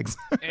her legs.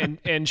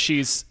 and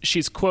she's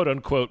quote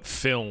unquote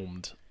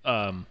filmed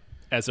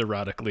as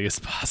erotically as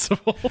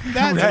possible.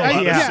 That's,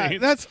 Right, yeah.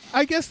 that's.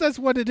 I guess that's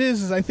what it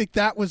is. Is I think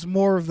that was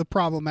more of the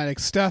problematic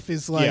stuff.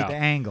 Is like, Yeah. The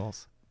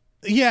angles.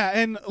 yeah,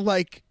 and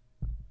like,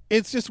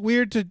 it's just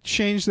weird to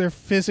change their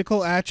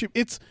physical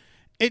attributes.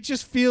 It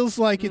just feels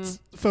like it's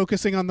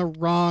focusing on the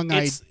wrong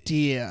It's-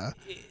 idea.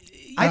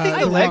 I think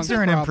the wrong legs are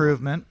an problem.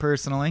 improvement,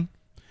 personally.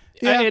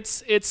 Yeah.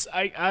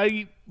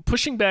 I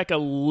pushing back a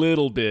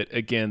little bit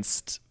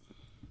against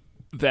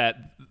that.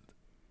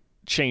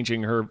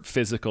 Changing her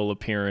physical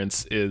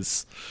appearance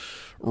is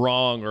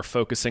wrong or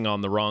focusing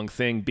on the wrong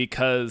thing,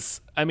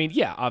 because I mean,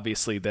 yeah,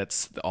 obviously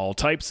that's all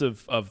types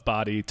of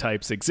body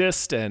types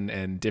exist,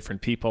 and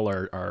different people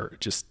are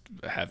just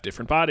have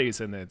different bodies,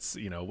 and it's,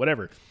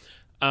 whatever.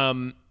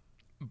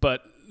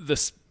 But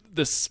this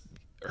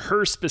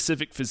her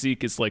specific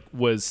physique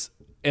was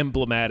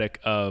emblematic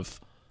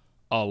of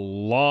a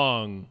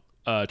long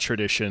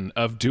tradition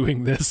of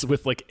doing this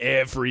with like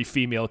every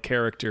female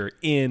character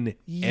in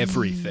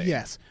everything.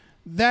 Yes,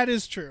 that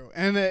is true.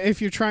 And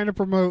if you're trying to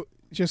promote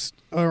just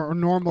or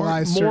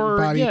normalize certain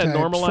body types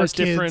normalize for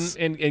different kids,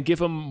 and give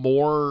them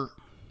more.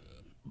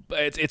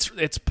 It's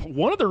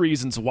one of the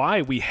reasons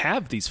why we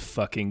have these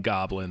fucking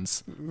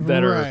goblins that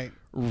Right. are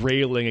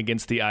railing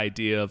against the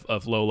idea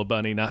of Lola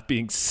Bunny not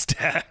being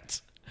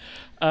stacked,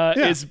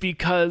 is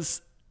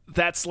because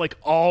that's like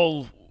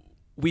all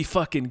we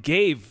fucking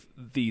gave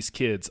these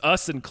kids,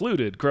 us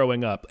included,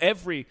 growing up.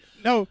 Every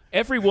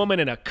woman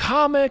in a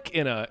comic,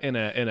 in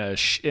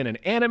an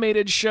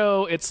animated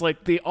show, it's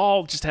like they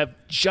all just have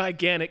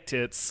gigantic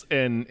tits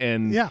and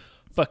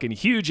fucking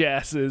huge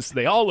asses.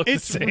 They all look the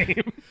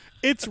same.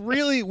 it's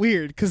really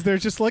weird because they're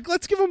just like,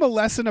 let's give them a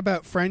lesson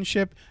about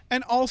friendship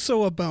and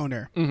also a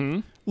boner. Mm-hmm.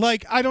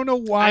 Like, I don't know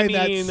why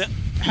that's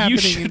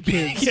happening in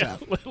kids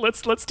stuff.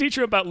 Let's teach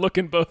them about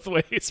looking both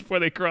ways before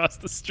they cross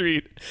the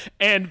street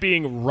and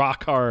being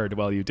rock hard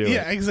while you do it.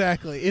 Yeah,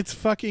 exactly. It's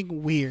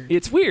fucking weird.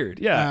 It's weird,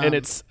 yeah. And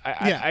it's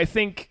yeah. I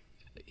think,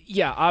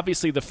 yeah,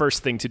 obviously the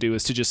first thing to do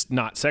is to just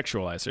not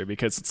sexualize her,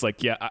 because it's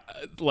like,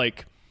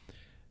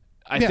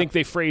 I think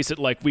they phrase it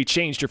like, we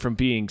changed her from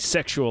being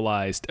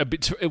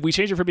sexualized. We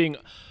changed her from being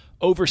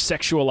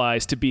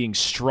over-sexualized to being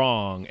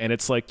strong. And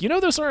it's like,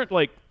 those aren't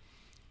like,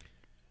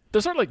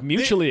 Those are like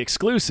mutually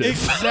exclusive.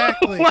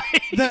 Exactly.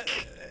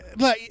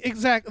 Like-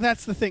 Exactly.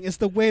 That's the thing. It's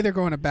the way they're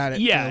going about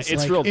it. Yeah, feels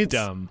it's like real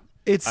dumb.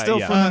 It's still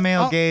yeah. from the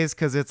male I'll- gaze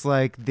because it's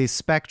like the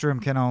spectrum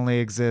can only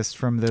exist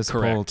from this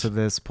pole Correct. to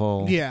this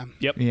pole. Yeah.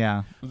 Yep.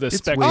 Yeah. The It's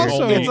spectrum weird.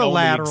 Also- only, It's a only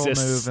lateral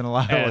exists move in a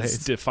lot of as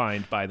ways.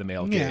 defined by the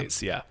male Yeah.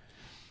 gaze. Yeah.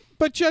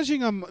 But judging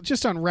them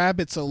just on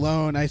rabbits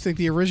alone, I think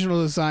the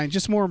original design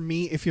just more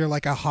meat if you're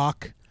like a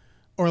hawk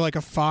or like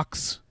a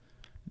fox,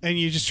 and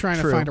you're just trying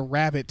True. to find a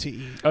rabbit to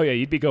eat. Oh yeah,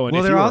 you'd be going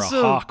Well, if you they're were also-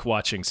 a hawk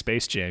watching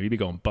Space Jam. You'd be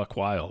going buck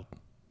wild.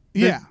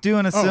 They're Yeah.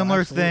 doing a Oh,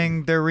 similar absolutely.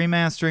 thing. They're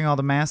remastering all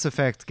the Mass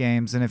Effect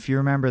games, and if you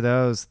remember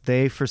those,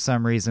 they for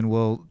some reason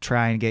will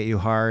try and get you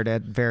hard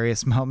at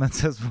various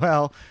moments as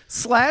well.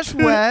 Slash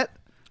wet,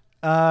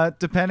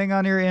 depending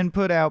on your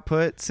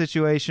input-output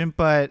situation,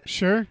 but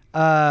Sure.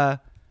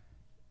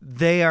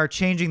 they are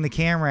changing the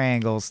camera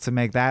angles to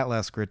make that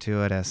less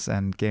gratuitous,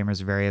 and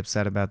gamers are very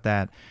upset about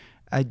that.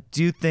 I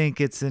do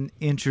think it's an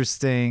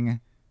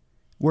interesting...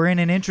 We're in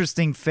an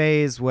interesting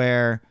phase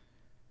where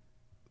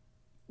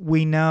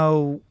we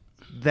know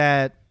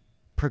that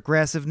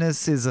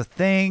progressiveness is a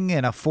thing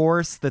and a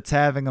force that's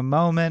having a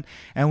moment,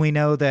 and we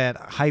know that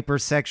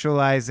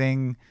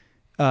hypersexualizing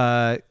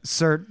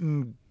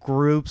certain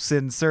groups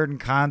in certain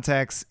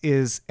contexts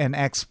is an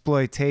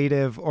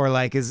exploitative or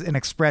like is an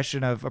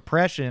expression of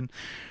oppression.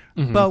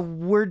 But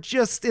we're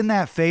just in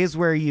that phase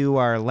where you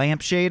are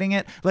lampshading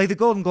it. Like the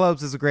Golden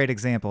Globes is a great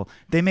example.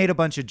 They made a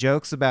bunch of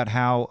jokes about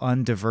how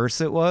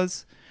undiverse it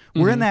was.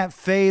 We're in that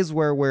phase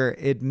where we're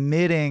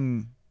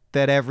admitting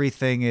that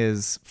everything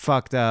is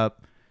fucked up,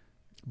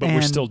 But we're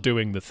And- still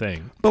doing the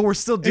thing. but we're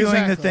still doing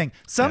the Exactly. thing.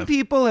 Some Yeah.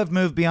 people have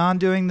moved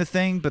beyond doing the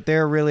thing, but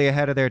they're really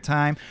ahead of their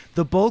time.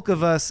 The bulk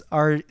of us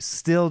are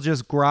still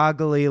just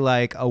groggily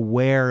like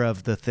aware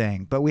of the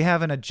thing, but we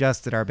haven't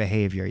adjusted our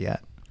behavior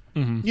yet.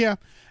 Yeah.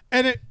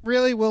 And it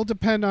really will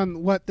depend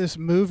on what this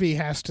movie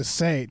has to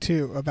say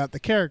too about the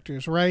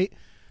characters, right?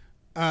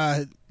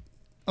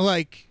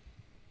 Like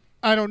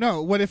I don't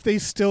know. What if they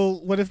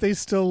still what if they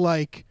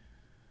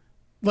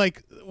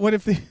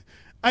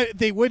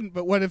they wouldn't,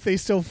 but what if they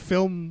still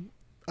film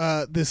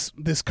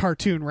this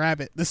cartoon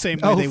rabbit the same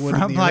way they would in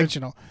from the like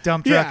original?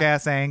 dump Yeah. truck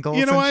ass angles.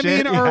 You know and what I mean?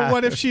 shit? Or Yeah.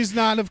 what if she's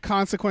not of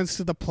consequence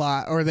to the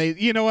plot? Or they,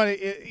 you know what?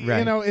 You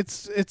Right. know,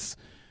 it's.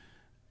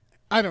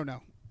 I don't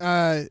know.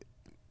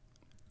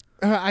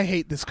 I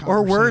hate this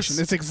conversation. Or worse.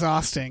 It's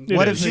exhausting. It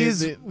What is.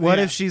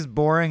 if she's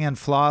boring and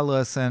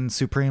flawless and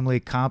supremely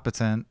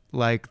competent?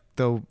 Like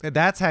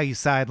that's how you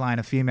sideline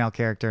a female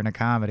character in a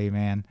comedy,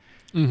 man.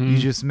 You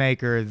just make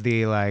her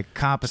the like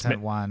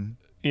competent one.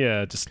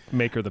 Yeah, just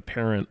make her the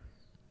parent.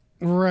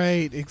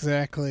 Right?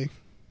 Exactly.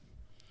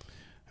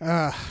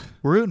 We're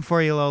rooting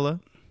for you, Lola.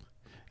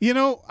 You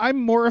know, I'm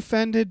more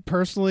offended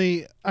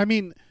personally. I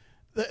mean,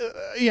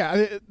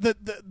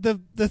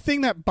 the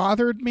thing that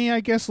bothered me, I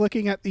guess,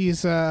 looking at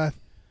these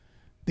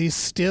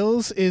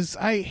stills is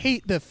I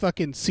hate the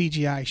fucking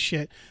CGI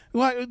shit.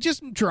 Well,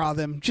 just draw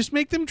them. Just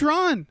make them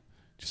drawn.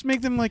 Just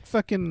make them like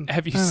fucking.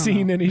 Have you I don't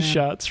seen know, any man.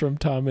 shots from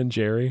Tom and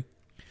Jerry?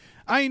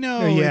 I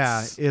know.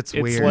 Yeah, it's- it's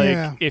It's weird. like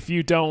Yeah. if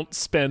you don't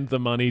spend the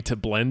money to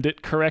blend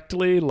it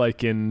correctly,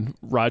 like in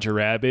Roger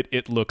Rabbit,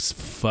 it looks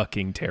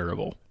fucking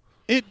terrible.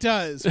 It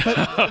does,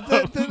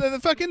 but the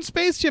fucking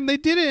Space Jam, they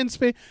did it in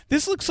space.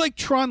 This looks like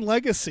Tron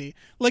Legacy.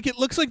 Like it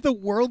looks like the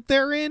world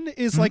they're in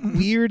is like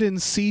weird and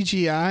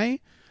CGI,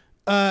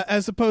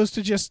 as opposed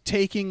to just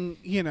take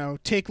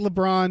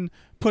LeBron,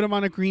 put him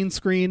on a green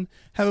screen,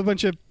 have a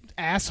bunch of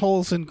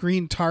assholes and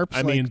green tarps.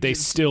 I mean, they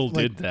still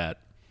did that.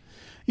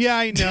 Yeah,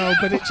 I know,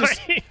 but it just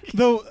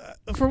though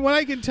from what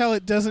I can tell,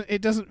 it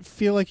doesn't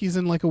feel like he's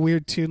in like a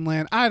weird Toon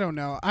Land. I don't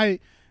know.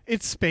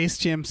 It's Space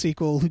Jam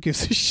sequel. Who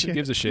gives a shit? Who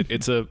gives a shit?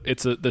 It's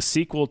the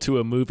sequel to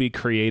a movie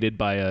created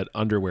by an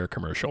underwear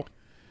commercial.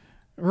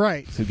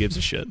 Right. Who gives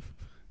a shit?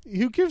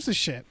 Who gives a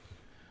shit?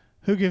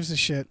 Who gives a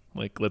shit?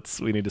 Like,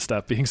 we need to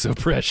stop being so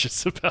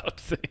precious about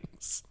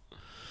things.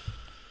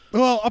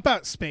 Well,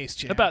 about Space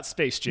Jam. About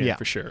Space Jam, Yeah.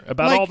 for sure.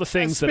 About Like, all the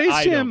things that Space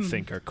I Jam- don't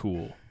think are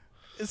cool.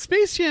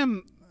 Space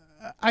Jam,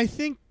 I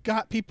think,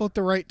 got people at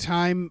the right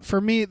time.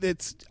 For me,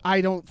 I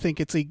don't think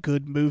it's a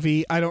good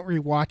movie. I don't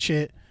rewatch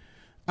it.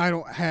 I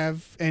don't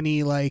have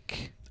any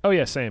like Oh,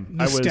 yeah, same.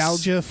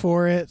 nostalgia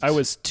for it. I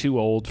was too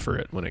old for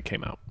it when it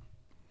came out.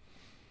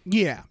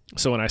 Yeah.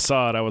 So when I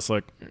saw it, I was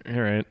like,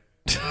 all right.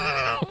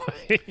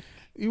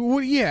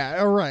 Well, yeah.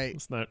 All right.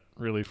 It's not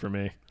really for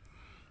me.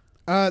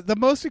 The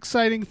most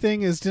exciting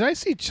thing is, did I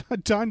see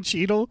Don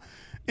Cheadle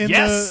in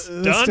Yes,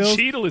 the Don stills?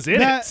 Cheadle is in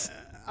that,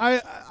 it.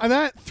 I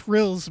that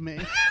thrills me.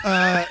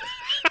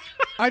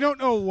 I don't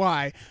know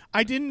why.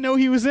 I didn't know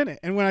he was in it,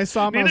 and when I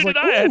saw him, I Neither was did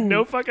like, I. I had "Ooh,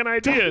 no fucking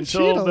idea Don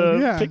until Cheadle, the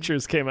yeah.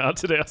 pictures came out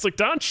today. I was like,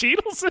 Don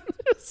Cheadle's in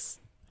this?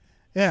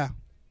 Yeah,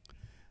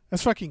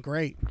 that's fucking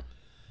great."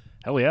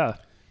 Hell yeah.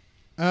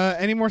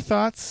 Any more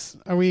thoughts?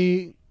 Do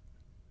we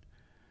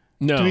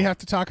No. have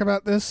to talk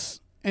about this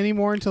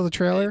anymore until the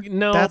trailer?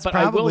 No, That's but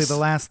I will probably the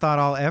last thought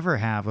I'll ever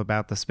have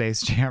about the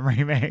Space Jam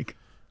remake.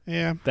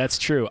 Yeah. That's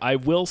true. I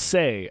will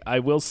say,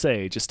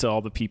 just to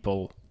all the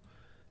people,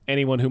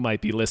 anyone who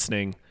might be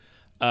listening,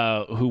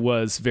 who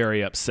was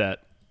very upset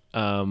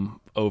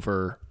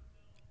over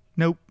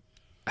Nope.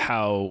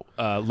 how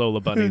Lola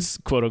Bunny's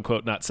quote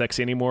unquote not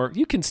sexy anymore.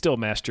 You can still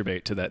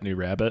masturbate to that new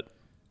rabbit.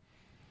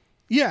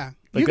 Yeah.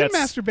 Like You can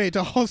that's- masturbate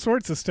to all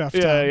sorts of stuff.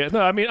 Yeah, Tom. yeah.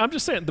 No, I mean, I'm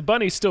just saying the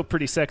bunny's still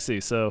pretty sexy.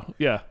 So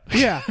yeah,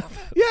 Yeah.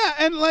 Yeah.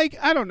 And like,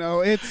 I don't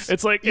know.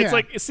 it's like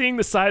seeing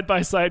the side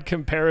by side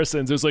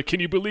comparisons. It was like, can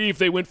you believe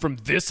they went from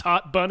this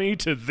hot bunny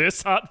to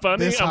this hot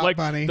bunny? This I'm hot like,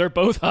 bunny. they're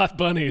both hot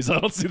bunnies. I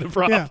don't see the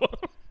problem.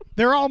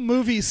 They're all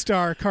movie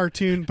star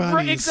cartoon bunnies.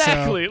 Right,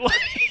 exactly.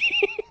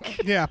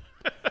 So, yeah.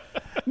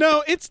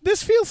 No,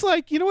 this feels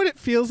like, you know what it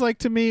feels like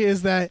to me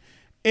is that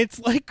it's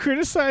like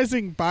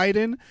criticizing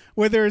Biden,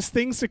 where there's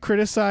things to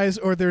criticize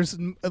or there's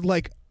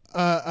like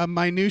a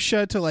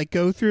minutia to like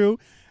go through,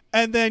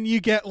 and then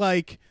you get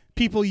like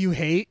people you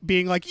hate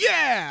being like,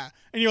 yeah,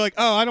 and you're like,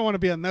 oh, I don't want to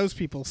be on those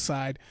people's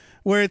side.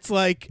 Where it's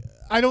like,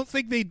 I don't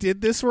think they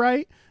did this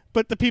right,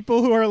 but the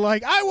people who are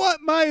like, I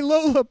want my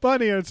Lola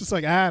Bunny, and it's just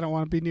like, I don't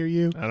want to be near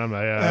you. I don't know.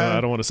 I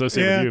don't want to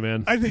associate with you,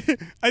 man.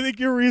 I think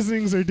your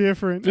reasonings are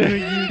different.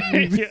 I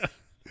think Yeah.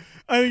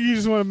 I think you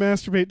just want to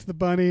masturbate to the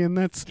bunny, and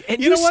that's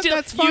And you know what? still-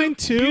 That's fine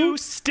too. You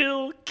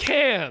still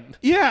can.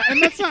 Yeah,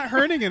 and that's not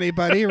hurting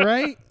anybody,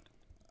 right?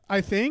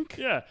 I think.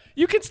 Yeah,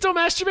 you can still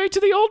masturbate to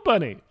the old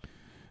bunny.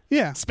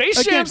 Yeah. Space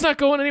Again, Jam's not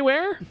going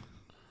anywhere.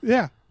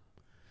 Yeah.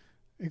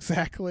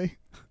 Exactly.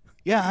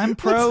 Yeah, I'm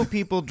pro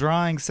people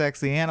drawing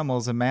sexy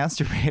animals and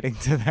masturbating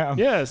to them.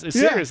 Yes,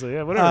 seriously.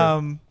 Yeah,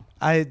 whatever.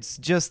 It's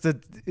just a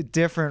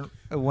different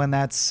when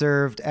that's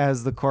served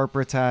as the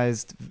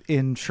corporatized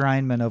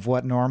enshrinement of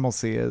what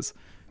normalcy is.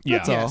 yeah,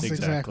 that's all.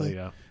 exactly.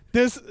 Yeah.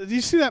 Do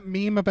you see that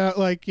meme about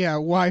like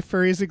why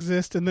furries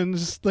exist, and then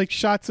just like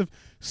shots of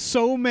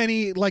so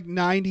many like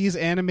 90s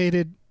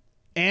animated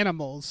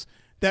animals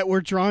that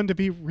were drawn to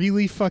be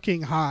really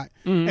fucking hot,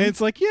 and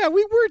it's like, yeah,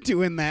 we were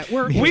doing that. We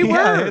Yeah,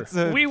 were. It's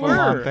a We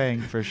full-on were.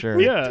 thing for sure.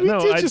 Yeah, we no,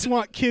 did I just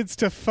want kids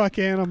to fuck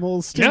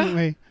animals, didn't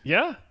we?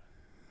 Yeah.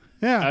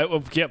 Yeah.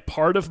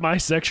 Part of my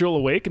sexual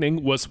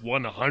awakening was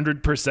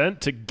 100%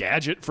 to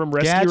Gadget from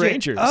Rescue Gadget.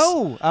 Rangers.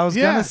 Oh, I was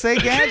Yeah. gonna say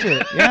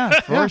Gadget. Yeah,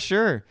 for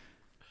sure.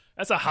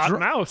 That's a hot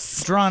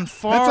mouse. Drawn That's a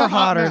far hot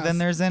hotter mouse. than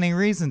there's any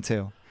reason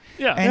to.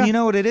 Yeah. And you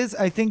know what it is?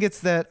 I think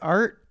it's that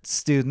art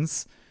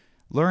students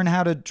learn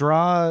how to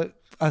draw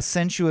a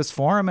sensuous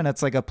form, and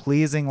it's like a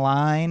pleasing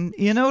line.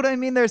 You know what I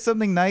mean? There's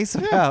something nice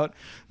about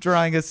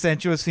drawing a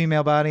sensuous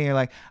female body. You're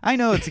like, I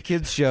know it's a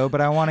kid's show,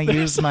 but I want to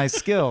use my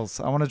skills.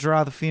 I want to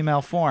draw the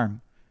female form.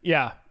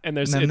 Yeah, and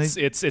there's And then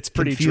it's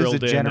pretty Confuse drilled a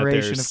in that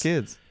generation there's of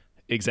kids.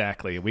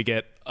 exactly. We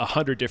get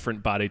 100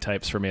 different body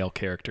types for male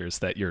characters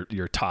that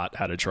you're taught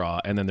how to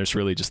draw, and then there's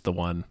really just the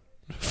one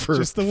for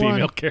Just the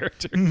female one.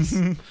 characters.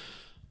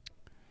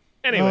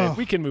 Anyway, Oh.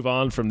 we can move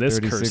on from this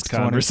 36, cursed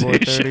 24,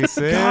 conversation.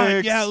 36.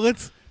 God, yeah,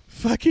 let's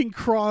fucking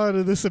crawl out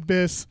of this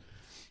abyss.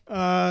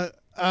 So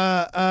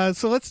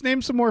let's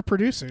name some more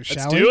producers,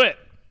 Let's shall do we?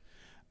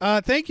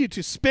 it. Thank you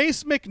to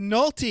Space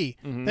McNulty.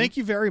 Thank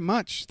you very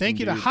much. Thank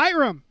you to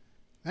Hiram.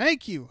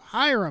 Thank you,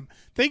 Hiram.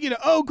 Thank you to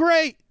Oh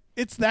Great,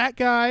 it's that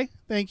guy.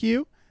 Thank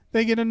you.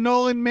 Thank you to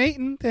Nolan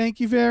Mayton. Thank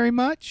you very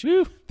much.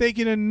 Whew. Thank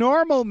you to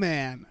Normal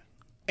Man,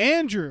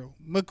 Andrew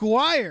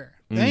McGuire.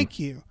 Thank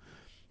you.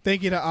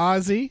 Thank you to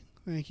Ozzy.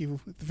 Thank you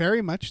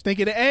very much. Thank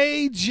you to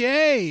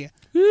AJ.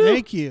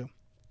 Thank you.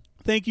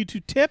 Thank you to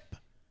Tip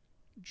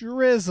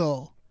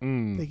Drizzle.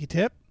 Thank you,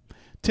 Tip.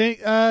 Thank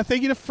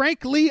you to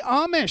Frank Lee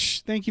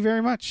Amish. Thank you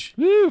very much.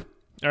 Woo.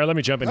 All right, let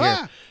me jump in here.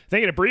 Ah.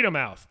 Thank you to Burrito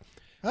Mouth.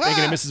 Thank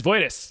you to Mrs.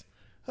 Voitis.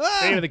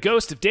 Thank you to the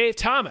ghost of Dave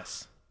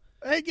Thomas.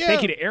 Thank you.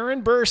 Thank you to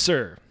Aaron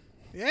Burser.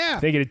 Yeah.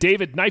 Thank you to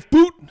David Knife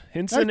Boot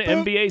Hinson, Knife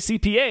Boot. MBA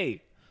CPA.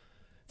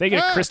 Thank you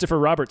to Christopher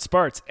Robert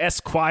Sparts,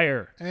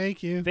 Esquire.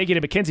 Thank you. Thank you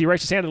to Mackenzie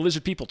Righteous Hand and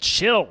Lizard People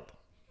Chill.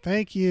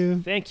 Thank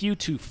you. Thank you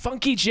to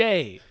Funky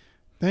J.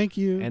 Thank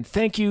you. And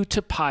thank you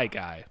to Pie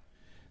Guy.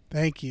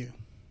 Thank you.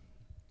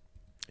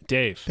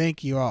 Dave.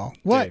 Thank you all.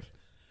 What? Dave.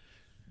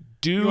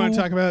 Do You want to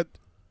talk about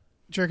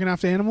jerking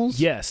off to animals?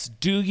 Yes.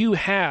 Do you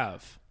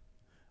have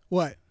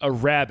What? a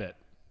rabbit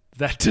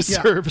that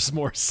deserves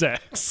more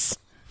sex?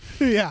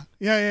 Yeah.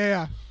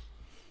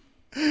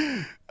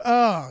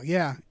 Oh,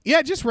 yeah.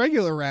 Yeah, just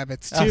regular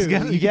rabbits, I was too.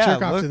 gonna- You can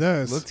jerk off look, to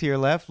those. Look to your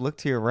left, look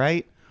to your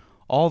right.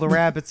 All the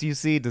rabbits you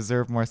see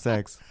deserve more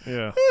sex.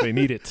 Yeah, they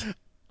need it.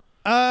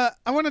 I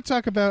want to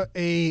talk about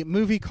a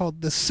movie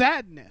called The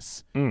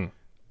Sadness.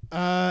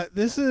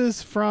 This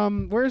is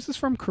from, where is this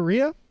from?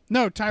 Korea?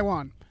 No,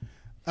 Taiwan.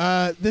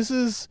 This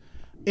is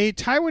a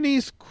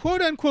Taiwanese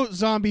quote-unquote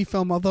zombie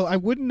film, although I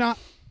would not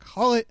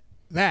call it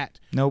that.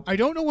 Nope. I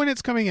don't know when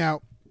it's coming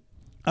out.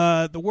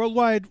 The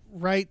worldwide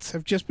rights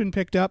have just been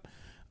picked up.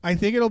 I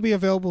think it'll be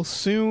available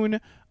soon.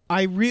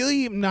 I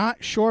really am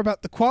not sure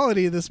about the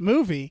quality of this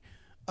movie.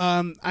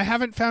 I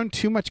haven't found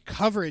too much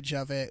coverage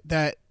of it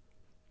that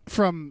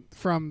from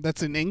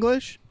that's in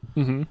English.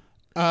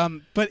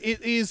 But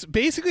it is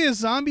basically a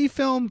zombie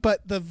film,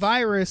 but the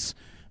virus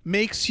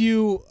makes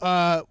you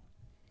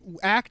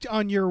act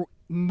on your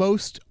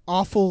most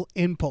awful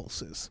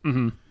impulses.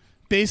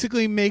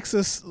 Basically makes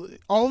us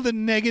all the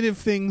negative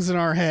things in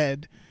our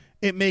head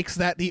it makes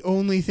that the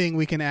only thing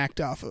we can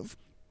act off of.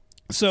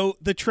 So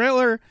the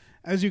trailer,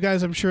 as you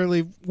guys I'm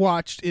surely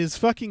watched, is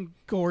fucking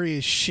gory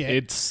as shit.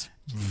 It's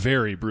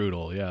very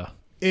brutal, yeah.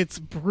 It's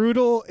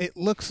brutal. It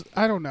looks,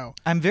 I don't know.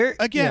 I'm very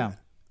Again.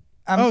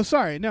 Yeah. Oh,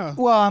 sorry. No.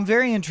 Well, I'm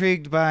very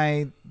intrigued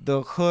by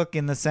the hook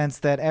in the sense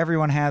that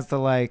everyone has the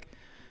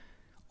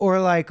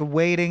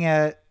waiting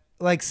at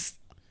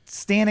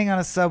standing on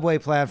a subway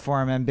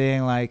platform and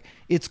being like,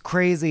 it's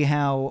crazy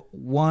how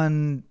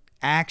one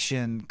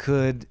action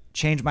could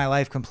change my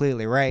life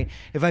completely, right?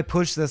 If I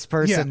push this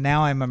person,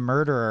 now I'm a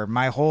murderer.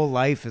 My whole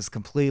life is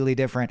completely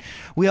different.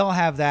 We all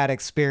have that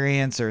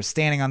experience, or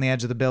standing on the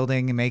edge of the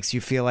building, it makes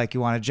you feel like you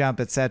want to jump,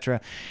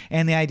 etc.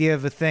 And the idea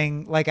of a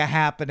thing like a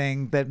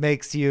happening that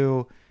makes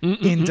you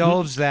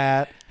indulge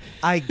that,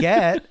 I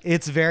get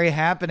it's very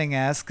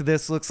Happening-esque.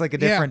 This looks like a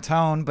different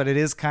tone, but it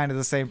is kind of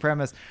the same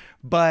premise.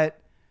 But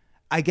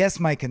I guess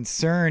my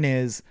concern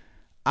is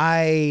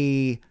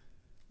my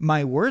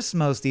worst,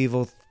 most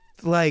evil,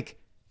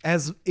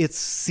 as it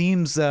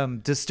seems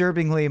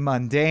disturbingly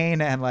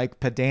mundane and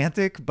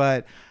pedantic,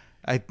 but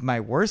my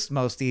worst,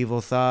 most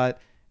evil thought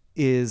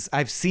is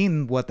I've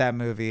seen what that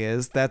movie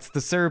is. That's the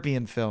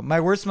Serbian film. My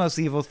worst, most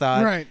evil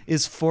thought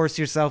is force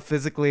yourself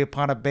physically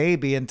upon a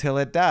baby until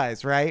it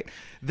dies, right?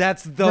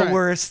 That's the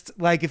worst.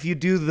 If you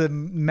do the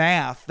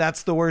math,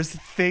 that's the worst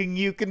thing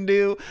you can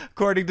do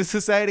according to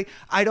society.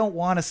 I don't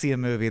want to see a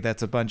movie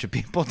that's a bunch of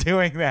people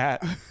doing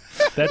that.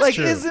 That's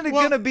true. Isn't it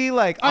going to be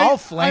I'll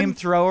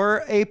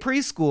flamethrower a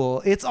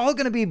preschool? It's all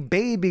going to be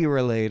baby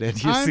related,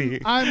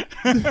 see.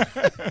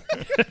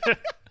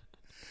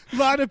 A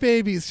lot of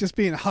babies just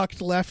being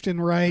hucked left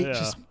and right. Yeah.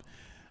 Just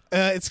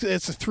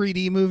it's a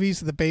 3D movie,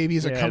 so the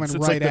babies are coming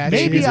right at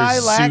maybe you. I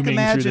lack zooming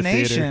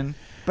imagination,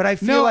 but I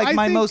feel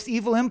my most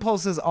evil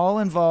impulses all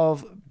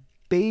involve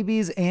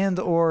babies and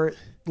or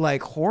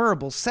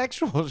horrible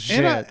sexual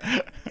shit.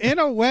 In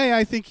a way,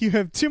 I think you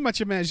have too much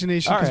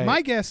imagination, because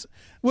my guess,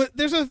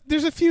 there's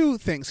a few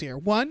things here.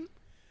 One,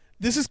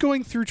 this is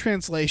going through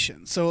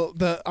translation. So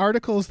the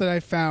articles that I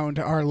found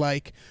are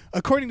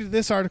according to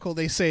this article,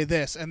 they say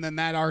this, and then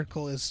that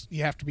article is,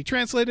 you have to be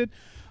translated.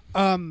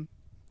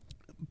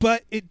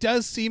 But it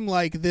does seem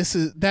like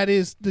that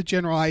is the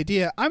general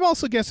idea. I'm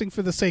also guessing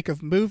for the sake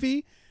of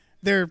movie,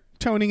 they're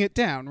toning it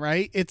down,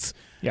 right?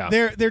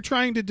 They're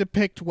trying to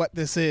depict what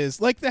this is,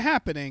 like The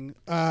Happening,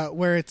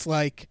 where it's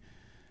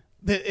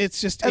it's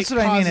just, that's it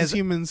what causes I mean is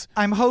humans.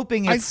 I'm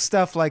hoping it's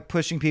stuff like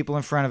pushing people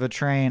in front of a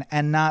train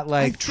and not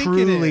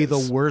truly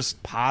the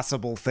worst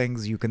possible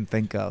things you can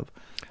think of.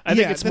 I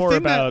think it's more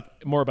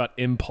about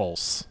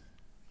impulse.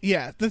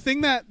 Yeah, the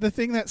thing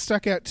that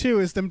stuck out too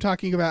is them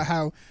talking about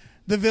how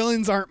the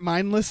villains aren't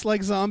mindless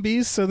like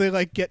zombies, so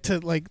they get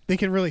to they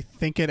can really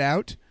think it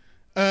out.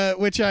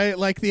 Which I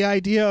like the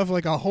idea of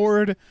a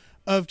horde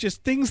of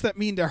just things that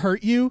mean to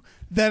hurt you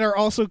that are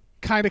also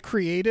kind of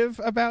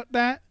creative about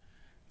that.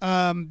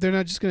 They're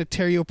not just going to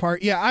tear you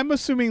apart. Yeah, I'm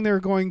assuming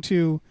they're going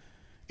to.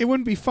 It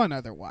wouldn't be fun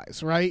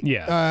otherwise, right?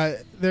 Yeah.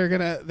 They're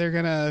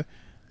gonna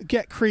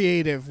get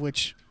creative,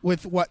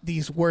 with what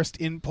these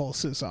worst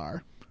impulses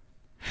are.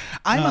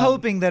 I'm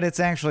hoping that it's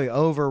actually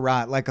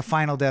overwrought, like a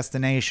Final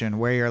Destination,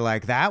 where you're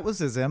that was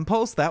his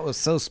impulse. That was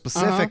so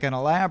specific and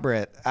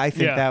elaborate. I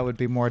think that would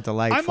be more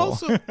delightful. I'm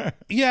also,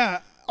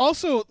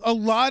 Also, a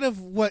lot of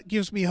what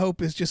gives me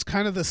hope is just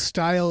kind of the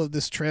style of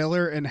this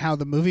trailer and how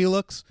the movie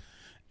looks.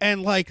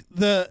 And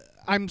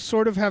I'm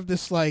sort of have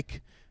this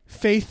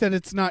faith that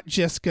it's not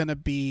just gonna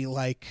be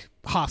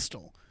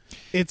Hostile.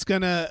 It's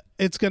gonna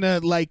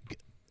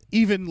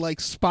even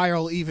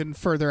spiral even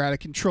further out of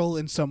control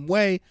in some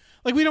way.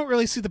 We don't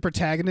really see the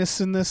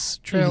protagonists in this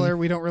trailer.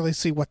 We don't really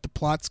see what the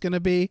plot's gonna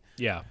be.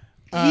 Yeah.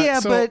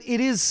 But it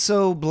is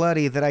so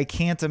bloody that I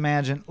can't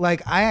imagine. I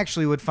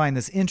actually would find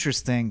this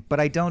interesting, but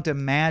I don't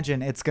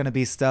imagine it's going to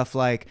be stuff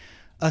like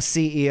a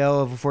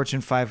CEO of a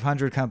Fortune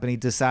 500 company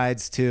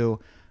decides to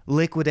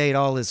liquidate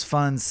all his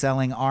funds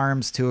selling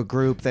arms to a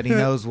group that he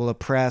knows will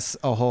oppress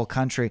a whole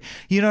country.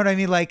 You know what I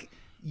mean?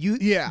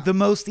 The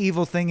most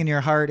evil thing in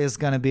your heart is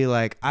going to be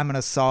I'm going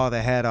to saw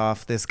the head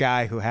off this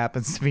guy who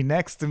happens to be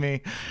next to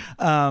me.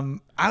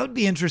 I would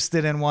be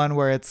interested in one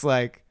where it's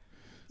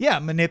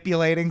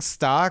manipulating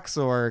stocks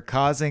or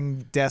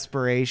causing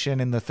desperation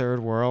in the third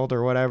world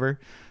or whatever.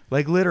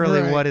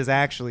 Literally what is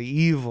actually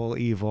evil.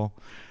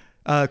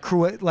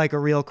 Like a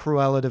real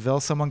Cruella de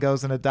Vil. Someone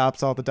goes and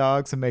adopts all the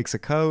dogs and makes a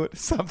coat.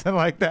 Something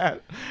like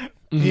that.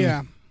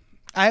 Yeah.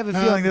 I have a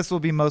feeling this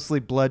will be mostly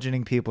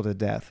bludgeoning people to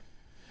death.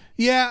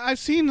 Yeah, I've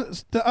seen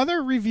the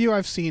other review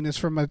I've seen is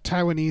from a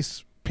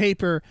Taiwanese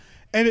paper,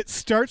 and it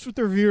starts with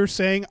the reviewer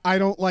saying, "I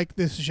don't like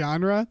this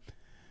genre,"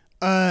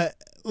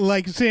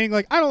 saying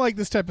I don't like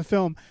this type of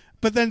film,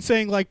 but then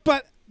saying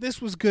but this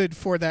was good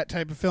for that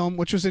type of film,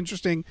 which was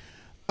interesting.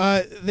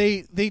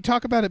 They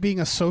talk about it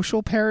being a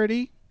social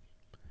parody,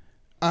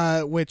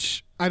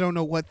 which I don't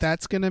know what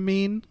that's gonna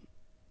mean.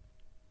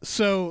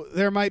 So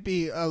there might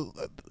be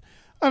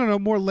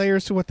more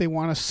layers to what they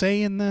want to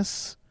say in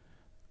this.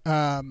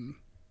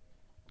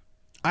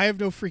 I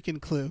have no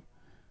freaking clue.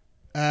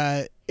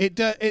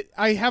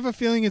 I have a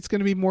feeling it's going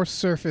to be more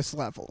surface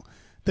level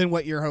than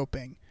what you're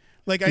hoping.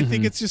 Like, I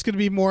think it's just going to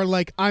be more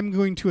like, I'm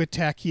going to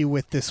attack you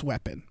with this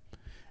weapon,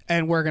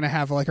 and we're going to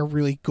have like a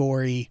really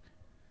gory,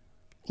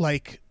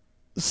 like,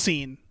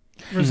 scene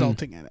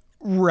resulting in it.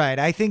 Right.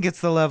 I think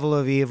it's the level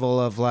of evil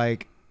of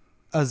like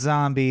a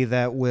zombie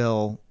that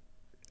will,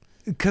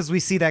 because we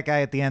see that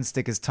guy at the end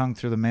stick his tongue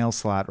through the mail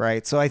slot,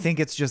 right? So I think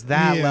it's just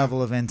that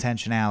level of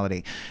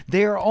intentionality.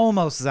 They're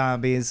almost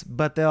zombies,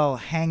 but they'll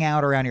hang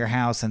out around your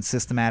house and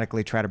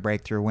systematically try to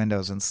break through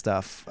windows and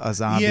stuff a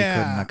zombie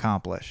couldn't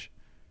accomplish.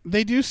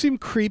 They do seem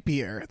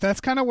creepier. That's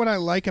kind of what I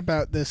like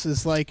about this,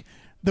 is like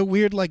the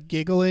weird like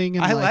giggling.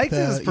 And I like liked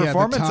his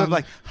performance of tongue.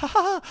 like, ha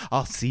ha,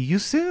 I'll see you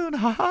soon,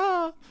 ha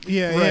ha.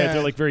 Yeah, Right, yeah.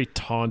 they're like very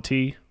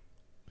taunty.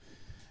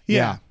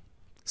 Yeah.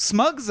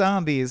 Smug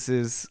zombies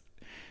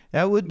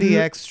that would be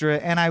extra,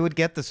 and I would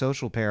get the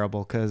social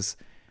parable, because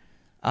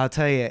I'll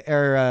tell you,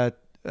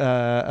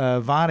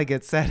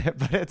 Vonnegut said it,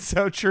 but it's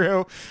so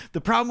true.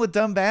 The problem with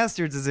dumb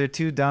bastards is they're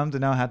too dumb to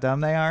know how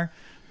dumb they are.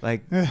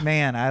 Like,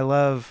 man,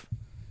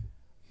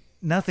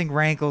 nothing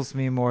rankles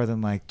me more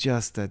than like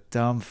just a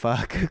dumb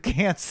fuck who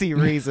can't see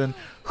reason,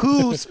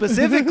 who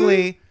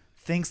specifically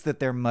thinks that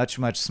they're much,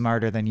 much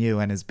smarter than you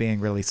and is being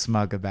really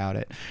smug about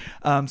it.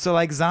 So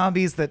like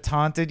zombies that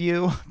taunted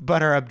you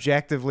but are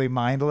objectively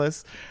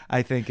mindless,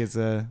 I think is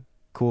a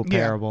cool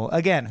parable.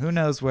 Again, who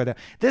knows where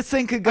this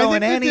thing could go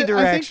in any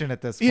direction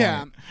at this point.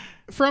 Yeah.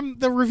 From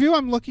the review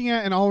I'm looking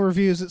at and all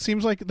reviews, it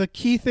seems like the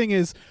key thing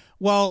is,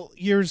 well,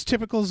 your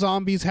typical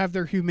zombies have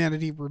their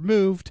humanity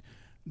removed.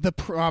 The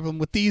problem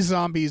with these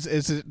zombies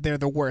is that they're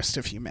the worst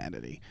of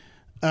humanity.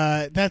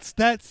 That's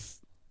I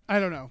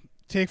don't know.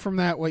 Take from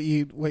that what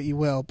you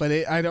will, but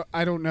I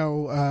don't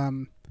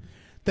know.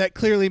 That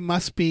clearly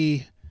must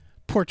be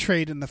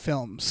portrayed in the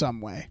film some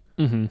way.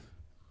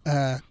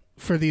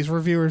 For these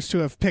reviewers to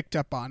have picked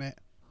up on it.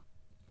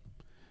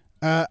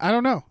 I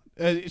don't know.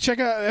 Check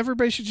out.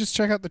 Everybody should just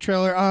check out the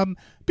trailer.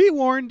 Be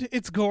warned,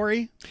 it's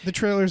gory. The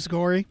trailer's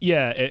gory.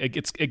 Yeah,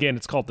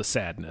 it's called The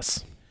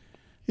Sadness.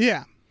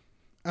 Yeah.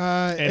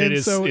 And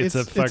it's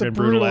a fucking a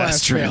brutal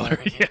ass trailer.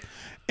 Yeah.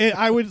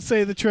 I would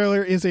say the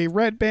trailer is a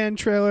Red Band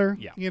trailer.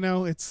 Yeah. You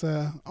know, it's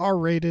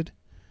R-rated.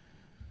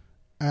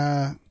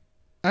 I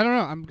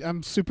don't know.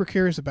 I'm super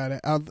curious about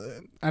it. I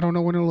don't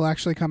know when it'll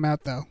actually come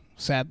out, though,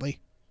 sadly.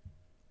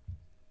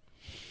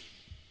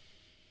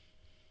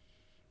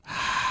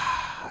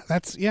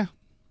 That's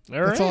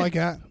all I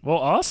got. Well,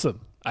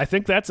 awesome. I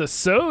think that's a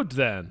sode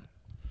then.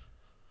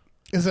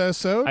 Is that a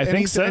sode? I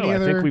think so. I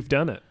think we've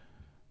done it.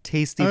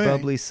 Tasty,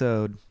 bubbly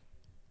sode.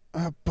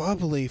 A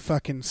bubbly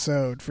fucking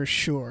sode for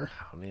sure.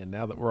 Oh man,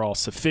 now that we're all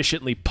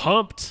sufficiently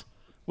pumped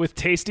with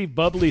tasty,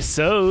 bubbly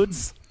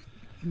sods.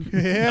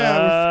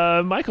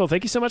 Yeah. Michael,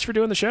 thank you so much for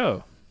doing the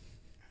show.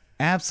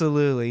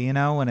 Absolutely. You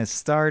know, when it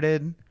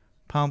started,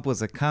 pump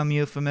was a cum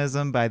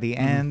euphemism. By the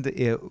end,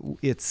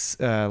 it's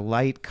a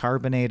light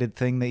carbonated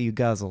thing that you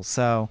guzzle.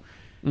 So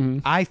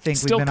I think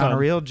Still we've been on a cum.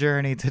 real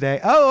journey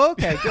today. Oh,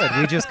 okay, good.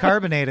 We just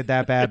carbonated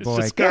that bad boy.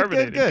 just Good,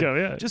 carbonated good. cum,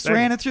 yeah, Just exactly.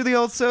 ran it through the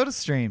old soda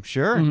stream.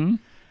 Sure.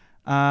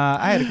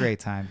 I had a great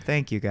time.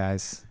 Thank you,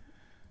 guys.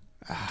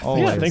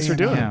 Always. thanks for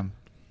doing it.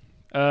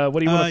 What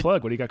do you want to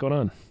plug? What do you got going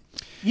on?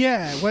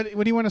 Yeah. What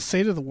do you want to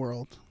say to the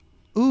world?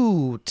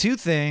 Ooh, two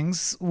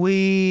things.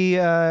 We,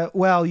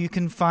 you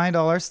can find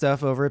all our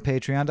stuff over at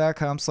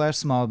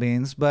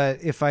patreon.com/smallbeans.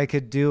 But if I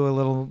could do a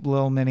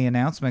little mini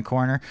announcement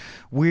corner,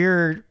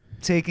 we're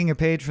taking a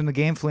page from the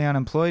Gamefully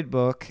Unemployed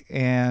book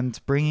and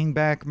bringing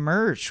back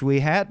merch. We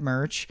had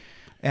merch,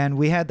 and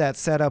we had that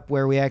set up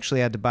where we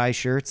actually had to buy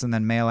shirts and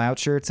then mail out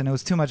shirts, and it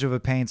was too much of a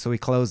pain, so we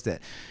closed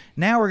it.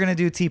 Now we're going to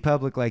do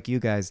TeePublic like you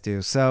guys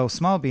do. So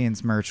Small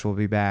Beans merch will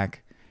be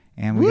back,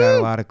 and we got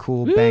a lot of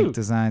cool bank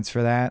designs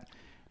for that.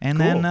 And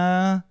then,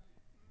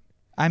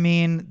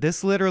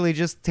 this literally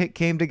just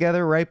came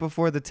together right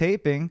before the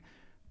taping,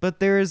 but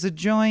there is a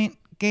joint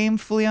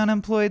Gamefully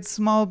Unemployed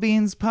Small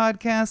Beans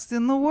podcast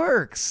in the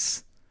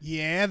works.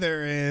 Yeah,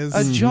 there is.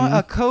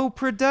 A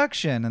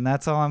co-production, and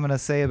that's all I'm going to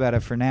say about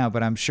it for now,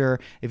 but I'm sure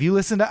if you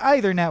listen to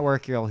either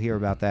network, you'll hear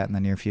about that in the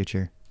near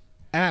future.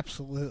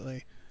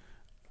 Absolutely.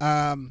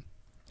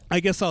 I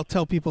guess I'll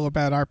tell people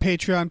about our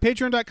Patreon,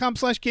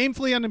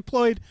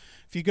 patreon.com/gamefullyunemployed.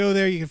 If you go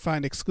there, you can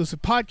find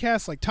exclusive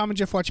podcasts like Tom and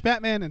Jeff Watch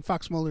Batman and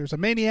Fox Mulder is a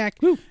Maniac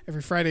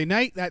every Friday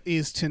night. That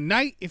is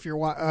tonight. If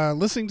you're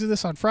listening to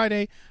this on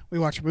Friday, we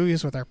watch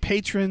movies with our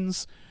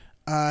patrons.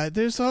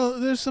 There's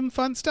some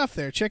fun stuff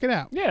there. Check it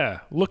out. Yeah,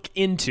 look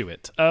into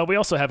it. We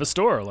also have a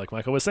store, like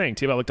Michael was saying,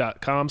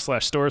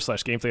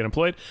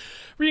 tpublic.com/store/gamefullyunemployed,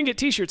 where you can get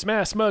t-shirts,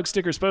 masks, mugs,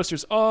 stickers,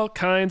 posters, all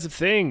kinds of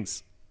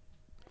things.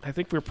 I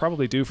think we're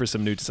probably due for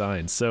some new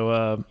designs.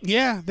 So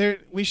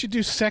we should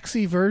do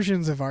sexy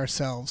versions of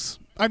ourselves.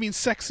 I mean,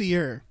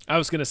 sexier. I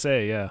was gonna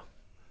say, yeah.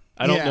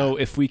 I don't know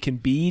if we can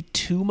be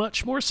too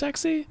much more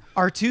sexy.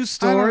 Our two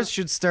stores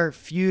should start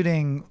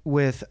feuding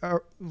with,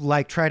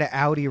 try to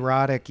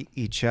out-erotic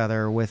each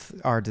other with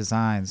our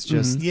designs.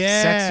 Just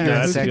sexier and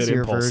that's a good sexier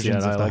impulse.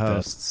 versions Yeah, of I the like that.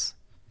 hosts.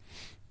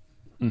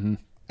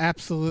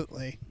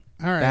 Absolutely.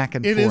 All right. Back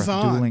and It forth, is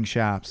on. dueling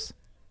shops.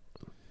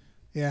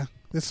 Yeah.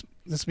 This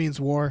means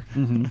war.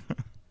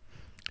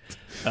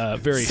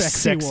 Very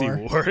Sexy war.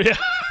 war. Yeah.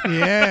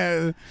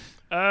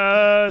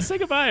 Yeah. Say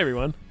goodbye,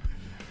 everyone.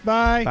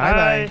 Bye.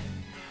 Bye.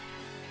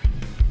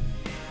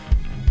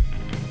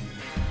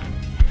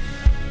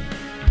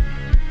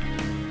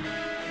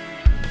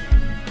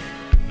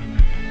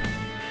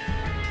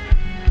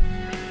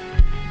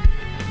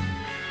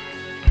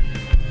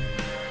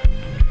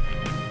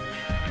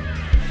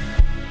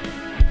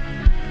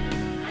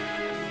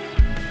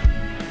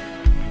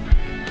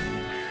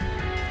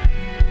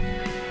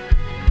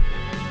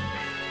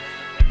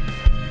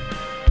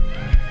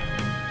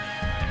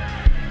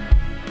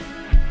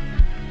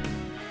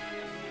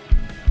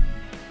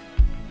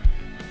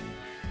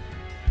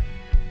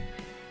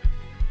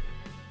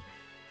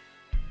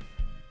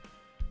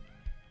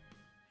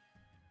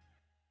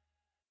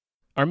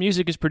 Our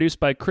music is produced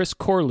by Chris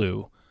Corlew.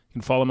 You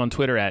can follow him on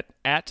Twitter at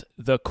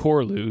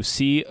 @thecorlew,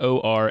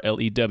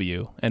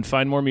 Corlew, and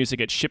find more music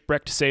at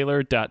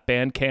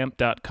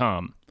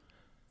shipwreckedsailor.bandcamp.com.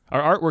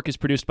 Our artwork is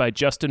produced by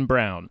Justin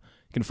Brown.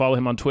 You can follow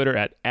him on Twitter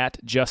at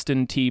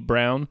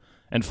 @JustinTBrown,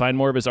 and find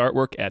more of his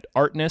artwork at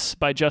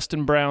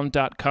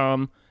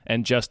artnessbyjustinbrown.com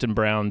and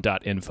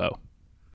justinbrown.info.